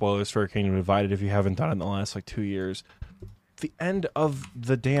mega spoilers for Kingdom Divided if you haven't done it in the last, like, 2 years. The end of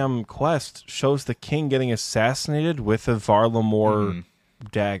the damn quest shows the king getting assassinated with a Varlamore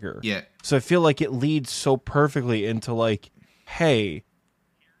dagger. Yeah. So I feel like it leads so perfectly into, like, hey,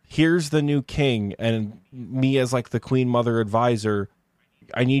 here's the new king, and me as, like, the Queen Mother advisor,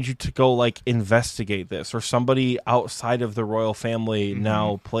 I need you to go, like, investigate this. Or somebody outside of the royal family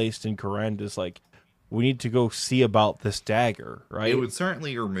now placed in Kourend is, like, we need to go see about this dagger, right? It would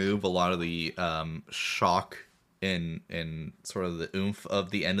certainly remove a lot of the shock in sort of the oomph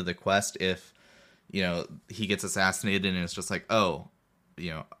of the end of the quest if, you know, he gets assassinated and it's just like, oh,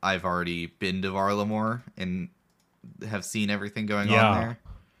 you know, I've already been to Varlamore and have seen everything going on Yeah. there.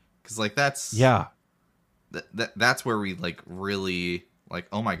 Because like that's Yeah. that's where we like really like,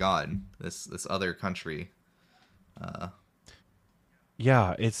 oh my god, this other country.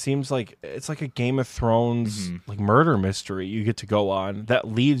 Yeah, it seems like it's like a Game of Thrones Mm-hmm. like murder mystery you get to go on that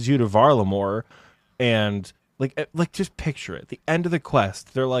leads you to Varlamore, and like just picture it. The end of the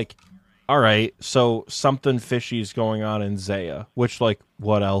quest, they're like, all right, so something fishy is going on in Zaya, which like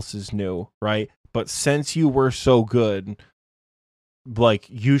what else is new, right? But since you were so good, like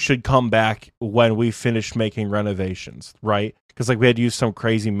you should come back when we finish making renovations, right? Because like we had to use some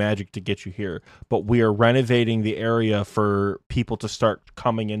crazy magic to get you here, but we are renovating the area for people to start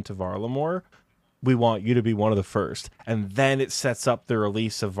coming into Varlamore. We want you to be one of the first, and then it sets up the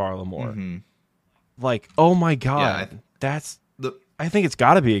release of Varlamore. Mm-hmm. Like, oh my Yeah, god, that's. the I think it's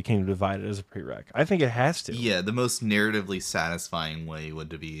got to be a Kingdom Divided as a prereq. I think it has to. yeah, the most narratively satisfying way would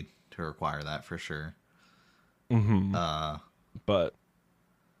to be to require that for sure. Mm-hmm. Uh, But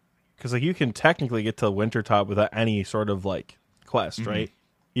because like you can technically get to Wintertop without any sort of like quest, right?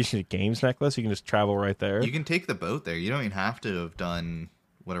 You just need a games necklace. You can just travel right there. you can take the boat there. You don't even have to have done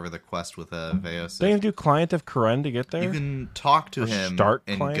whatever the quest with Veos They is. even do Client of Karen to get there. You can talk to him start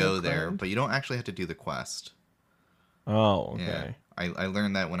and Client go of there, Karen? but you don't actually have to do the quest. Oh, okay. Yeah, I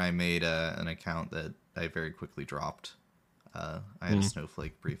learned that when I made an account that I very quickly dropped. I had a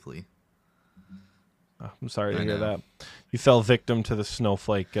snowflake briefly. Oh, I'm sorry to I hear know. that. You fell victim to the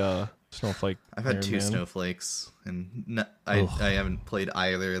snowflake. Snowflake. I've had Iron 2 Man. snowflakes, and I haven't played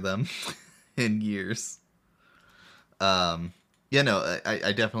either of them in years. Yeah, no,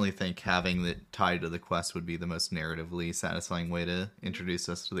 I definitely think having it tied to the quest would be the most narratively satisfying way to introduce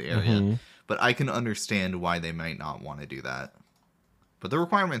us to the area. But I can understand why they might not want to do that. But the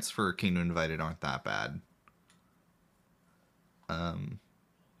requirements for Kingdom Divided aren't that bad.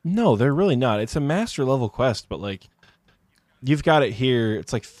 No, they're really not. It's a master level quest, but like you've got it here.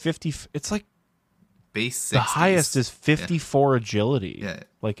 It's like 50. It's like Base 60s. the highest is 54 agility. Yeah.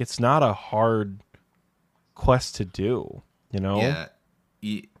 Like it's not a hard quest to do. You know. Yeah.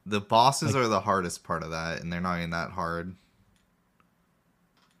 The bosses are the hardest part of that, and they're not even that hard.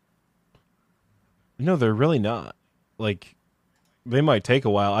 No, they're really not. Like they might take a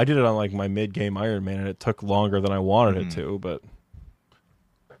while. I did it on like my mid game Iron Man, and it took longer than I wanted it to, but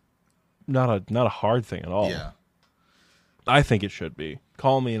not a hard thing at all. Yeah. I think it should be.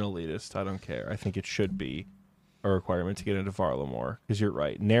 Call me an elitist. I don't care. I think it should be a requirement to get into Varlamore, because you're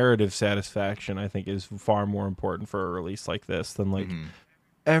right. Narrative satisfaction, I think, is far more important for a release like this than like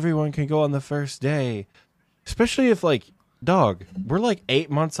everyone can go on the first day. Especially if like, dog, we're like 8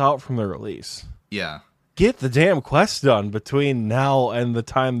 months out from the release. Yeah. Get the damn quest done between now and the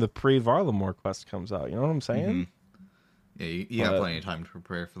time the pre-Varlamore quest comes out. You know what I'm saying? Yeah, you got plenty of time to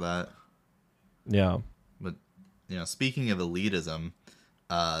prepare for that. Yeah. But, you know, speaking of elitism,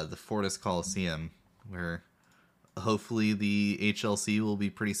 the Fortis Coliseum, where hopefully the HLC will be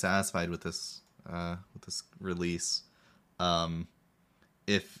pretty satisfied with this release.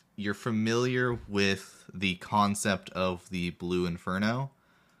 If you're familiar with the concept of the Blue Inferno,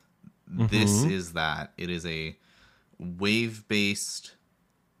 this is that. It is a wave-based...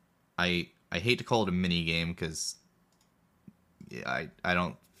 I hate to call it a mini game because I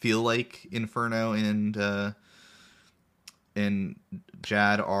don't feel like Inferno and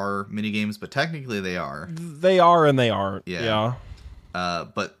Jad are mini games, but technically they are. They are and they aren't. Yeah.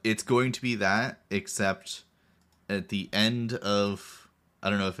 But it's going to be that, except at the end of, I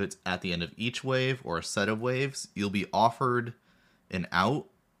don't know if it's at the end of each wave or a set of waves, you'll be offered an out,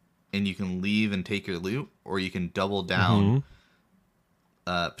 and you can leave and take your loot, or you can double down,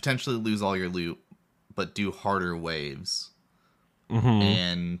 potentially lose all your loot, but do harder waves.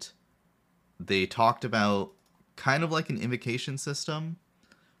 And they talked about kind of like an invocation system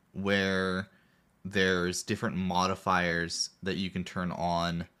where there's different modifiers that you can turn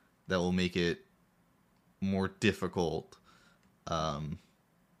on that will make it more difficult,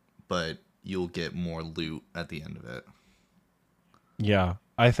 but you'll get more loot at the end of it. Yeah,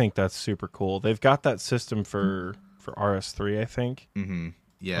 I think that's super cool. They've got that system for RS3, I think.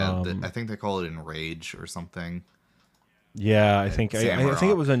 Yeah, I think they call it Enrage or something. Yeah, I think I think Samrock.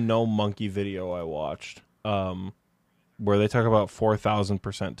 it was a No Monkey video I watched, where they talk about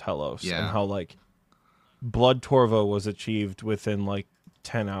 4,000% Telos and how like Blood Torvo was achieved within like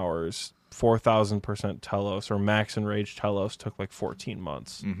 10 hours. 4,000% Telos or Max Enraged Telos took like 14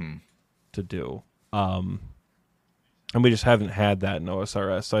 months to do. And we just haven't had that in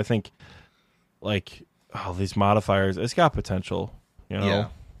OSRS. So I think like these modifiers, it's got potential, you know? Yeah.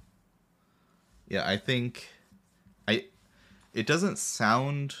 Yeah, I think it doesn't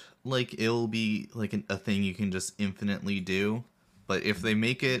sound like it'll be like a thing you can just infinitely do, but if they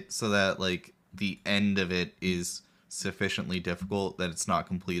make it so that like the end of it is sufficiently difficult that it's not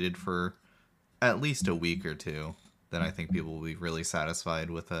completed for at least a week or two, then I think people will be really satisfied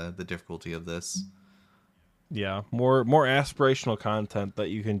with the difficulty of this. Yeah, more aspirational content that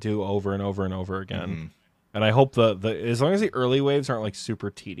you can do over and over and over again. Mm-hmm. And I hope the as long as the early waves aren't like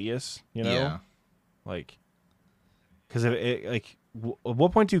super tedious, you know, Yeah. like because it like at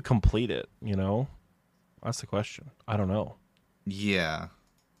what point do you complete it? You know, that's the question. I don't know. Yeah.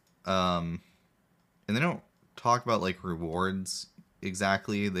 And they don't talk about like rewards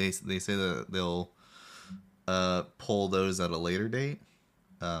exactly. They say that they'll pull those at a later date.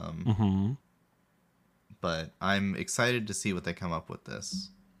 Mm-hmm. But I'm excited to see what they come up with this.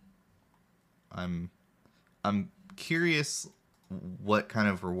 I'm curious what kind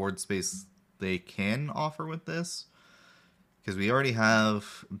of reward space they can offer with this, because we already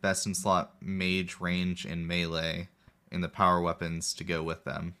have best in slot mage, range, and melee in the power weapons to go with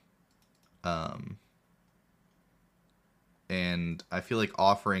them. And I feel like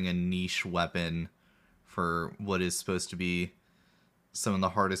offering a niche weapon for what is supposed to be some of the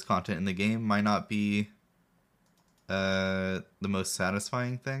hardest content in the game might not be the most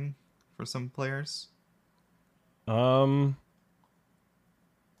satisfying thing for some players.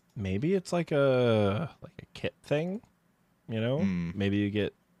 Maybe it's like a kit thing, you know? Maybe you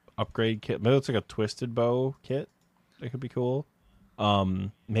get upgrade kit. Maybe it's like a twisted bow kit. That could be cool.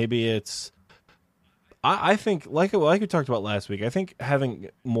 Maybe it's I think like we talked about last week, I think having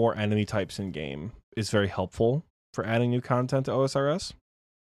more enemy types in game is very helpful for adding new content to OSRS.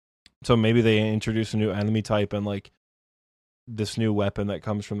 So maybe they introduce a new enemy type, and like this new weapon that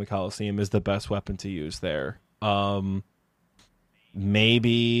comes from the Coliseum is the best weapon to use there.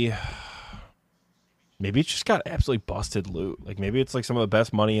 Maybe it's just got absolutely busted loot. Like maybe it's like some of the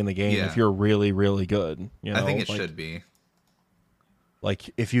best money in the game if you're really, really good. You know? I think it like, should be.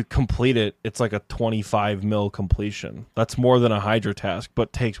 Like if you complete it, it's like a 25 mil completion. That's more than a Hydra task,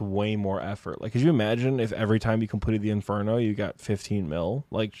 but takes way more effort. Like, could you imagine if every time you completed the Inferno, you got 15 mil?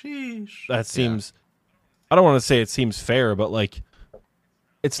 Like, sheesh. That seems. I don't want to say it seems fair, but like,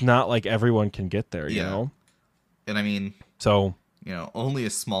 it's not like everyone can get there. You know. And I mean, so only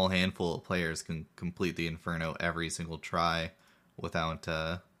a small handful of players can complete the Inferno every single try without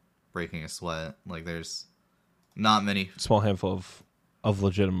breaking a sweat. Like, there's not many. Small handful of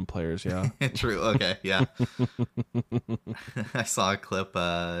legitimate players, yeah. True. Okay, yeah. I saw a clip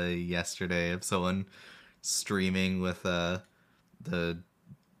yesterday of someone streaming with the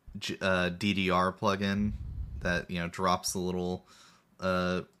DDR plugin that drops the little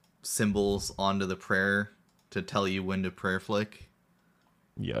symbols onto the prayer to tell you when to prayer flick.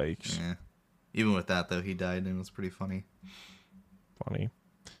 Yikes. Yeah. Even with that, though, he died, and it was pretty funny.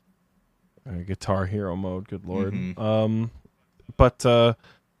 Guitar Hero mode, good lord. Mm-hmm. But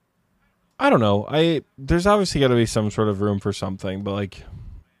I don't know. There's obviously got to be some sort of room for something, but like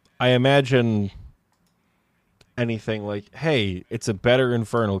I imagine anything like, hey, it's a better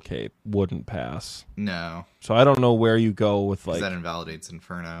Infernal Cape wouldn't pass. No. So I don't know where you go with like that invalidates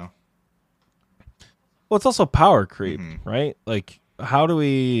Inferno. Well, it's also power creep, right? Like how do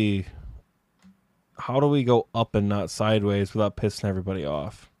we go up and not sideways without pissing everybody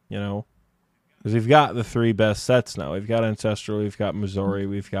off, you know? Because we've got the three best sets now. We've got Ancestral, we've got Missouri,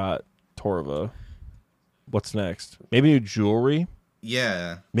 we've got Torva. What's next? Maybe new jewelry?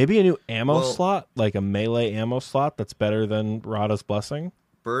 Yeah. Maybe a new ammo slot, like a melee ammo slot that's better than Rada's Blessing?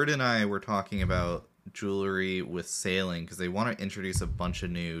 Bird and I were talking about jewelry with sailing because they want to introduce a bunch of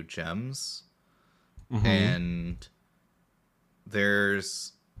new gems. And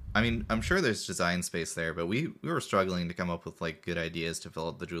I'm sure there's design space there, but we were struggling to come up with like good ideas to fill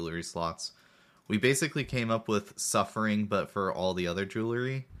up the jewelry slots. We basically came up with Suffering, but for all the other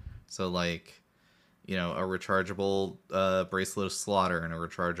jewelry. So like, a rechargeable Bracelet of Slaughter and a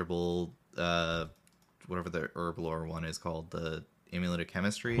rechargeable whatever the Herblore one is called, the Amulet of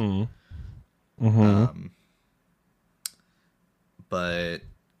Chemistry. But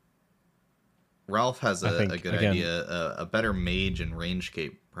Ralph has a good idea, a better mage and range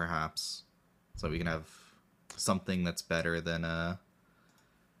cape, perhaps, so we can have something that's better than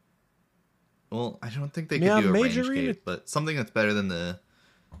well, I don't think they could do a range cape, but something that's better than the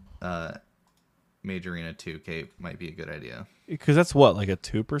Mage Arena 2 cape might be a good idea. Because that's what, like a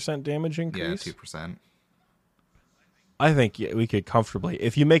 2% damage increase? Yeah, 2%. I think we could comfortably,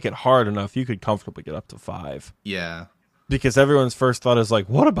 if you make it hard enough, you could comfortably get up to 5. Yeah. Because everyone's first thought is like,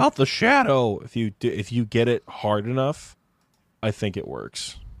 what about the shadow? If you get it hard enough, I think it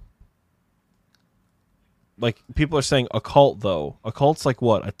works. Like, people are saying occult, though. Occult's like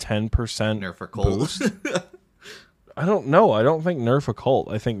what, a 10% Nerf occult. boost? I don't know. I don't think nerf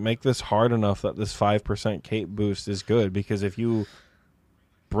occult. I think make this hard enough that this 5% cape boost is good, because if you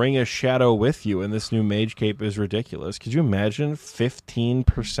bring a shadow with you, and this new mage cape is ridiculous. Could you imagine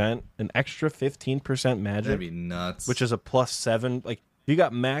 15%, an extra 15% magic? That'd be nuts. Which is a +7. Like, you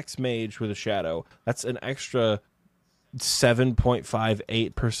got max mage with a shadow. That's an extra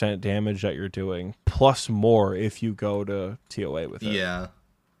 7.58% damage that you're doing, plus more if you go to TOA with it. Yeah.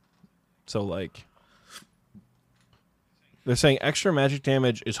 So, like, they're saying extra magic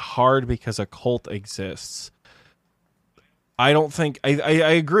damage is hard because occult exists. I don't think... I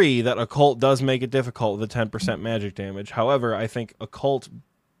agree that occult does make it difficult with a 10% magic damage. However, I think occult...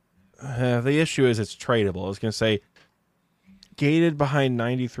 the issue is it's tradable. I was going to say, gated behind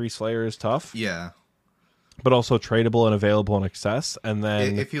 93 Slayer is tough. Yeah. But also tradable and available in excess. And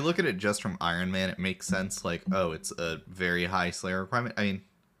then... if you look at it just from Iron Man, it makes sense. Like, oh, it's a very high Slayer requirement. I mean,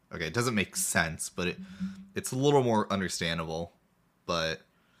 okay, it doesn't make sense, but it's a little more understandable. But...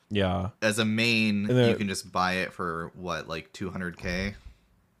 yeah, as a main, you can just buy it for what, like 200k.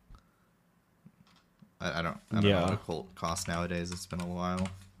 I don't know what a cult costs nowadays. It's been a while.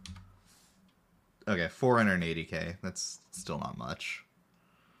 Okay, 480k. That's still not much.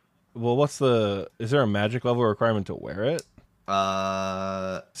 Well, is there a magic level requirement to wear it?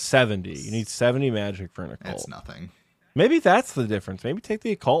 70. You need 70 magic for an occult. It's nothing. Maybe that's the difference. Maybe take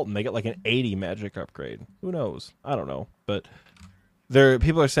the occult and make it like an 80 magic upgrade. Who knows? I don't know, but.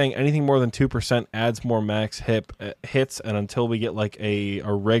 People are saying anything more than 2% adds more max hits, and until we get like a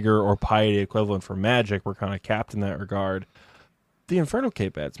rigor or piety equivalent for magic, we're kind of capped in that regard. The Infernal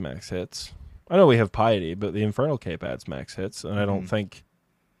Cape adds max hits. I know we have piety, but the Infernal Cape adds max hits, and I don't think...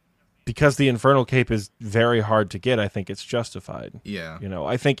 because the Infernal Cape is very hard to get, I think it's justified. Yeah. You know,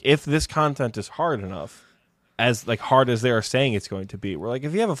 I think if this content is hard enough, as like hard as they are saying it's going to be, we're like,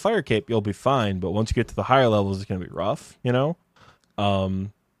 if you have a Fire Cape, you'll be fine, but once you get to the higher levels, it's going to be rough, you know?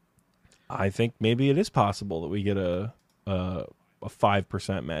 I think maybe it is possible that we get a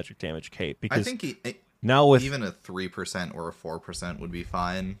 5% magic damage cape, because I think now with even a 3% or a 4% would be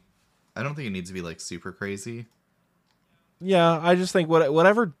fine. I don't think it needs to be like super crazy. Yeah, I just think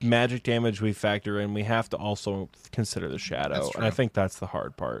whatever magic damage we factor in, we have to also consider the shadow, and I think that's the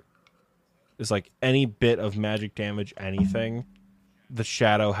hard part. Is like any bit of magic damage, anything, the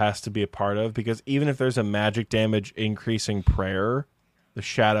shadow has to be a part of, because even if there's a magic damage increasing prayer, the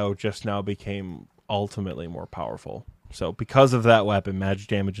shadow just now became ultimately more powerful. So because of that weapon, magic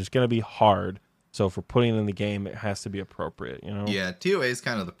damage is going to be hard. So for putting it in the game, it has to be appropriate, you know? Yeah, TOA is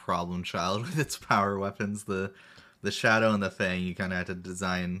kind of the problem child with its power weapons. The shadow and the fang, you kind of have to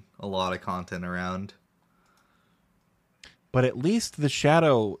design a lot of content around. But at least the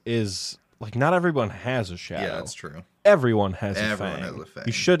shadow is... like, not everyone has a shadow. Yeah, that's true. Everyone has a fang.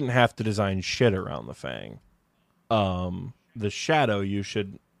 You shouldn't have to design shit around the fang. The shadow, you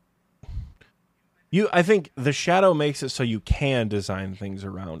should... I think the shadow makes it so you can design things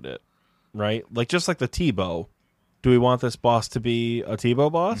around it, right? Like, just like the T-bow. Do we want this boss to be a T-bow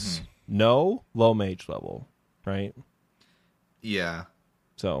boss? Mm-hmm. No. Low mage level, right? Yeah.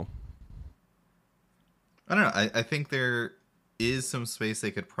 So. I don't know. I think there is some space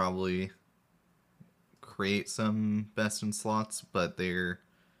they could probably... create some best in slots, but they're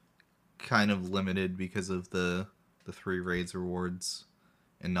kind of limited because of the 3 raids rewards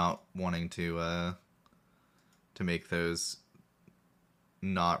and not wanting to make those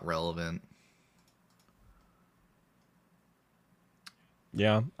not relevant.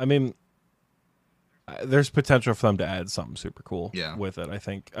 Yeah, I mean, there's potential for them to add something super cool with it. I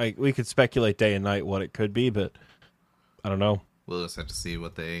think we could speculate day and night what it could be, but I don't know. We'll just have to see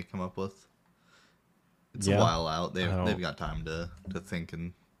what they come up with. It's a while out. They've got time to think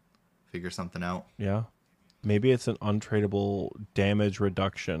and figure something out. Yeah. Maybe it's an untradeable damage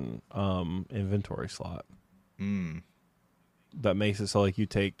reduction inventory slot. That makes it so like you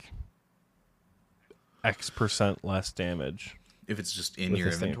take X% less damage. If it's just in your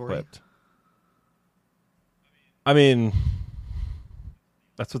inventory? I mean,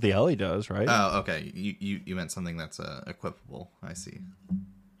 that's what the Ellie does, right? Oh, okay. You meant something that's equipable. I see.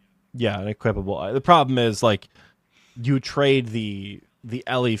 Yeah, an equipable. The problem is, like, you trade the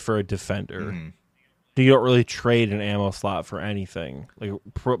Ellie for a defender. Mm-hmm. You don't really trade an ammo slot for anything. Like,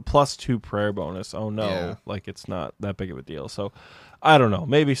 +2 prayer bonus. Oh, no. Yeah. Like, it's not that big of a deal. So, I don't know.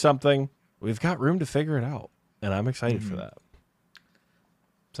 Maybe something. We've got room to figure it out. And I'm excited for that.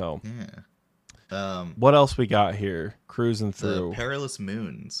 So. Yeah. What else we got here? Cruising The through. Perilous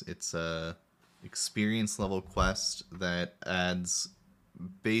Moons. It's a experience level quest that adds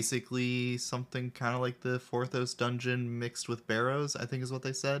basically something kind of like the Forthos dungeon mixed with Barrows, I think is what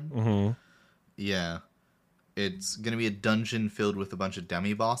they said. Mm-hmm. Yeah. It's going to be a dungeon filled with a bunch of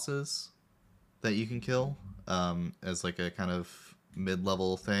demi-bosses that you can kill as like a kind of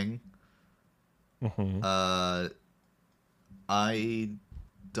mid-level thing. Mm-hmm. I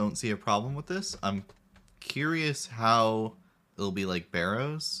don't see a problem with this. I'm curious how it'll be like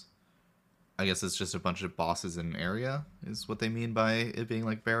Barrows. I guess it's just a bunch of bosses in an area, is what they mean by it being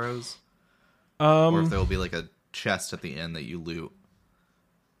like Barrows. Or if there will be like a chest at the end that you loot.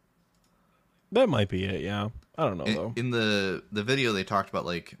 That might be it, yeah. I don't know, though. In the video, they talked about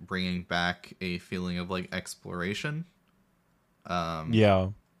like bringing back a feeling of like exploration. Yeah.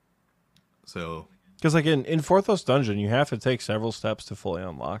 So... Because, like, in Forthos Dungeon, you have to take several steps to fully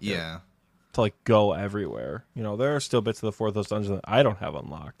unlock it. Yeah. To, like, go everywhere. You know, there are still bits of the Forthos Dungeon that I don't have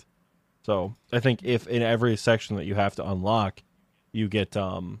unlocked. So, I think if in every section that you have to unlock, you get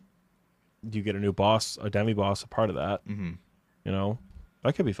a new boss, a demi-boss, a part of that. Mm-hmm. You know?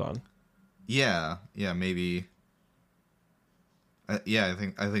 That could be fun. Yeah, maybe. Yeah, I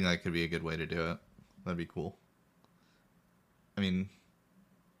think that could be a good way to do it. That'd be cool. I mean,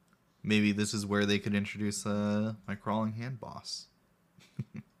 maybe this is where they could introduce my crawling hand boss.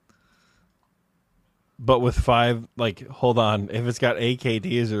 But with 5, like, hold on, if it's got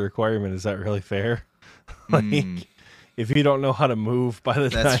AKD as a requirement, is that really fair? Like, if you don't know how to move by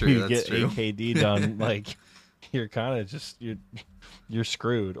the time you get AKD done, like, you're kind of just you're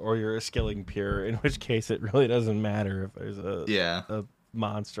screwed, or you're a skilling pure, in which case it really doesn't matter if there's a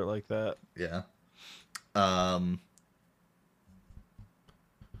monster like that. Yeah.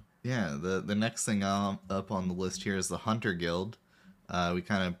 Yeah, the next thing up on the list here is the Hunter Guild. We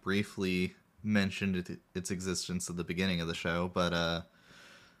kind of briefly mentioned its existence at the beginning of the show, but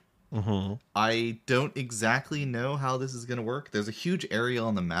I don't exactly know how this is going to work. There's a huge area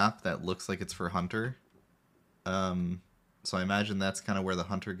on the map that looks like it's for Hunter. So I imagine that's kind of where the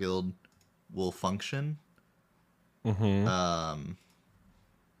Hunter Guild will function. And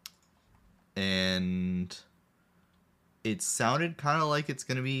it sounded kind of like it's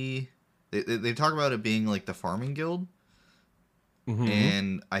going to be... They talk about it being like the farming guild.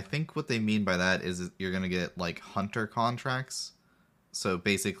 And I think what they mean by that is you're going to get like hunter contracts. So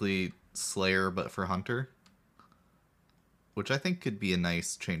basically Slayer, but for Hunter. Which I think could be a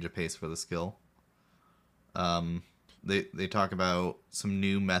nice change of pace for the skill. They talk about some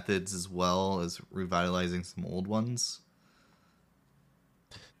new methods as well as revitalizing some old ones.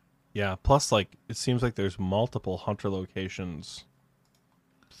 Yeah, plus like it seems like there's multiple hunter locations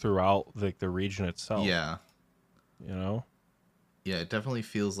throughout like the region itself. Yeah. You know? Yeah, it definitely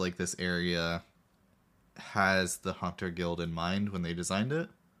feels like this area has the Hunter Guild in mind when they designed it.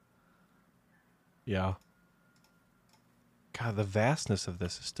 Yeah. God, the vastness of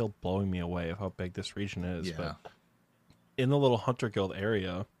this is still blowing me away of how big this region is. Yeah. But in the little Hunter Guild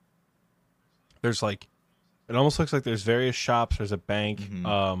area, there's like, it almost looks like there's various shops. There's a bank.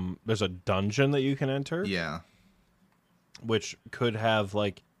 There's a dungeon that you can enter. Yeah. Which could have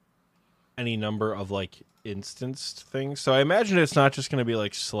like any number of like instanced things. So I imagine it's not just going to be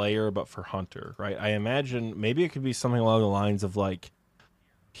like Slayer, but for Hunter, right? I imagine maybe it could be something along the lines of like,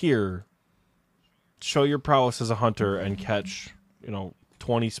 here, show your prowess as a hunter and catch,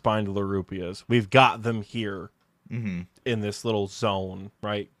 20 spined Larupias. We've got them here in this little zone,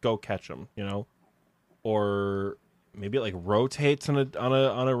 right? Go catch them, Or maybe it like rotates on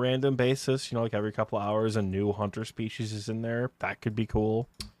a random basis, like every couple of hours a new hunter species is in there. That could be cool.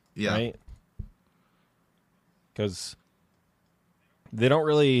 Yeah. Right? Because they don't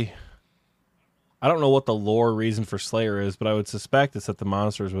really... I don't know what the lore reason for Slayer is, but I would suspect it's that the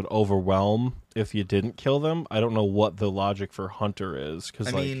monsters would overwhelm if you didn't kill them. I don't know what the logic for Hunter is,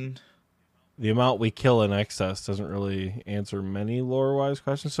 because the amount we kill in excess doesn't really answer many lore-wise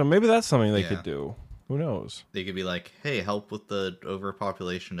questions. So maybe that's something they could do. Who knows? They could be like, hey, help with the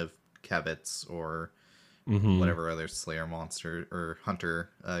overpopulation of Kevits or whatever other Slayer monster or Hunter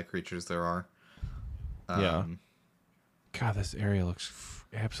creatures there are. Yeah. God, this area looks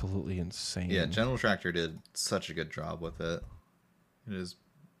absolutely insane. Yeah, General Tractor did such a good job with it. It is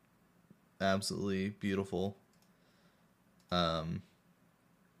absolutely beautiful. Yeah,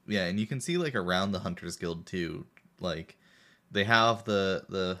 and you can see like around the Hunters Guild too. Like they have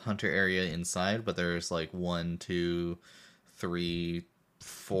the hunter area inside, but there's like 1, 2, 3,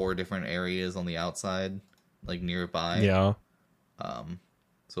 4 different areas on the outside, like nearby. Yeah.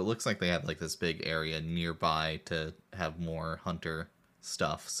 So it looks like they have like this big area nearby to have more hunter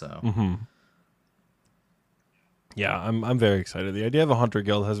stuff. So Yeah, I'm very excited. The idea of a hunter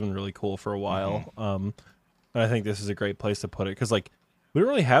guild has been really cool for a Hmm. while. And I think this is a great place to put it because like we don't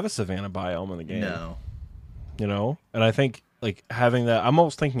really have a savanna biome in the game, No. you know. And I think like having that, I'm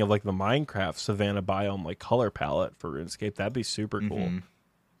almost thinking of like the Minecraft savanna biome like color palette for RuneScape. That'd be super cool Hmm.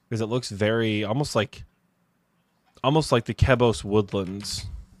 because it looks very almost like the Kebos woodlands,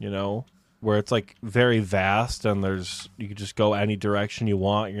 you know, where it's like very vast and there's you can just go any direction you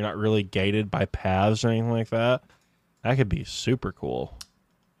want. You're not really gated by paths or anything like that. That could be super cool.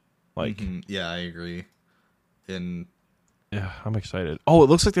 Like, Hmm. Yeah, I agree. And yeah, I'm excited. Oh, it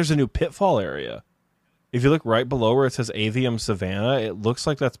looks like there's a new pitfall area. If you look right below where it says Avium Savannah, it looks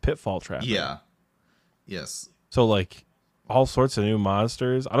like that's pitfall trapping. yeah, yes. So like all sorts of new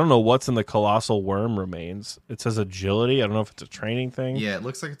monsters. I don't know what's in the colossal worm remains. It says agility. I don't know if it's a training thing. Yeah, it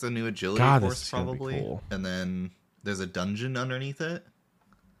looks like it's a new agility God, course this is gonna be probably. cool. And then there's a dungeon underneath it.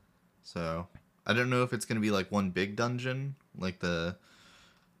 So I don't know if it's gonna be like one big dungeon, like the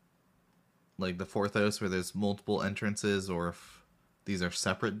Forthos where there's multiple entrances, or if these are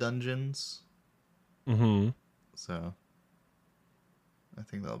separate dungeons. Mm-hmm. So I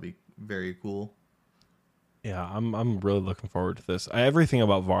think that'll be very cool. Yeah, I'm really looking forward to this. Everything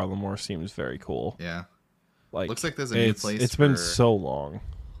about Varlamore seems very cool. Yeah. Like Looks like there's a new place it's been so long.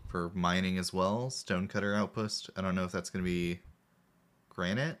 for mining as well. Stonecutter Outpost. I don't know if that's gonna be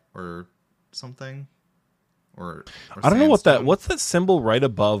granite or something. Or I don't know sandstone. what's that symbol right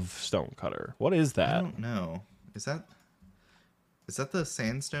above Stonecutter? What is I that? don't know. Is that the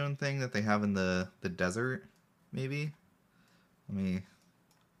sandstone thing that they have in the desert? Maybe. Let me.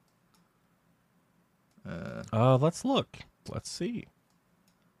 Let's look. Let's see.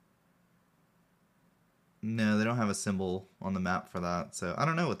 No, they don't have a symbol on the map for that, so I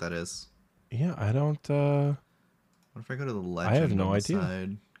don't know what that is. Yeah, I don't What if I go to the I have legend no on the idea.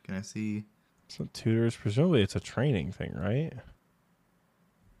 side? Can I see? So tutors, presumably it's a training thing, right?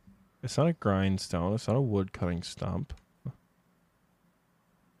 It's not a grindstone. It's not a wood cutting stump.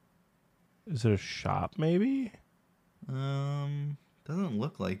 Is it a shop, maybe? Doesn't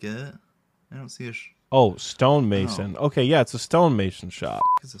look like it. I don't see Oh, stonemason. Okay, yeah, it's a stonemason shop.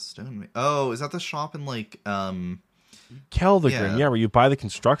 is a stone. Oh, is that the shop in like Keldagrim, Yeah. yeah, where you buy the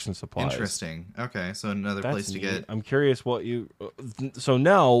construction supplies. Interesting. Okay, so another That's place to neat. get. I'm curious what you. So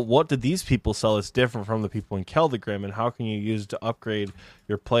now, what did these people sell that's different from the people in Keldagrim, and how can you use to upgrade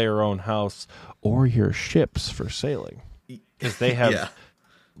your player-owned house or your ships for sailing? Because they have, Yeah.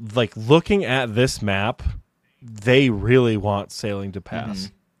 like, looking at this map, they really want sailing to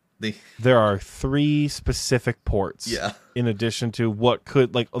pass. They There are 3 specific ports. Yeah. In addition to what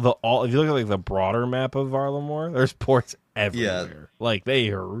could if you look at like the broader map of Varlamore, there's ports everywhere. Like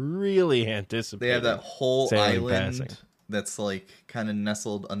they are really anticipating. They have that whole sailing island passing. that's like kind of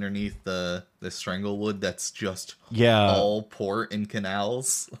nestled underneath the Stranglewood. That's just Yeah, all port and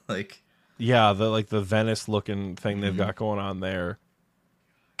canals. Like yeah, the Venice looking thing they've got going on there.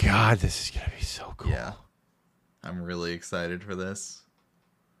 God, this is gonna be so cool. yeah, I'm really excited for this.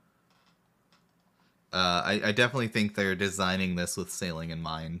 I definitely think they're designing this with sailing in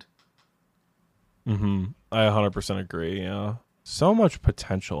mind. I 100% agree. Yeah, so much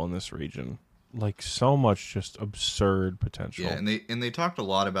potential in this region. Like so much just absurd potential. Yeah, and they talked a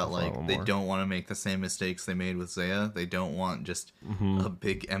lot about like they Varlamore. don't want to make the same mistakes they made with Zaya. They don't want just a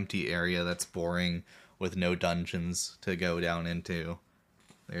big empty area that's boring with no dungeons to go down into.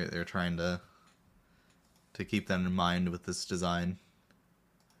 They're trying to keep that in mind with this design.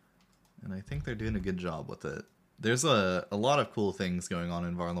 And I think they're doing a good job with it. There's a lot of cool things going on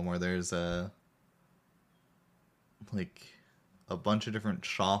in Varlamore. There's like a bunch of different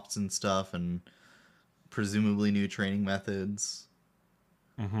shops and stuff, and presumably new training methods.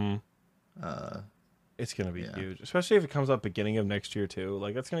 It's gonna be Yeah. huge, especially if it comes up beginning of next year too.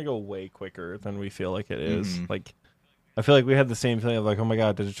 Like that's gonna go way quicker than we feel like it is. Like I feel like we had the same feeling of like, oh my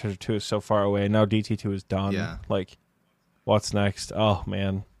god, Digital Treasure 2 is so far away. Now DT2 is done. Yeah. Like, what's next? Oh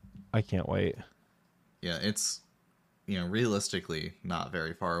man, I can't wait. Yeah, it's, realistically not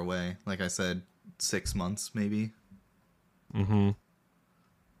very far away. Like I said, 6 months maybe.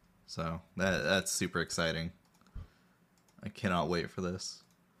 So that's super exciting. I cannot wait for this.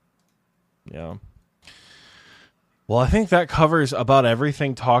 Yeah. Well, I think that covers about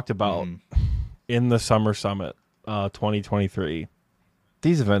everything talked about in the Summer Summit 2023.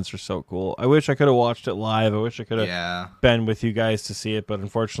 These events are so cool. I wish I could have watched it live. I wish I could have Yeah. been with you guys to see it, but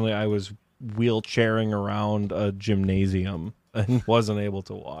unfortunately I was wheelchairing around a gymnasium and wasn't able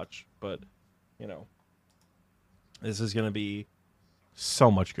to watch. But, this is going to be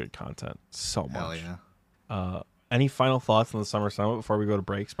so much good content. So Hell much. yeah. Any final thoughts on the Summer Summit before we go to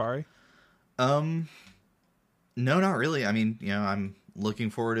break, Sparry? No, not really. I mean, I'm looking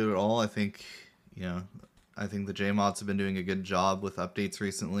forward to it all. I think the JMods have been doing a good job with updates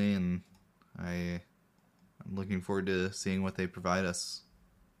recently, and I'm looking forward to seeing what they provide us.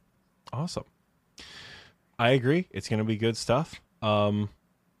 Awesome. I agree. It's going to be good stuff. Yeah,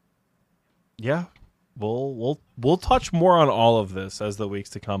 we'll touch more on all of this as the weeks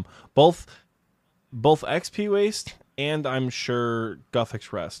to come. Both XP Waste and I'm sure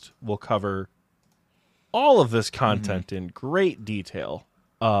Guthix Rest will cover all of this content in great detail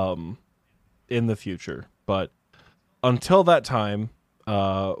in the future. But until that time,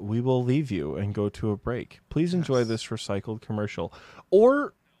 we will leave you and go to a break. Please enjoy this recycled commercial.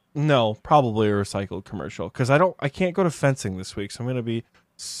 Or no, probably a recycled commercial, because I can't go to fencing this week, so I'm going to be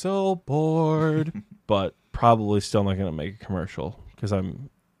so bored. But probably still not going to make a commercial because I'm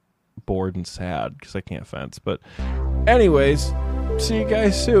bored and sad because I can't fence. But anyways, see you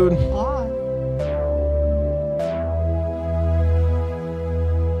guys soon. Bye.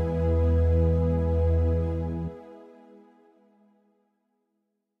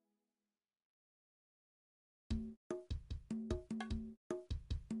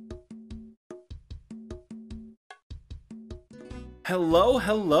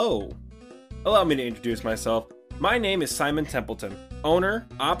 Hello. Allow me to introduce myself. My name is Simon Templeton, owner,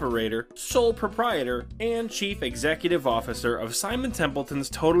 operator, sole proprietor, and chief executive officer of Simon Templeton's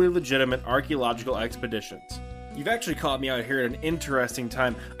totally legitimate archaeological expeditions. You've actually caught me out here at an interesting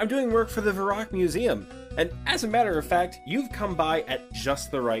time. I'm doing work for the Varrock Museum, and as a matter of fact, you've come by at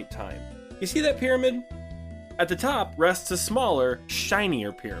just the right time. You see that pyramid? At the top rests a smaller,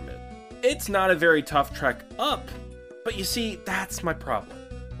 shinier pyramid. It's not a very tough trek up, but you see, that's my problem.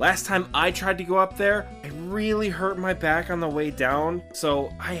 Last time I tried to go up there, I really hurt my back on the way down,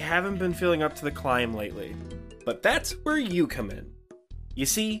 so I haven't been feeling up to the climb lately. But that's where you come in. You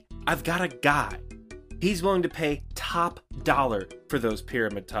see, I've got a guy. He's willing to pay top dollar for those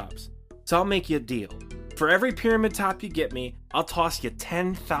pyramid tops. So I'll make you a deal. For every pyramid top you get me, I'll toss you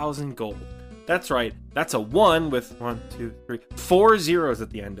 10,000 gold. That's right, that's a 1 with 4 zeros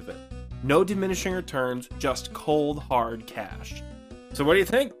at the end of it. No diminishing returns, just cold, hard cash. So what do you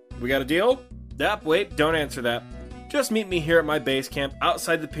think? We got a deal? Yep, wait, don't answer that. Just meet me here at my base camp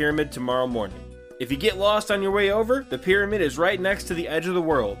outside the pyramid tomorrow morning. If you get lost on your way over, the pyramid is right next to the edge of the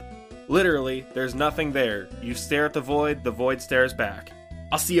world. Literally, there's nothing there. You stare at the void stares back.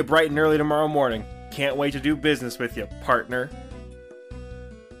 I'll see you bright and early tomorrow morning. Can't wait to do business with you, partner.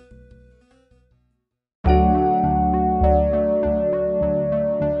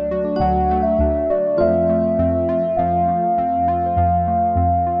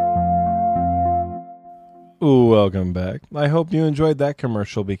 Welcome back. I hope you enjoyed that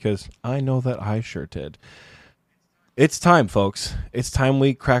commercial because I know that I sure did. It's time, folks. It's time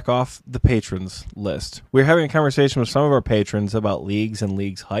we crack off the patrons list. We're having a conversation with some of our patrons about leagues and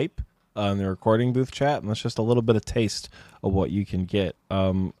leagues hype in the recording booth chat, and that's just a little bit of taste of what you can get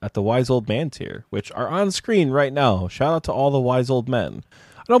at the Wise Old Man tier, which are on screen right now. Shout out to all the Wise Old Men.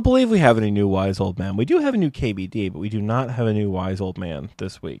 I don't believe we have any new Wise Old Men. We do have a new KBD, but we do not have a new Wise Old Man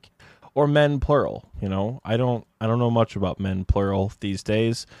this week. Or men plural, I don't know much about men plural these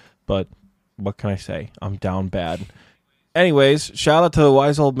days, but what can I say? I'm down bad. Anyways, shout out to the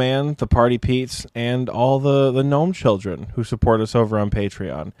Wise Old Man, the Party Pete's, and all the gnome children who support us over on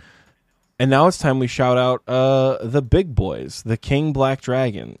Patreon. And now it's time we shout out the big boys, the King Black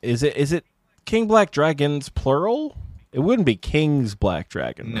Dragon. Is it King Black Dragons plural? It wouldn't be King's Black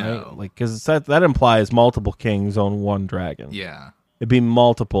Dragon, no. Right? Because that implies multiple kings own one dragon. Yeah. It'd be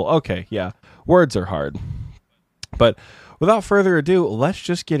multiple. Okay, yeah. Words are hard. But without further ado, let's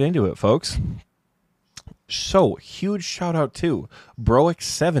just get into it, folks. So, huge shout out to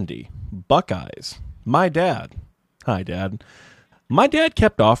Broic70, Buckeyes, my dad. Hi, Dad. My dad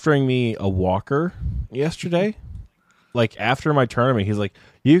kept offering me a walker yesterday. After my tournament, he's like,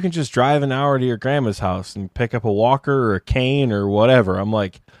 you can just drive an hour to your grandma's house and pick up a walker or a cane or whatever. I'm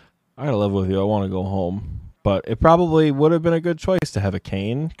like, I gotta live with you. I want to go home. But it probably would have been a good choice to have a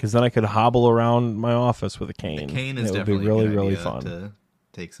cane, because then I could hobble around my office with a cane. The cane is it would definitely be really, a good really idea fun to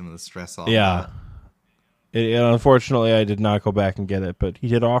take some of the stress off. Yeah. Unfortunately, I did not go back and get it, but he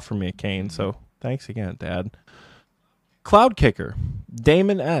did offer me a cane, so thanks again, Dad. Cloud Kicker,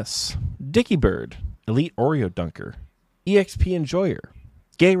 Damon S., Dicky Bird, Elite Oreo Dunker, EXP Enjoyer,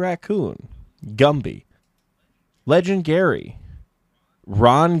 Gay Raccoon, Gumby, Legend Gary,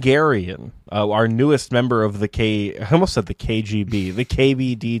 Ron Garian, our newest member of I almost said the KGB, the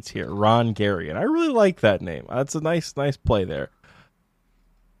KBD tier, Ron Garian. I really like that name. That's a nice play there.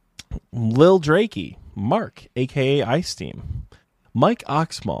 Lil Drakey, Mark, a.k.a. Ice Team, Mike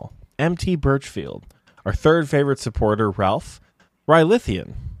Oxmall, MT Birchfield, Our third favorite supporter, Ralph,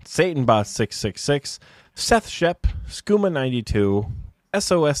 Rylithian, SatanBot666, Seth Shep, Skooma92,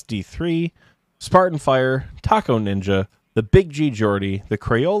 SOSD3, Spartan Fire, Taco Ninja, the Big G Jordy, the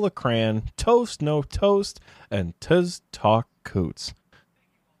Crayola Cran, Toast No Toast, and Tuz Talk Coots.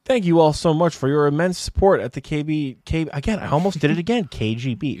 Thank you all so much for your immense support at the again, I almost did it again.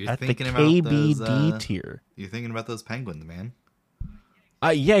 KGB. At the KBD tier. You're thinking about those penguins, man.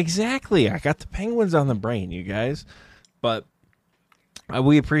 Yeah, exactly. I got the penguins on the brain, you guys. But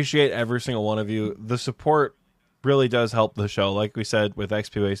we appreciate every single one of you. The support really does help the show. Like we said, with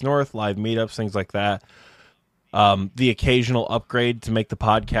XP Waste North, live meetups, things like that. The occasional upgrade to make the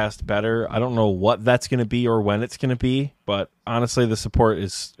podcast better. I don't know what that's going to be or when it's going to be, but honestly, the support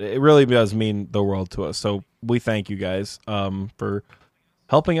it really does mean the world to us. So we thank you guys for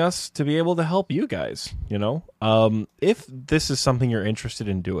helping us to be able to help you guys. If this is something you're interested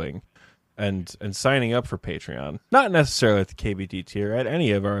in doing and signing up for Patreon, not necessarily at the KBD tier, at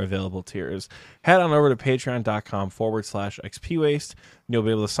any of our available tiers, head on over to patreon.com/XPWaste. You'll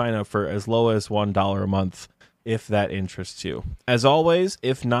be able to sign up for as low as $1 a month if that interests you. As always,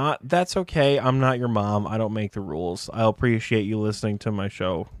 if not, that's okay. I'm not your mom. I don't make the rules. I'll appreciate you listening to my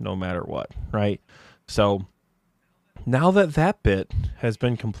show no matter what, right? So now that bit has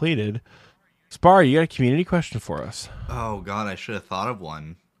been completed, Sparre, you got a community question for us? Oh, God, I should have thought of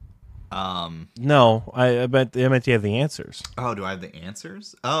one. No, I meant you have the answers. Oh, do I have the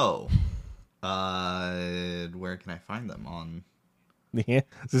answers? Oh. Where can I find them on? The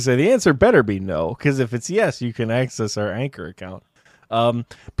answer better be no, because if it's yes, you can access our Anchor account.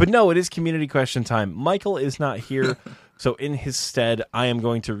 But no, it is community question time. Michael is not here, so in his stead, I am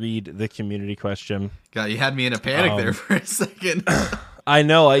going to read the community question. God, you had me in a panic there for a second. I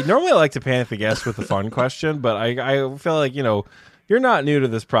know. I normally like to panic the guests with a fun question, but I feel like, you're not new to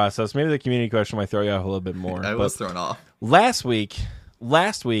this process. Maybe the community question might throw you off a little bit more. I was thrown off. Last week,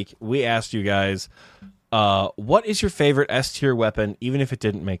 we asked you guys, what is your favorite S tier weapon, even if it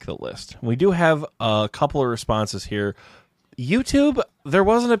didn't make the list? We do have a couple of responses here. YouTube, there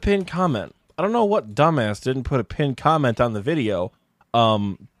wasn't a pinned comment. I don't know what dumbass didn't put a pinned comment on the video,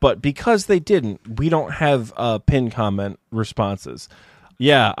 but because they didn't, we don't have pinned comment responses.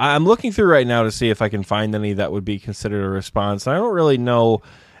 Yeah, I'm looking through right now to see if I can find any that would be considered a response. I don't really know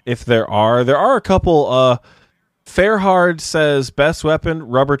if there are. There are a couple. Fairhard says best weapon,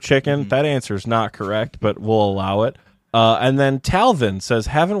 rubber chicken. That answer is not correct, but we'll allow it. And then Talvin says,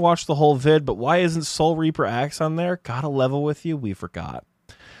 haven't watched the whole vid, but why isn't Soul Reaper Axe on there? Gotta level with you. We forgot.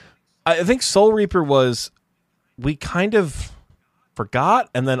 I think Soul Reaper we kind of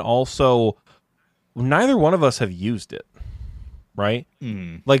forgot, and then also neither one of us have used it, right?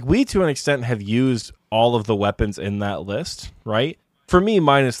 Like, we to an extent have used all of the weapons in that list, right? For me,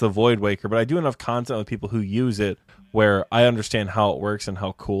 minus the Void Waker, but I do enough content with people who use it where I understand how it works and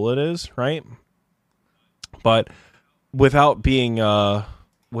how cool it is, right? But without being able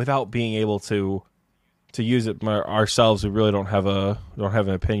to use it ourselves, we really don't have an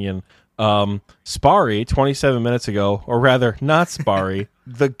opinion. Sparre 27 minutes ago, or rather, not Sparre,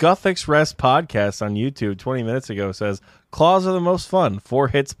 the Gothics Rest podcast on YouTube 20 minutes ago says claws are the most fun. 4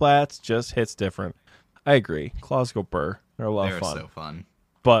 hit splats, just hits different. I agree. Claws go burr. They're a lot of fun. They're so fun.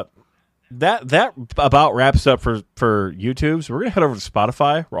 But that about wraps up for YouTube. So we're going to head over to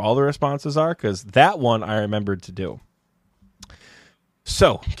Spotify where all the responses are, because that one I remembered to do.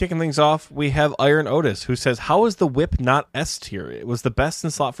 So, kicking things off, we have Iron Otis, who says, how is the whip not S tier? It was the best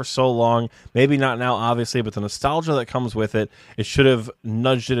in slot for so long. Maybe not now, obviously, but the nostalgia that comes with it, it should have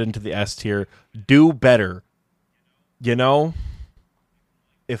nudged it into the S tier. Do better.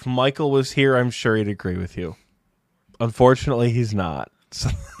 If Michael was here, I'm sure he'd agree with you. Unfortunately, he's not. So,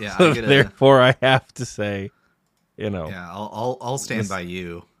 yeah, therefore, I have to say, Yeah, I'll stand by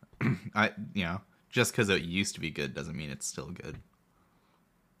you. Just because it used to be good doesn't mean it's still good.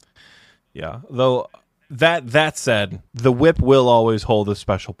 Yeah, though that said, the whip will always hold a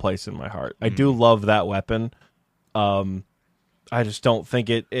special place in my heart. I do love that weapon. I just don't think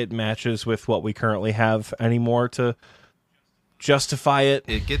it matches with what we currently have anymore to justify it.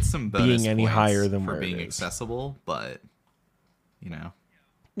 It gets some bonus being any points higher than for where being it is. accessible, but Yeah,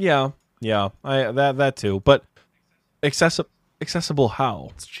 that too. But accessible how?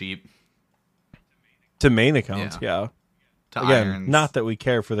 It's cheap To main accounts, yeah. To Again, irons. not that we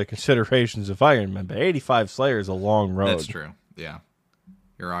care for the considerations of Iron Man, but 85 Slayer is a long road. That's true. Yeah,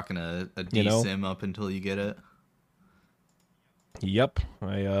 you're rocking a D-Sim up until you get it. Yep.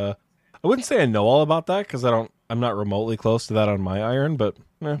 I wouldn't say I know all about that because I'm not remotely close to that on my iron, but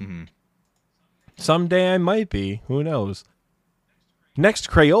someday I might be. Who knows?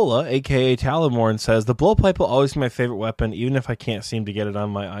 Next, Crayola, a.k.a. Talamorn, says, the blowpipe will always be my favorite weapon, even if I can't seem to get it on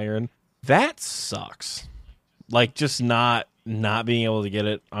my iron. That sucks. Like, just not being able to get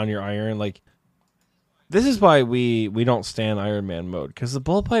it on your iron. Like, this is why we don't stand Iron Man mode, because the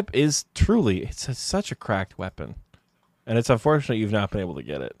blowpipe is truly, such a cracked weapon. And it's unfortunate you've not been able to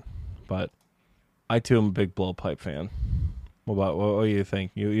get it. But I, too, am a big blowpipe fan. What do you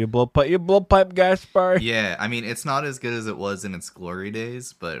think? You blowpipe guy, Sparre? Yeah, I mean, it's not as good as it was in its glory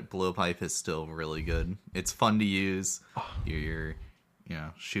days, but blowpipe is still really good. It's fun to use. You're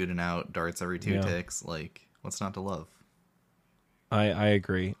shooting out darts every 2 ticks. Like, what's not to love? I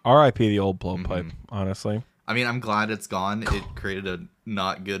agree. R.I.P. the old blowpipe, honestly. I mean, I'm glad it's gone. It created a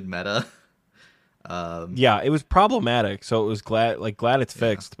not good meta. Yeah, it was problematic, so it was glad it's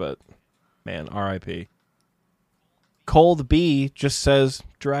fixed, but man, R.I.P. Cold B just says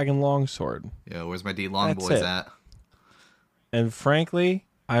Dragon Longsword. Yeah, where's my D Long That's boys it. at? And frankly,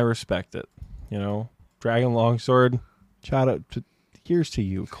 I respect it. You know, Dragon Longsword, shout out to here's to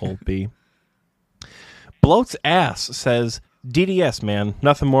you, Cold B. Bloat's Ass says DDS, man.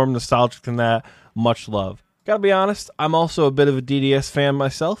 Nothing more nostalgic than that. Much love. Gotta be honest, I'm also a bit of a DDS fan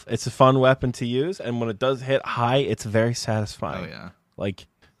myself. It's a fun weapon to use, and when it does hit high, it's very satisfying. Oh, yeah. Like,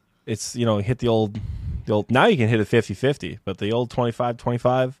 it's, hit the old, now you can hit it 50-50, but the old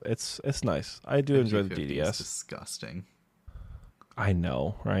 25-25, it's nice. I do enjoy the DDS. It's disgusting. I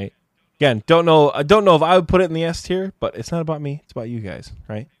know, right? Again, don't know if I would put it in the S tier, but it's not about me. It's about you guys,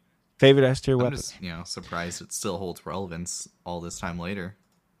 right? Favorite S tier weapon. I'm just, surprised it still holds relevance all this time later.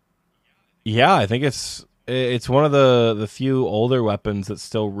 Yeah, I think it's one of the few older weapons that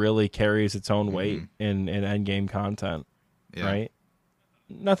still really carries its own weight in end game content, right?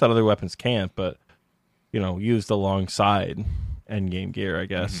 Not that other weapons can't, but used alongside end game gear, I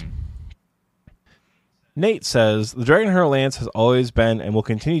guess. Nate says, the Dragonheart Lance has always been and will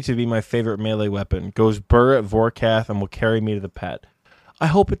continue to be my favorite melee weapon. Goes burr at Vorkath and will carry me to the pet. I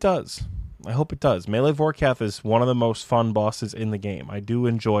hope it does. Melee Vorkath is one of the most fun bosses in the game. I do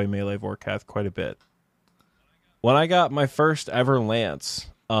enjoy Melee Vorkath quite a bit. When I got my first ever Lance,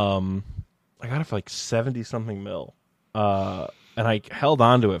 I got it for like 70-something mil. And I held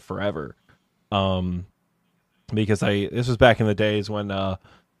on to it forever. Because this was back in the days when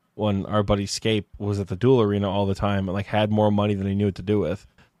our buddy Scape was at the duel arena all the time and had more money than he knew what to do with.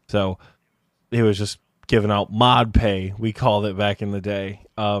 So he was just giving out mod pay, we called it back in the day.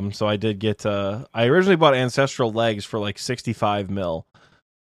 So I did get I originally bought Ancestral Legs for 65 mil.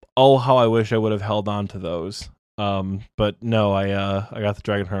 Oh, how I wish I would have held on to those. But no, I got the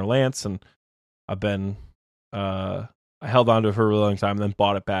Dragonheart Lance, and I've been I held on to it for a really long time and then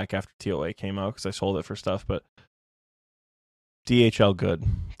bought it back after TOA came out because I sold it for stuff. But DHL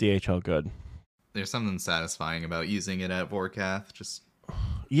good. There's something satisfying about using it at Vorkath. Just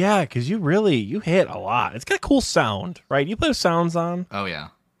yeah, because you hit a lot. It's got a cool sound, right? You play with sounds on. Oh yeah.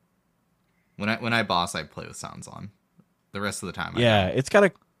 When I boss, I play with sounds on. The rest of the time, it's got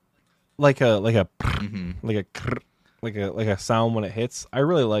a like a sound when it hits. I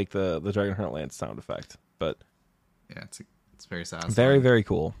really like the Dragonheart Lance sound effect, but yeah, it's very satisfying. Very, very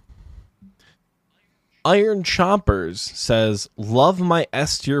cool. Iron Chompers says, love my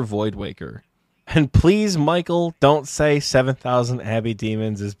S tier Voidwaker. And please, Michael, don't say 7,000 Abbey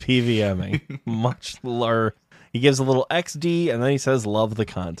Demons is PVMing. Much lower. He gives a little XD, and then he says, love the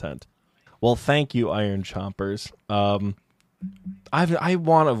content. Well, thank you, Iron Chompers. I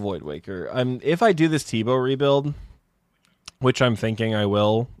want a Voidwaker. If I do this Tebow rebuild, which I'm thinking I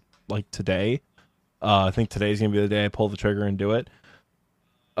will, today, I think today's going to be the day I pull the trigger and do it.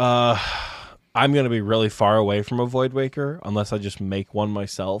 I'm going to be really far away from a Voidwaker unless I just make one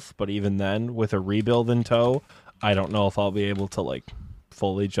myself. But even then, with a rebuild in tow, I don't know if I'll be able to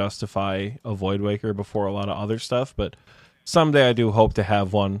fully justify a Voidwaker before a lot of other stuff. But someday I do hope to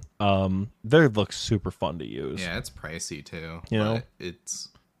have one. They look super fun to use. Yeah, it's pricey too. But it's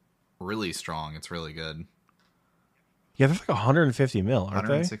really strong. It's really good. Yeah, they're 150 mil, aren't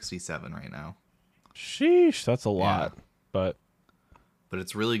 167 right now. Sheesh, that's a lot. But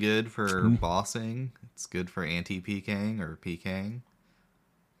it's really good for bossing. It's good for anti-PKing or PKing.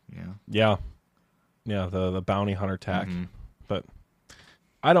 Yeah. Yeah, the bounty hunter tack. But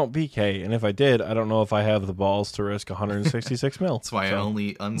I don't PK, and if I did, I don't know if I have the balls to risk 166 mil. That's why I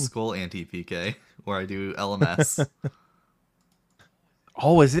only unskull anti-PK, or I do LMS.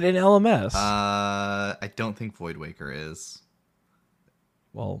 Oh, is it in LMS? I don't think Voidwaker is.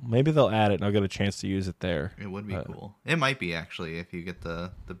 Well, maybe they'll add it and I'll get a chance to use it there. It would be cool. It might be, actually, if you get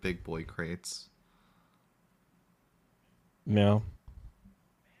the big boy crates. Yeah.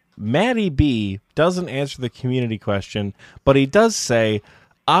 Matty B doesn't answer the community question, but he does say,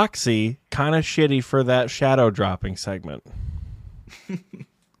 Oxy, kind of shitty for that shadow dropping segment.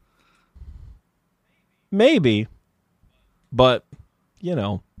 Maybe, but, you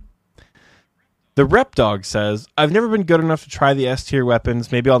know. The Rep Dog says, I've never been good enough to try the S tier weapons.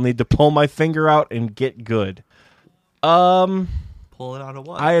 Maybe I'll need to pull my finger out and get good. Pull it out of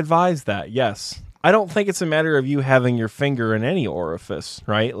what? I advise that, yes. I don't think it's a matter of you having your finger in any orifice,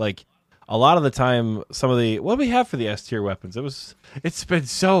 right? Like, a lot of the time, some of the... What do we have for the S tier weapons? It's been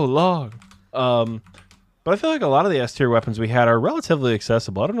so long. But I feel like a lot of the S tier weapons we had are relatively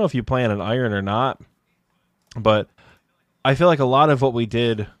accessible. I don't know if you play on an iron or not, but I feel like a lot of what we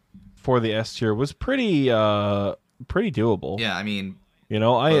did for the S tier was pretty doable. Yeah, I mean,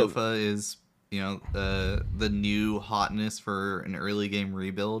 Bofa is, the new hotness for an early game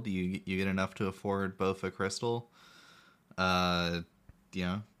rebuild. You get enough to afford Bofa Crystal.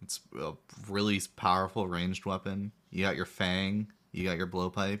 It's a really powerful ranged weapon. You got your Fang, you got your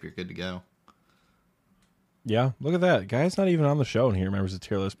Blowpipe, you're good to go. Yeah, look at that. Guy's not even on the show, and he remembers the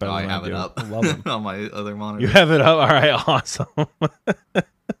tier list better than I have do. it up. I love him. On my other monitor. You have it up? All right, awesome.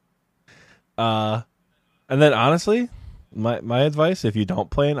 And then, honestly, my advice, if you don't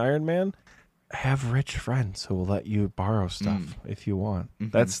play an Iron Man, have rich friends who will let you borrow stuff if you want.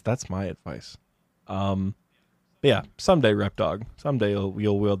 Mm-hmm. That's my advice. Yeah, someday, Rep Dog. Someday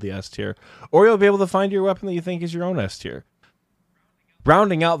you'll wield the S tier. Or you'll be able to find your weapon that you think is your own S tier.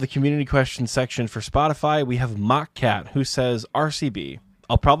 Rounding out the community question section for Spotify, we have Mock Cat, who says, RCB.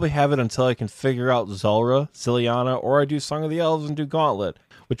 I'll probably have it until I can figure out Zulrah, Zilliana, or I do Song of the Elves and do Gauntlet,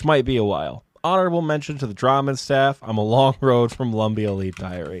 which might be a while. Honorable mention to the Drahman staff. I'm a long road from Lumbee Elite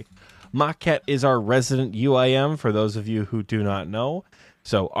Diary. Mock Cat is our resident UIM, for those of you who do not know.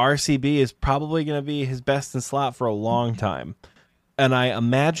 So RCB is probably going to be his best in slot for a long time. And I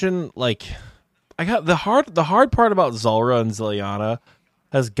imagine, I got the hard part about Zulrah and Zilliana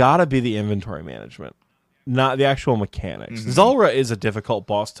has got to be the inventory management, not the actual mechanics. Mm-hmm. Zulrah is a difficult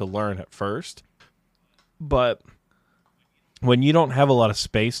boss to learn at first, but when you don't have a lot of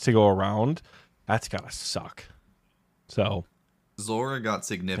space to go around, that's got to suck. So Zulrah got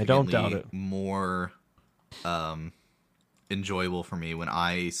significantly more enjoyable for me when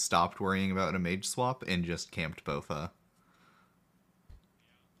I stopped worrying about a mage swap and just camped Bofa.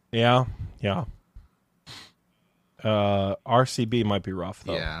 Yeah. RCB might be rough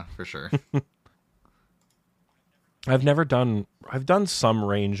though. Yeah, for sure. I've done some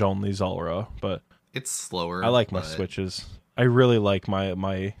range only Zulrah, but it's slower. I like my switches. I really like my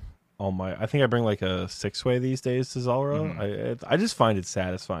I think I bring like a 6-way these days to Zulrah. Mm-hmm. I just find it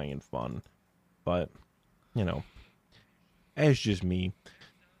satisfying and fun. But, it's just me.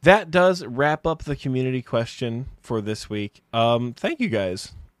 That does wrap up the community question for this week. Thank you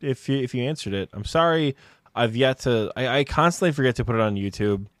guys if you answered it. I'm sorry I've yet to... I constantly forget to put it on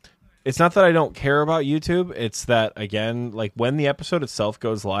YouTube. It's not that I don't care about YouTube. It's that, again, when the episode itself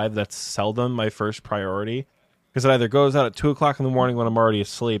goes live, that's seldom my first priority. Because it either goes out at 2 o'clock in the morning when I'm already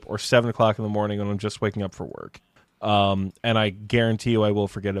asleep or 7 o'clock in the morning when I'm just waking up for work. And I guarantee you I will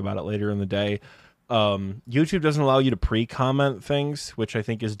forget about it later in the day. YouTube doesn't allow you to pre-comment things, which I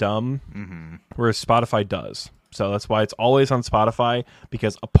think is dumb, whereas Spotify does. So that's why it's always on Spotify,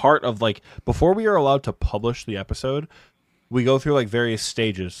 because a part of, before we are allowed to publish the episode, we go through, various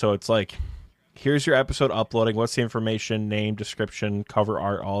stages. So it's here's your episode uploading, what's the information, name, description, cover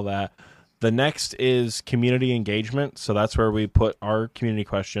art, all that. The next is community engagement, so that's where we put our community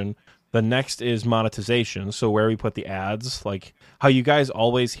question. The next is monetization, so where we put the ads, how you guys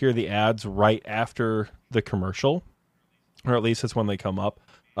always hear the ads right after the commercial, or at least that's when they come up.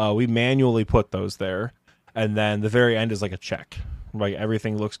 We manually put those there, and then the very end is a check.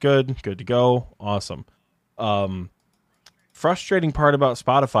 Everything looks good to go, awesome. Frustrating part about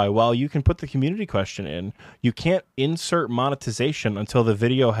Spotify, while you can put the community question in, you can't insert monetization until the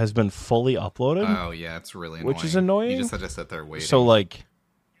video has been fully uploaded. Oh, yeah, it's really annoying. Which is annoying. You just have to sit there waiting. So,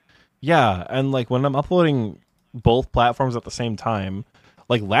 yeah, and, when I'm uploading both platforms at the same time,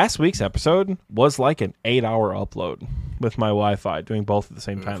 last week's episode was an 8-hour upload with my Wi-Fi, doing both at the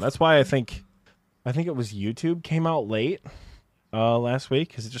same time. That's why I think it was YouTube came out late last week,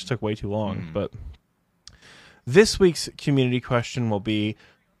 because it just took way too long, but... This week's community question will be,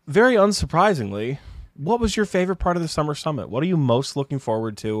 very unsurprisingly, what was your favorite part of the Summer Summit? What are you most looking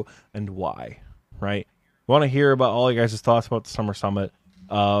forward to, and why? Right? We want to hear about all you guys' thoughts about the Summer Summit,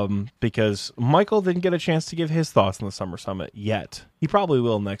 because Michael didn't get a chance to give his thoughts on the Summer Summit yet. He probably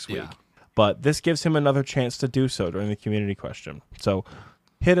will next week. But this gives him another chance to do so during the community question. So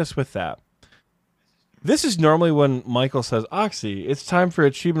hit us with that. This is normally when Michael says, Oxy, it's time for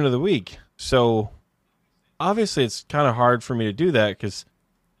Achievement of the Week. So, obviously, it's kind of hard for me to do that because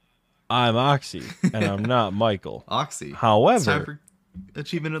I'm Oxy and I'm not Michael. Oxy. However, it's time for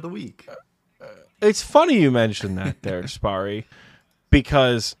Achievement of the Week. It's funny you mentioned that there, Sparry,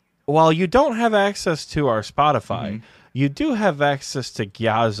 because while you don't have access to our Spotify, you do have access to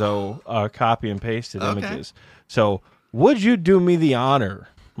Gyazo copy and pasted images. So, would you do me the honor,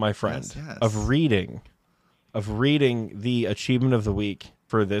 my friend, yes. of reading the Achievement of the Week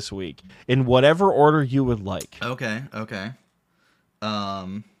for this week in whatever order you would like? Okay.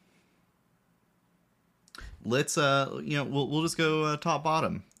 Let's we'll just go top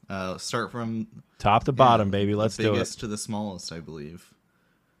bottom. Start from Top to bottom, baby. Let's do it. Biggest to the smallest, I believe.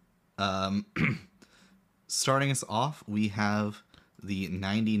 Starting us off, we have the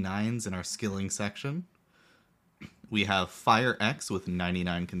 99s in our skilling section. We have Fire X with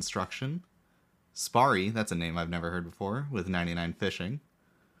 99 construction. Sparry, that's a name I've never heard before, with 99 fishing.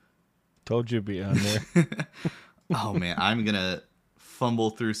 Told you to be on there. Oh man, I'm gonna fumble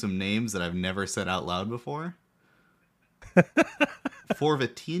through some names that I've never said out loud before.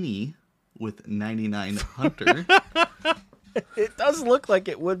 Forvatini with 99 hunter. It does look like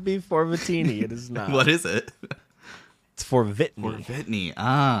it would be for Vitini. It is not. What is it? It's for Vitney. Forvatini.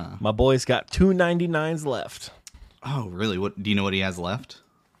 Ah. My boy's got 299s left. Oh, really? What do you know what he has left?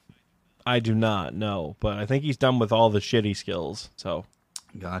 I do not know, but I think he's done with all the shitty skills. So,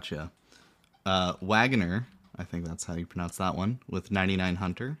 Gotcha. Wagner, I think that's how you pronounce that one, with 99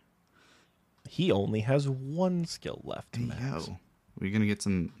 hunter. he only has one skill left to max. Yo, we gonna get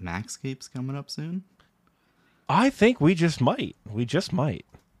some max capes coming up soon? I think we just might. We just might.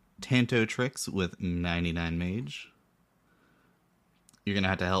 Tanto Tricks with 99 mage. You're gonna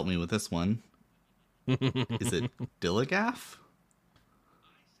have to help me with this one. Is it Dilligaff?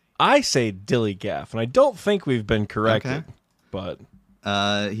 I say Dillygaff, and I don't think we've been corrected. Okay. But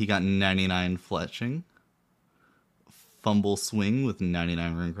He got 99 fletching. Fumble Swing with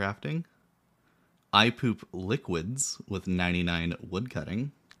 99 rune crafting. I Poop Liquids with 99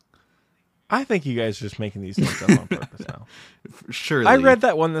 woodcutting. I think you guys are just making these things up on purpose now. Surely. I read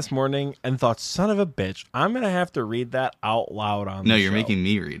that one this morning and thought, son of a bitch, I'm going to have to read that out loud on No, the you're show. making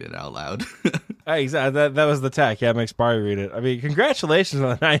me read it out loud. Exactly. That was the tack. Yeah, make Sparry read it. I mean, congratulations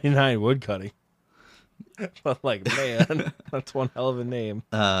on the 99 woodcutting. But, like, man, that's one hell of a name.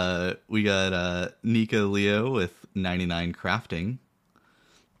 We got Nika Leo with 99 crafting.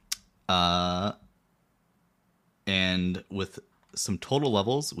 And with some total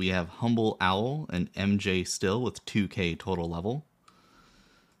levels, we have Humble Owl and MJ Still with 2k total level.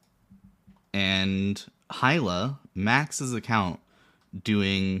 And Hyla, Max's account,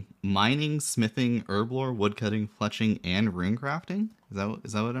 doing mining, smithing, herblore, woodcutting, fletching, and rune crafting.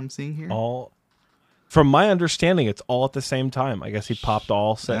 Is that what I'm seeing here? All, from my understanding, it's all at the same time. I guess he popped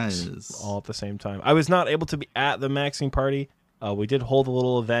all six all at the same time. I was not able to be at the maxing party. We did hold a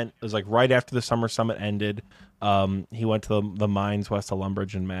little event. It was like right after the summer summit ended. He went to the mines west of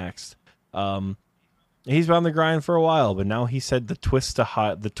Lumbridge and maxed. He's been on the grind for a while, but now he said the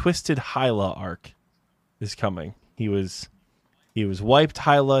twisted Hyla arc is coming. He was wiped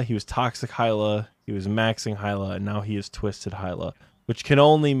Hyla, he was toxic Hyla, he was maxing Hyla, and now he is twisted Hyla, which can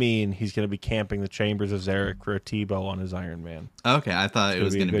only mean he's going to be camping the chambers of Zarek for a T-bow on his Iron Man. Okay, I thought it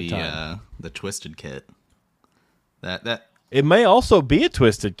was going to be time. the twisted kit. It may also be a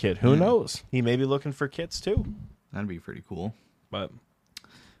twisted kit. Who knows? He may be looking for kits too. That'd be pretty cool. But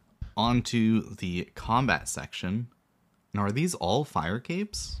on to the combat section. Now, are these all fire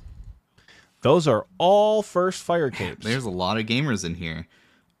capes? those are all first fire capes. There's a lot of gamers in here.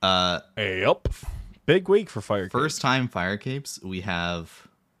 Yep. Big week for fire capes. First time fire capes, we have...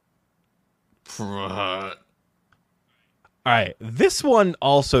 All right, this one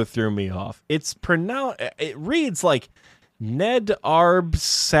also threw me off. It's pronounced. It reads like Ned Arb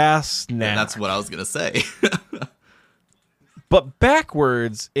Sasnak. Yeah, that's what I was gonna say. But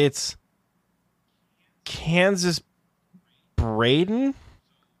backwards, it's Kansas Braden.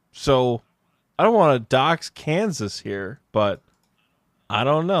 So I don't want to dox Kansas here, but I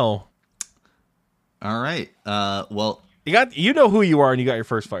don't know. All right. Well, you know who you are, and you got your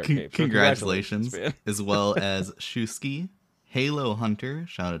first fire cape. So congratulations, man. as well as Shusky, Halo Hunter.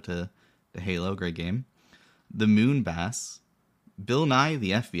 Shout out to Halo, great game. The Moon Bass, Bill Nye,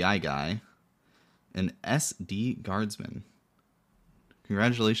 the FBI guy, and SD Guardsman.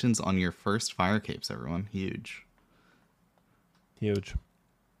 Congratulations on your first fire capes, everyone. Huge.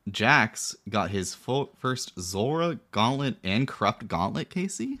 Jax got his first Zora Gauntlet and Corrupt Gauntlet,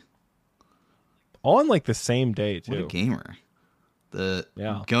 Casey. All on like the same day too. What a gamer.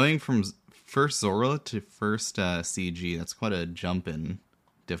 Going from first Zora to first CG. That's quite a jump in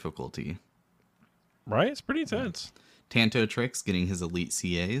difficulty. Right? It's pretty intense. Tanto Tricks getting his elite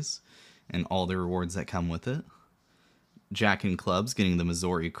CAs and all the rewards that come with it. Jack and Clubs getting the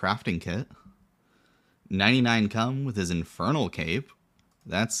Missouri crafting kit. 99 Come with his Infernal Cape.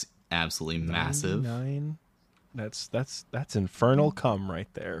 That's absolutely massive. 99. That's Infernal Cum right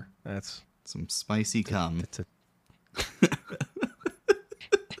there. That's some spicy cum. It's a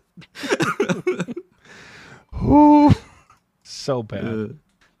Ooh, so bad.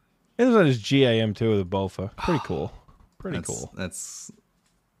 It was on his GAM too with a Bofa. Pretty cool. Cool. That's,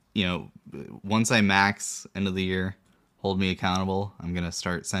 once I max end of the year, hold me accountable. I'm gonna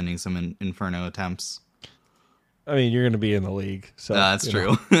start sending some Inferno attempts. I mean, you're gonna be in the league, so that's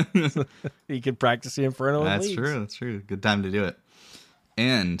true. You can practice the Inferno. That's true. That's true. Good time to do it.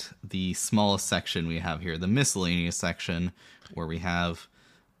 And the smallest section we have here, the miscellaneous section, where we have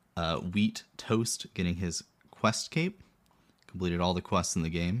Wheat Toast getting his quest cape, completed all the quests in the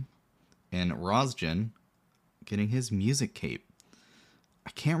game, and Rozgen getting his music cape. I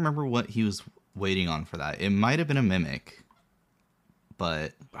can't remember what he was waiting on for that. It might have been a mimic,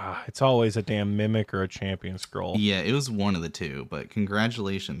 but it's always a damn mimic or a champion scroll. Yeah, it was one of the two. But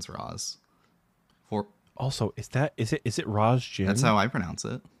congratulations, Roz. Also, is it Rozgen? That's how I pronounce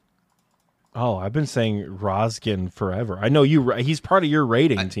it. Oh, I've been saying Rozgen forever. I know you. He's part of your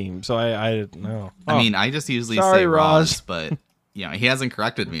rating team, so I know. I mean, I just usually say Roz, but he hasn't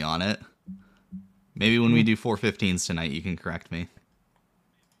corrected me on it. Maybe when we do 415s tonight, you can correct me.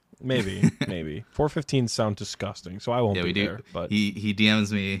 Maybe 415s sound disgusting, so I won't be there. But he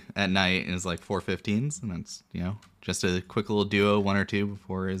DMs me at night and is like 415s, and that's just a quick little duo, one or two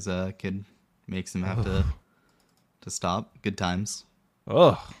before his kid makes him have to stop. Good times.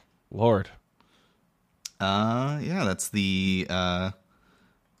 Oh Lord. That's the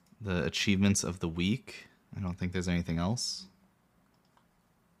achievements of the week. I don't think there's anything else.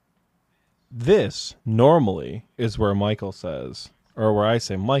 This normally is where Michael says, or where I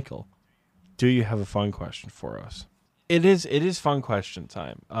say, Michael, do you have a fun question for us? It is fun question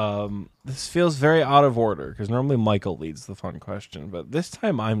time. This feels very out of order because normally Michael leads the fun question, but this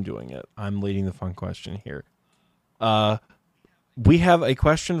time I'm doing it. I'm leading the fun question here. We have a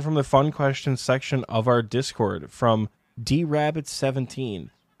question from the fun questions section of our Discord from DRabbit17.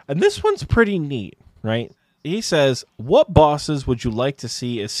 And this one's pretty neat, right? He says, what bosses would you like to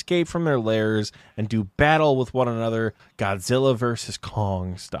see escape from their lairs and do battle with one another, Godzilla versus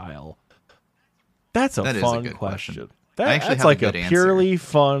Kong style? That's a fun question. That's like a purely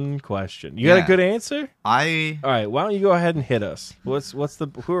fun question. You got a good answer? All right, why don't you go ahead and hit us?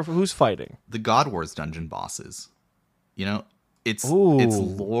 Who's fighting? The God Wars dungeon bosses. It's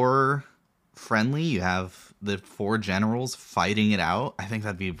lore friendly. You have the 4 generals fighting it out. I think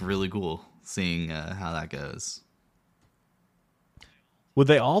that'd be really cool seeing how that goes. Would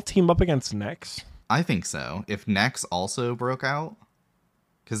they all team up against Nex? I think so. If Nex also broke out,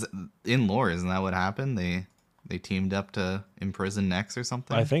 because in lore, isn't that what happened? They teamed up to imprison Nex or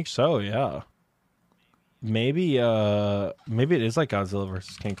something. I think so. Yeah. Maybe it is like Godzilla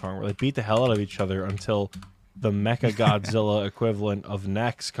versus King Kong, where they beat the hell out of each other until the Mecha Godzilla equivalent of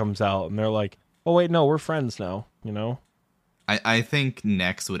Nex comes out, and they're like, "Oh wait, no, we're friends now." I think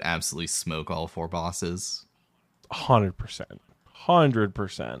Nex would absolutely smoke all 4 bosses. 100%.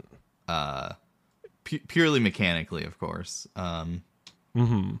 Purely mechanically, of course. I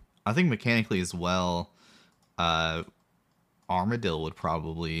think mechanically as well, Armadillo would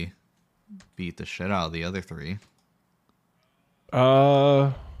probably beat the shit out of the other 3.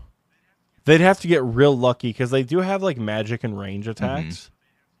 They'd have to get real lucky because they do have like magic and range attacks,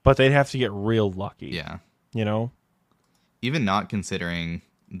 but they'd have to get real lucky. Yeah. Even not considering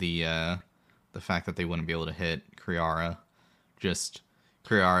the fact that they wouldn't be able to hit Kriara, just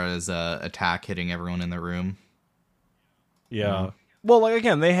Kriara's attack hitting everyone in the room. Yeah. Well, like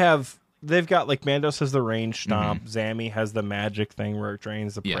again, they've got like Mandos has the range stomp, Zami has the magic thing where it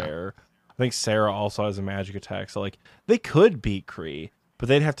drains the prayer. I think Sarah also has a magic attack, so like they could beat Kree, but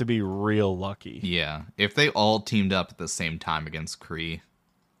they'd have to be real lucky. Yeah, if they all teamed up at the same time against Kree.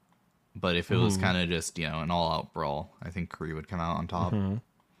 But if it was kind of just, an all-out brawl, I think Kree would come out on top.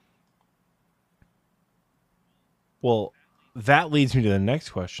 Well, that leads me to the next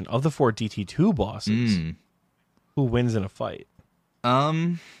question. Of the 4 DT2 bosses, who wins in a fight?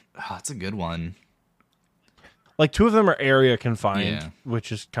 That's a good one. Like 2 of them are area confined,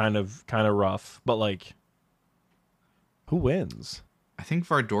 which is kind of rough. But like, who wins? I think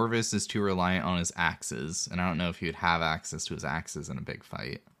Vardorvis is too reliant on his axes, and I don't know if he would have access to his axes in a big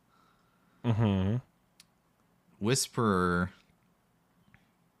fight. Whisperer.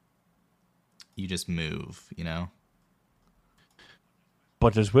 you just move, you know?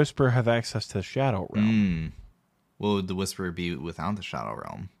 But does Whisper have access to the Shadow Realm? What would the Whisperer be without the Shadow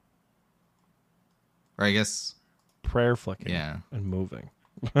Realm? Or I guess... Prayer flicking Yeah. and moving.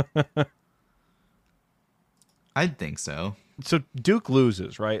 I'd think so. So Duke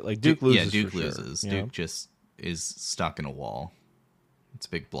loses, right? Like Duke loses. Yeah, Duke for loses. Sure, Duke just is stuck in a wall. It's a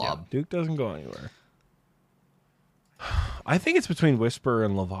big blob. Yeah, Duke doesn't go anywhere. I think it's between Whisper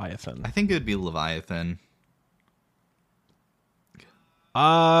and Leviathan. I think it would be Leviathan.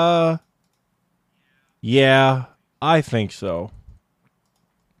 Yeah, I think so.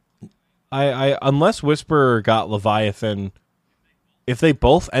 I unless Whisperer got Leviathan, if they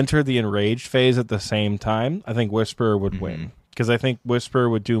both enter the enraged phase at the same time, I think Whisperer would win. Because I think Whisperer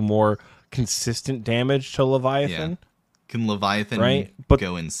would do more consistent damage to Leviathan. Yeah. Can Leviathan But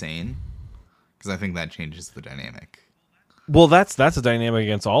go insane? Because I think that changes the dynamic. Well, that's a dynamic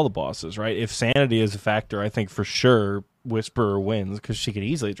against all the bosses, right? If sanity is a factor, I think for sure Whisperer wins because she could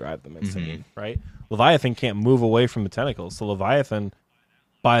easily drive them insane, right? Leviathan can't move away from the tentacles, so Leviathan,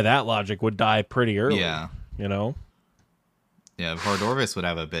 by that logic, would die pretty early. Yeah. You know? Yeah, Vardorvis would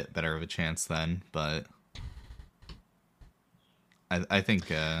have a bit better of a chance then, but I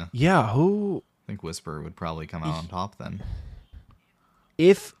think I think Whisperer would probably come out on top then.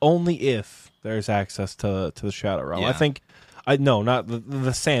 If only if there's access to the Shadow Realm. Yeah. I think not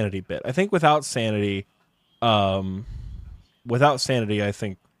the sanity bit. I think without sanity, I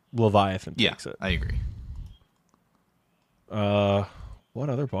think Leviathan takes it. I agree. What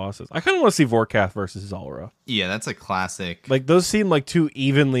other bosses? I kind of want to see Vorkath versus Zulrah. Yeah, that's a classic. Like those seem like two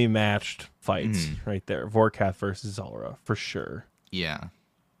evenly matched fights right there. Vorkath versus Zulrah for sure. Yeah.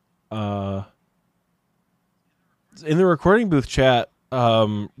 In the recording booth chat,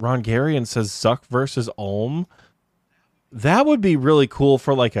 Rongarian says Zuck versus Ulm. That would be really cool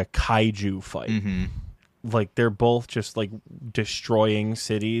for like a kaiju fight. Like they're both just like destroying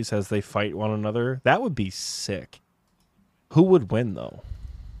cities as they fight one another. That would be sick. Who would win though?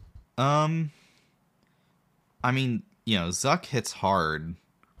 I mean, Zuck hits hard,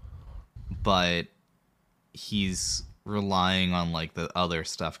 but he's relying on like the other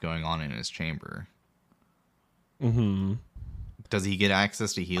stuff going on in his chamber. Does he get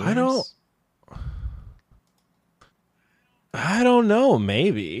access to healers? I don't know.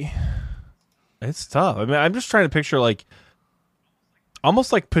 Maybe. It's tough. I mean, I'm just trying to picture like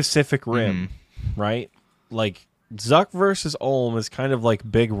almost like Pacific Rim, right? Like Zuck versus Ulm is kind of like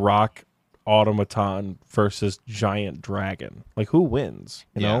big rock automaton versus giant dragon. Like who wins?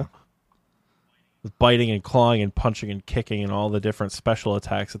 You know? With biting and clawing and punching and kicking and all the different special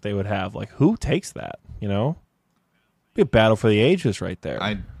attacks that they would have. Like who takes that? You know? Be a battle for the ages right there.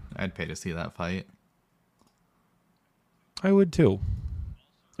 I'd pay to see that fight. I would too.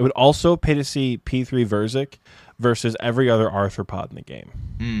 I would also pay to see P3 Verzik versus every other arthropod in the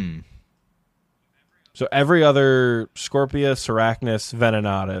game. So every other Scorpius, Arachnus,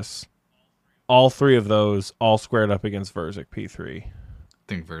 Venenatus, all three of those all squared up against Verzik P3.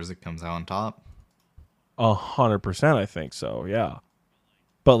 Think Verzik comes out on top? 100%, I think so, yeah.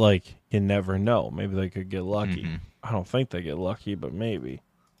 But, like, you never know. Maybe they could get lucky. I don't think they get lucky, but maybe.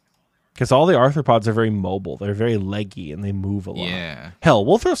 Because all the arthropods are very mobile. They're very leggy, and they move a lot. Yeah. Hell,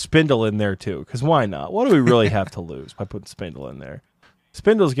 we'll throw Spindle in there, too, because why not? What do we really have to lose by putting Spindle in there?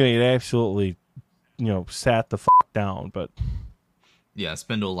 Spindle's going to get absolutely, sat the down, but... Yeah,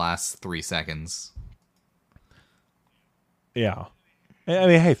 Spindle lasts 3 seconds. Yeah. I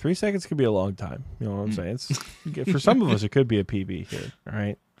mean, hey, 3 seconds could be a long time. You know what I'm saying? It's, for some of us, it could be a PB here. All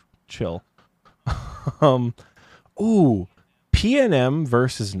right? Chill. PNM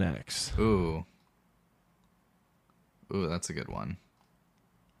versus Nex. Ooh, that's a good one.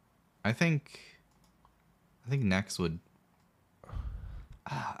 I think Nex would...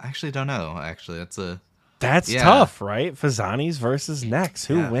 I actually don't know. Actually, that's tough, right? Fazanis versus Nex.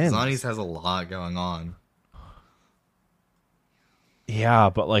 Who wins? Fazanis has a lot going on. Yeah,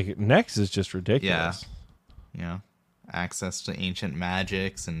 but like Nex is just ridiculous. Yeah. Access to ancient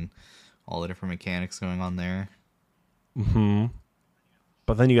magics and all the different mechanics going on there.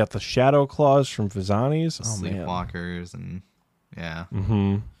 But then you got the shadow claws from Fazanis. Sleepwalkers and yeah.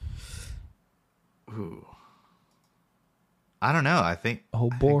 Ooh. I don't know. I think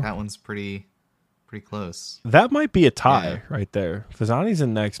that one's pretty close. That might be a tie right there. Fazanis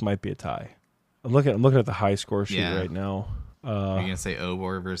and Nex might be a tie. I'm looking at the high score sheet right now. Are you gonna say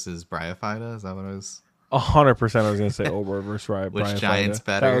Obor versus Bryophyta? Is that what it was? 100%. I was gonna say Obor versus Bryophyta. Which giant's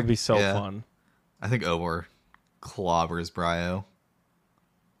better? That would be so fun. I think Obor clobbers Bryo.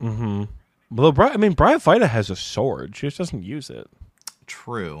 Well, Bryophyta has a sword. She just doesn't use it.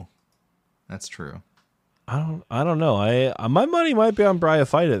 True. That's true. I don't know. My money might be on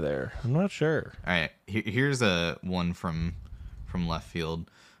Bryophyta there. I'm not sure. All right, here's a one from left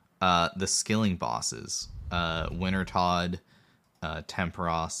field. The skilling bosses. Wintertodt,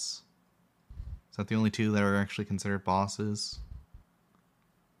 Temporos. Is that the only two that are actually considered bosses?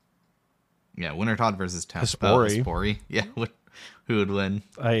 Yeah, Wintertodt versus Hespori. Hespori. Yeah, who would win?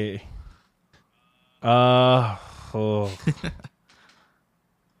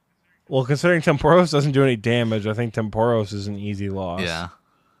 Well, considering Temporos doesn't do any damage, I think Temporos is an easy loss. Yeah.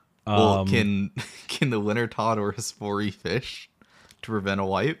 Well, can the Wintertodt or Hespori fish to prevent a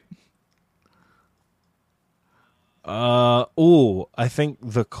wipe? I think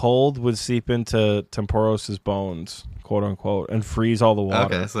the cold would seep into Temporos's bones, quote unquote, and freeze all the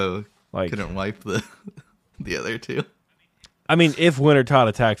water. Okay, so couldn't wipe the other two. I mean, if Wintertodt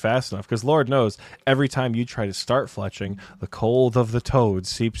attacked fast enough, because Lord knows, every time you try to start fletching, the cold of the toad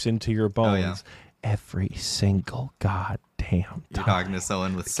seeps into your bones. Every single goddamn time. You're talking to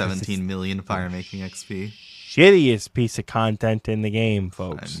someone with 17 million fire making XP. Shittiest piece of content in the game,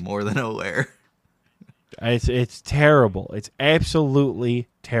 folks. I'm more than aware. It's terrible. It's absolutely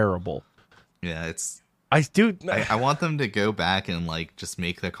terrible. Yeah, it's. I want them to go back and just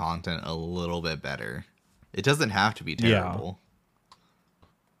make the content a little bit better. It doesn't have to be terrible. Yeah.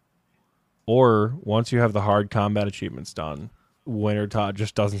 Or once you have the hard combat achievements done, Wintertodt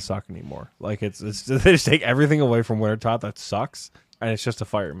just doesn't suck anymore. It's they just take everything away from Wintertodt that sucks, and it's just a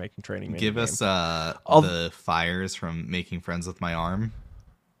fire making training. Give us the fires from Making Friends with My Arm.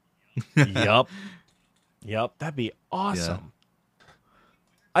 Yep, that'd be awesome. Yeah.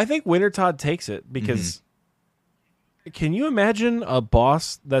 I think Wintertodt takes it because can you imagine a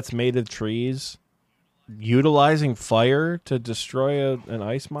boss that's made of trees utilizing fire to destroy an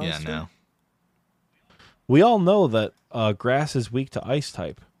ice monster? Yeah, no. We all know that grass is weak to ice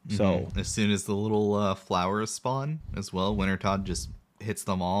type. So as soon as the little flowers spawn as well, Wintertodt just hits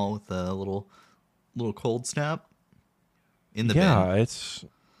them all with a little cold snap in the bin. Yeah, it's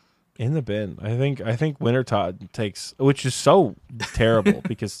in the bin. I think Wintertodt takes, which is so terrible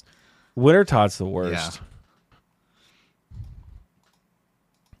because Wintertodt's the worst. Yeah.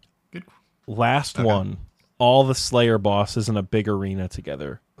 Good. Last one. All the Slayer bosses in a big arena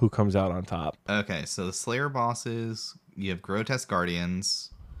together. Who comes out on top? Okay, so the Slayer bosses, you have Grotesque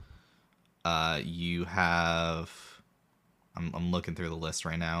Guardians. You have... I'm looking through the list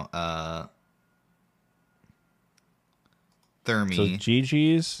right now. Thermi. So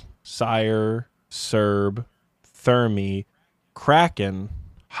GG's, Sire, Serb, Thermi, Kraken,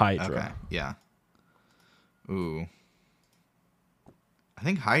 Hydra. Okay, yeah. Ooh. I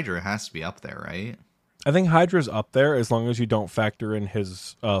think Hydra has to be up there, right? I think Hydra's up there as long as you don't factor in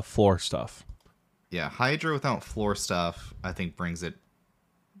his floor stuff. Yeah, Hydra without floor stuff, I think brings it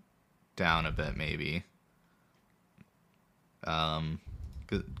down a bit, maybe.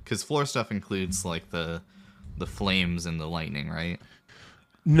 Because floor stuff includes the flames and the lightning, right?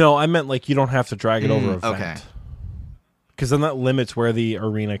 No, I meant you don't have to drag it over a vent. Okay. Because then that limits where the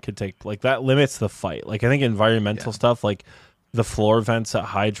arena could take. That limits the fight. I think environmental stuff, the floor vents at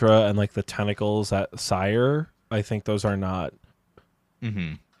Hydra and the tentacles at Sire, I think those are not.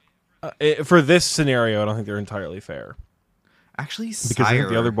 For this scenario, I don't think they're entirely fair. Actually, because Sire I think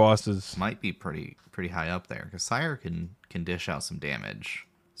the other bosses might be pretty high up there because Sire can dish out some damage,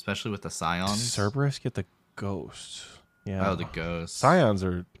 especially with the Scions. Does Cerberus get the ghosts? Yeah. Oh, the ghosts. Scions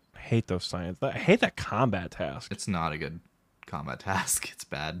hate those Scions. I hate that combat task. It's not a good combat task. It's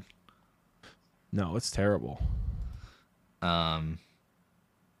bad. No, it's terrible.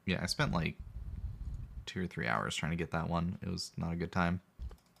 Yeah, I spent 2 or 3 hours trying to get that one. It was not a good time.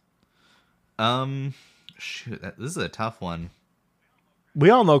 Shoot, this is a tough one. We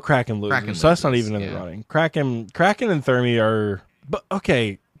all know Kraken loses, Kraken so that's not loses, even in the yeah. running. Kraken and Thermi are... But,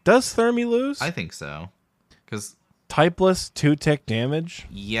 okay, does Thermi lose? I think so. Because... Typeless 2-tick damage?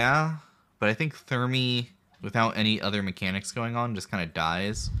 Yeah, but I think Thermi, without any other mechanics going on, just kind of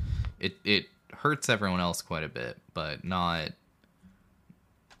dies. It hurts everyone else quite a bit, but not...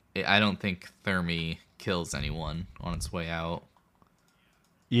 I don't think Thermi kills anyone on its way out.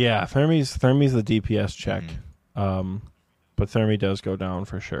 Yeah, Thermi's the DPS check. But Thermi does go down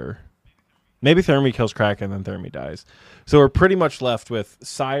for sure. Maybe Thermi kills Kraken and then Thermi dies. So we're pretty much left with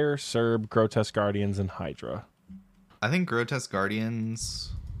Sire, Serb, Grotesque Guardians, and Hydra. I think Grotesque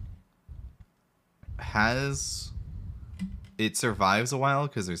Guardians it survives a while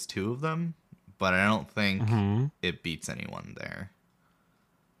because there's 2 of them, but I don't think it beats anyone there.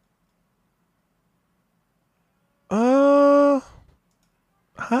 I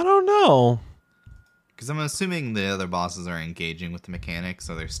don't know. Because I'm assuming the other bosses are engaging with the mechanics,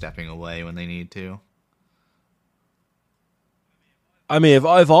 so they're stepping away when they need to. I mean, if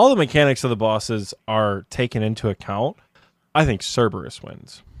all the mechanics of the bosses are taken into account, I think Cerberus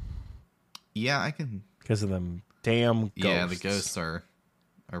wins. Yeah, I can... Because of them damn ghosts. Yeah, the ghosts are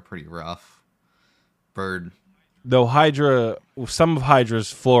pretty rough. Bird. Though some of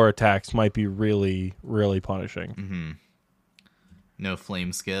Hydra's floor attacks might be really, really punishing. Mm-hmm. No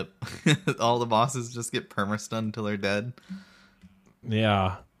flame skip. All the bosses just get perma-stunned until they're dead.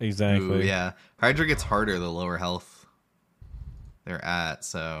 Yeah, exactly. Ooh, yeah. Hydra gets harder the lower health they're at,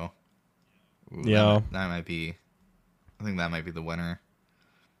 so... Ooh, yeah. That might be... I think that might be the winner.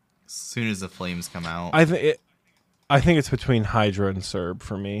 As soon as the flames come out. I think it's between Hydra and Cerb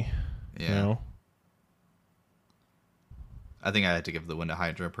for me. Yeah. You know? I think I had to give the win to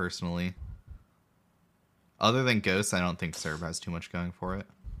Hydra personally. Other than Ghost, I don't think Cerb has too much going for it.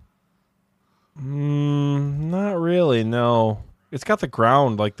 Not really, no. It's got the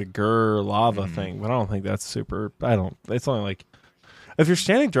ground, like the Gur lava thing, but I don't think that's super... It's only like... If you're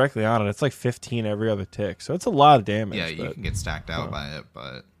standing directly on it, it's like 15 every other tick, so it's a lot of damage. Yeah, you can get stacked out by it,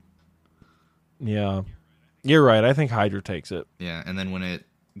 but... Yeah. You're right, I think Hydra takes it. Yeah, and then when it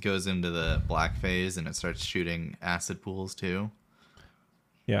goes into the black phase and it starts shooting acid pools too.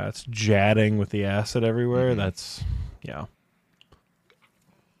 Yeah, it's jadding with the acid everywhere. That's... Yeah.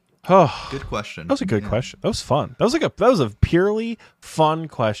 Oh, good question. That was a good question. That was fun. That was a purely fun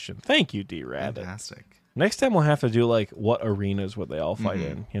question. Thank you, D-Rabbit. Fantastic. Next time we'll have to do like what arenas would they all fight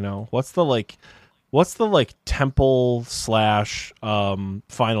in? You know, what's the temple /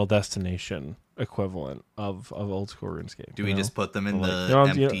 Final Destination equivalent of old school RuneScape? Do we just put them in the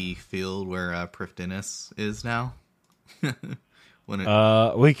empty field where Prifdinus is now?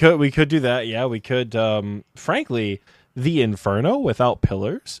 We could do that. Yeah, we could. Frankly, the Inferno without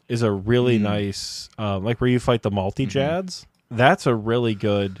pillars is a really nice, like where you fight the multi-jads. That's a really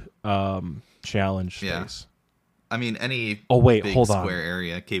good challenge space. I mean, any big square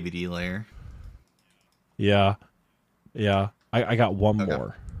area KBD layer. Yeah. I got one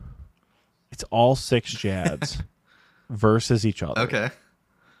more. It's all 6 jads versus each other. Okay.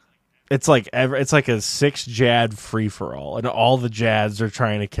 It's like a 6 jad free for all, and all the jads are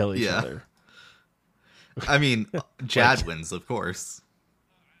trying to kill each other. I mean, Jad wins, of course.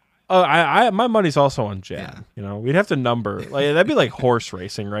 Oh, my money's also on Jad. Yeah. You know, we'd have to number like that'd be like horse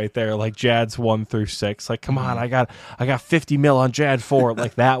racing right there. Like Jads 1 through 6. Like, come on, I got 50 mil on Jad 4.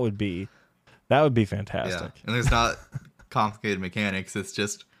 Like that would be fantastic. Yeah. And there's not complicated mechanics. It's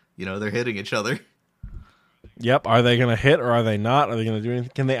just they're hitting each other. Yep. Are they gonna hit or are they not? Are they gonna do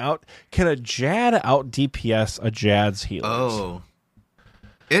anything? Can a Jad out DPS a Jad's healers? Oh.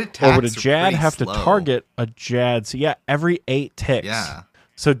 It attacks. Or would a Jad have slow. to target a Jad's? Yeah, every 8 ticks. Yeah.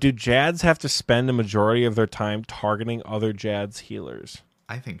 So do Jads have to spend a majority of their time targeting other Jads healers?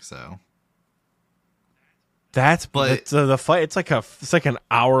 I think so. But the fight. It's like an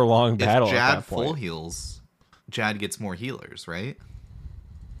hour-long battle. If Jad at that point. full heals, Jad gets more healers, right?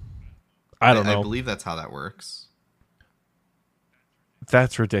 I don't know. I believe that's how that works.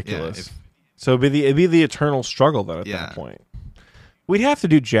 That's ridiculous. So it'd be the eternal struggle then at that point. We'd have to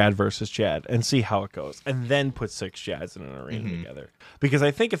do Jad versus Jad and see how it goes, and then put 6 Jads in an arena together. Because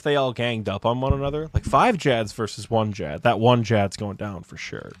I think if they all ganged up on one another, like 5 Jads versus 1 Jad, that 1 Jad's going down for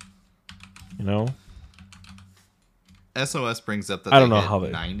sure. You know? SOS brings up that I don't they know hit how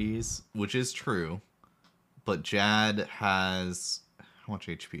they 90s, which is true. But Jad has... How much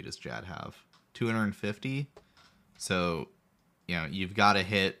HP does Jad have? 250? So, you've got to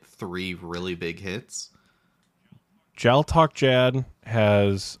hit 3 really big hits. Jaltalk Jad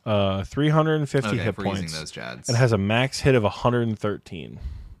has 350 hit points. Those Jads. It has a max hit of 113.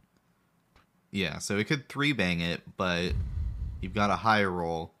 Yeah, so it could 3-bang it, but you've got a high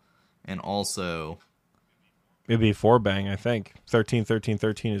roll, and also... It'd be 4-bang, I think. 13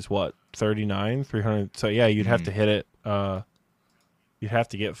 is what? 39? 300? So yeah, you'd have to hit it. You'd have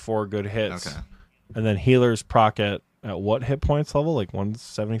to get 4 good hits. Okay. And then healers proc at what hit points level? Like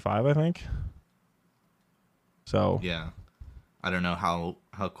 175, I think? So yeah, I don't know how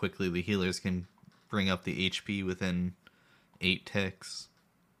quickly the healers can bring up the HP within 8 ticks.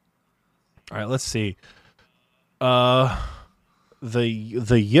 All right, let's see. The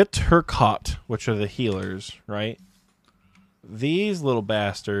Yiturkot, which are the healers, right? These little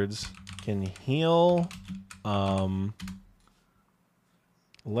bastards can heal.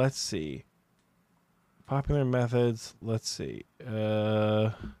 Let's see. Popular methods. Let's see.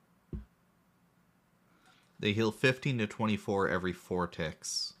 They heal 15 to 24 every 4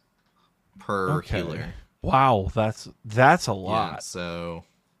 ticks per healer. Wow, that's a lot. Yeah, so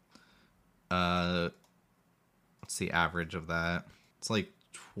What's the average of that? It's like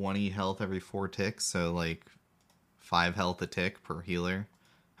 20 health every 4 ticks, so like 5 health a tick per healer.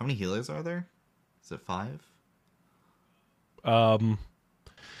 How many healers are there? Is it 5?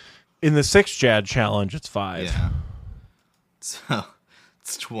 In the 6 Jad challenge, it's 5. Yeah. So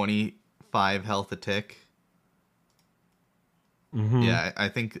it's 25 health a tick. Mm-hmm. Yeah, I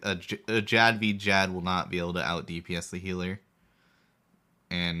think a Jad v Jad will not be able to out DPS the healer.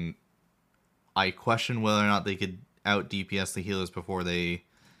 And I question whether or not they could out DPS the healers before they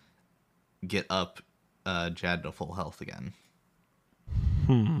get up Jad to full health again.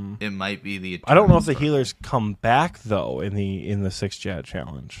 It might be the... I don't know if the healers come back, though, in the 6 Jad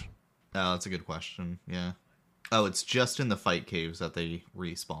challenge. Oh, that's a good question, yeah. Oh, it's just in the fight caves that they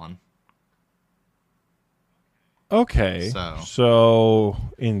respawn. Okay, so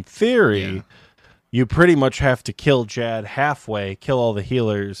in theory, you pretty much have to kill Jad halfway, kill all the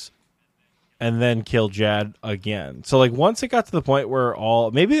healers, and then kill Jad again. So, like, once it got to the point where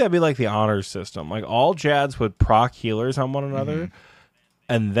maybe that'd be like the honors system. Like, all Jads would proc healers on one another,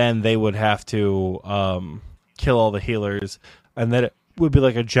 and then they would have to kill all the healers, and then it would be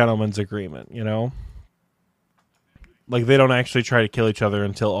like a gentleman's agreement, you know? Like, they don't actually try to kill each other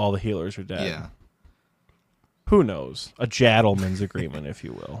until all the healers are dead. Yeah. Who knows? A Jadalman's agreement, if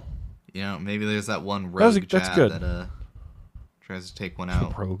you will. You know, maybe there's that one rogue Jad good. that tries to take one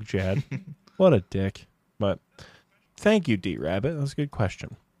out. Rogue Jad. What a dick. But thank you, D-Rabbit. That was a good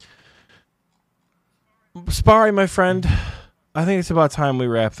question. Sparre, my friend, I think it's about time we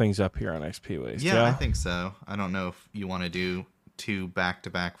wrap things up here on XP Waste. Yeah, I think so. I don't know if you want to do 2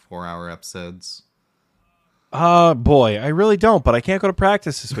 back-to-back 4-hour episodes. Boy, I really don't, but I can't go to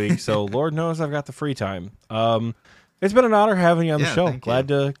practice this week, so Lord knows I've got the free time. It's been an honor having you on the show. Glad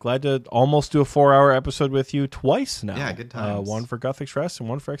to almost do a 4-hour episode with you twice now. Yeah, good times. One for Guthix Rest and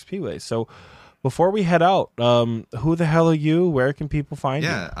one for XP Waste. So before we head out, who the hell are you? Where can people find you?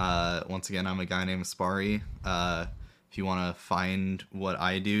 Yeah, once again, I'm a guy named Sparre. If you want to find what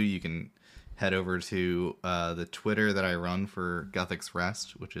I do, you can head over to the Twitter that I run for Guthix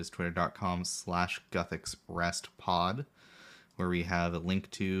Rest, which is twitter.com/GuthixRestPod, where we have a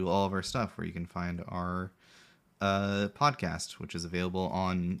link to all of our stuff, where you can find our podcast, which is available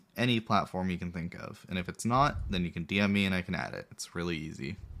on any platform you can think of. And if it's not, then you can DM me and I can add it. It's really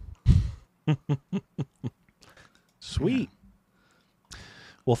easy. Sweet. Yeah.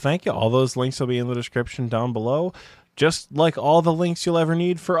 Well, thank you. All those links will be in the description down below. Just like all the links you'll ever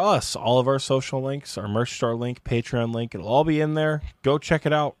need for us, all of our social links, our merch store link, Patreon link, it'll all be in there. Go check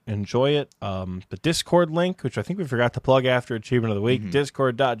it out. Enjoy it. The Discord link, which I think we forgot to plug after Achievement of the Week,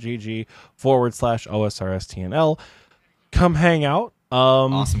 discord.gg/OSRSTNL. Come hang out.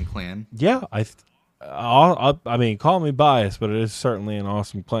 Awesome clan. Yeah, I mean, call me biased, but it is certainly an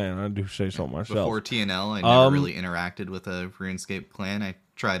awesome clan. I do say so myself. Before TNL, I never really interacted with a RuneScape clan. I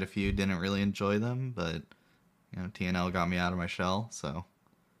tried a few, didn't really enjoy them, but... You know, TNL got me out of my shell, so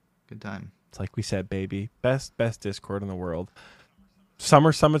good time. It's like we said, baby. Best Discord in the world.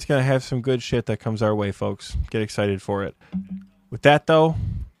 Summer Summit's going to have some good shit that comes our way, folks. Get excited for it. With that, though,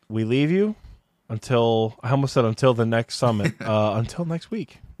 we leave you until the next summit. Until next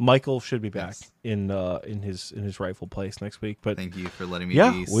week. Michael should be back in his rightful place next week. But thank you for letting me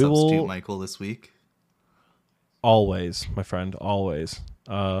be substitute Michael this week. Always, my friend, always.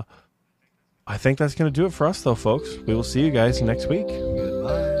 I think that's going to do it for us, though, folks. We will see you guys next week.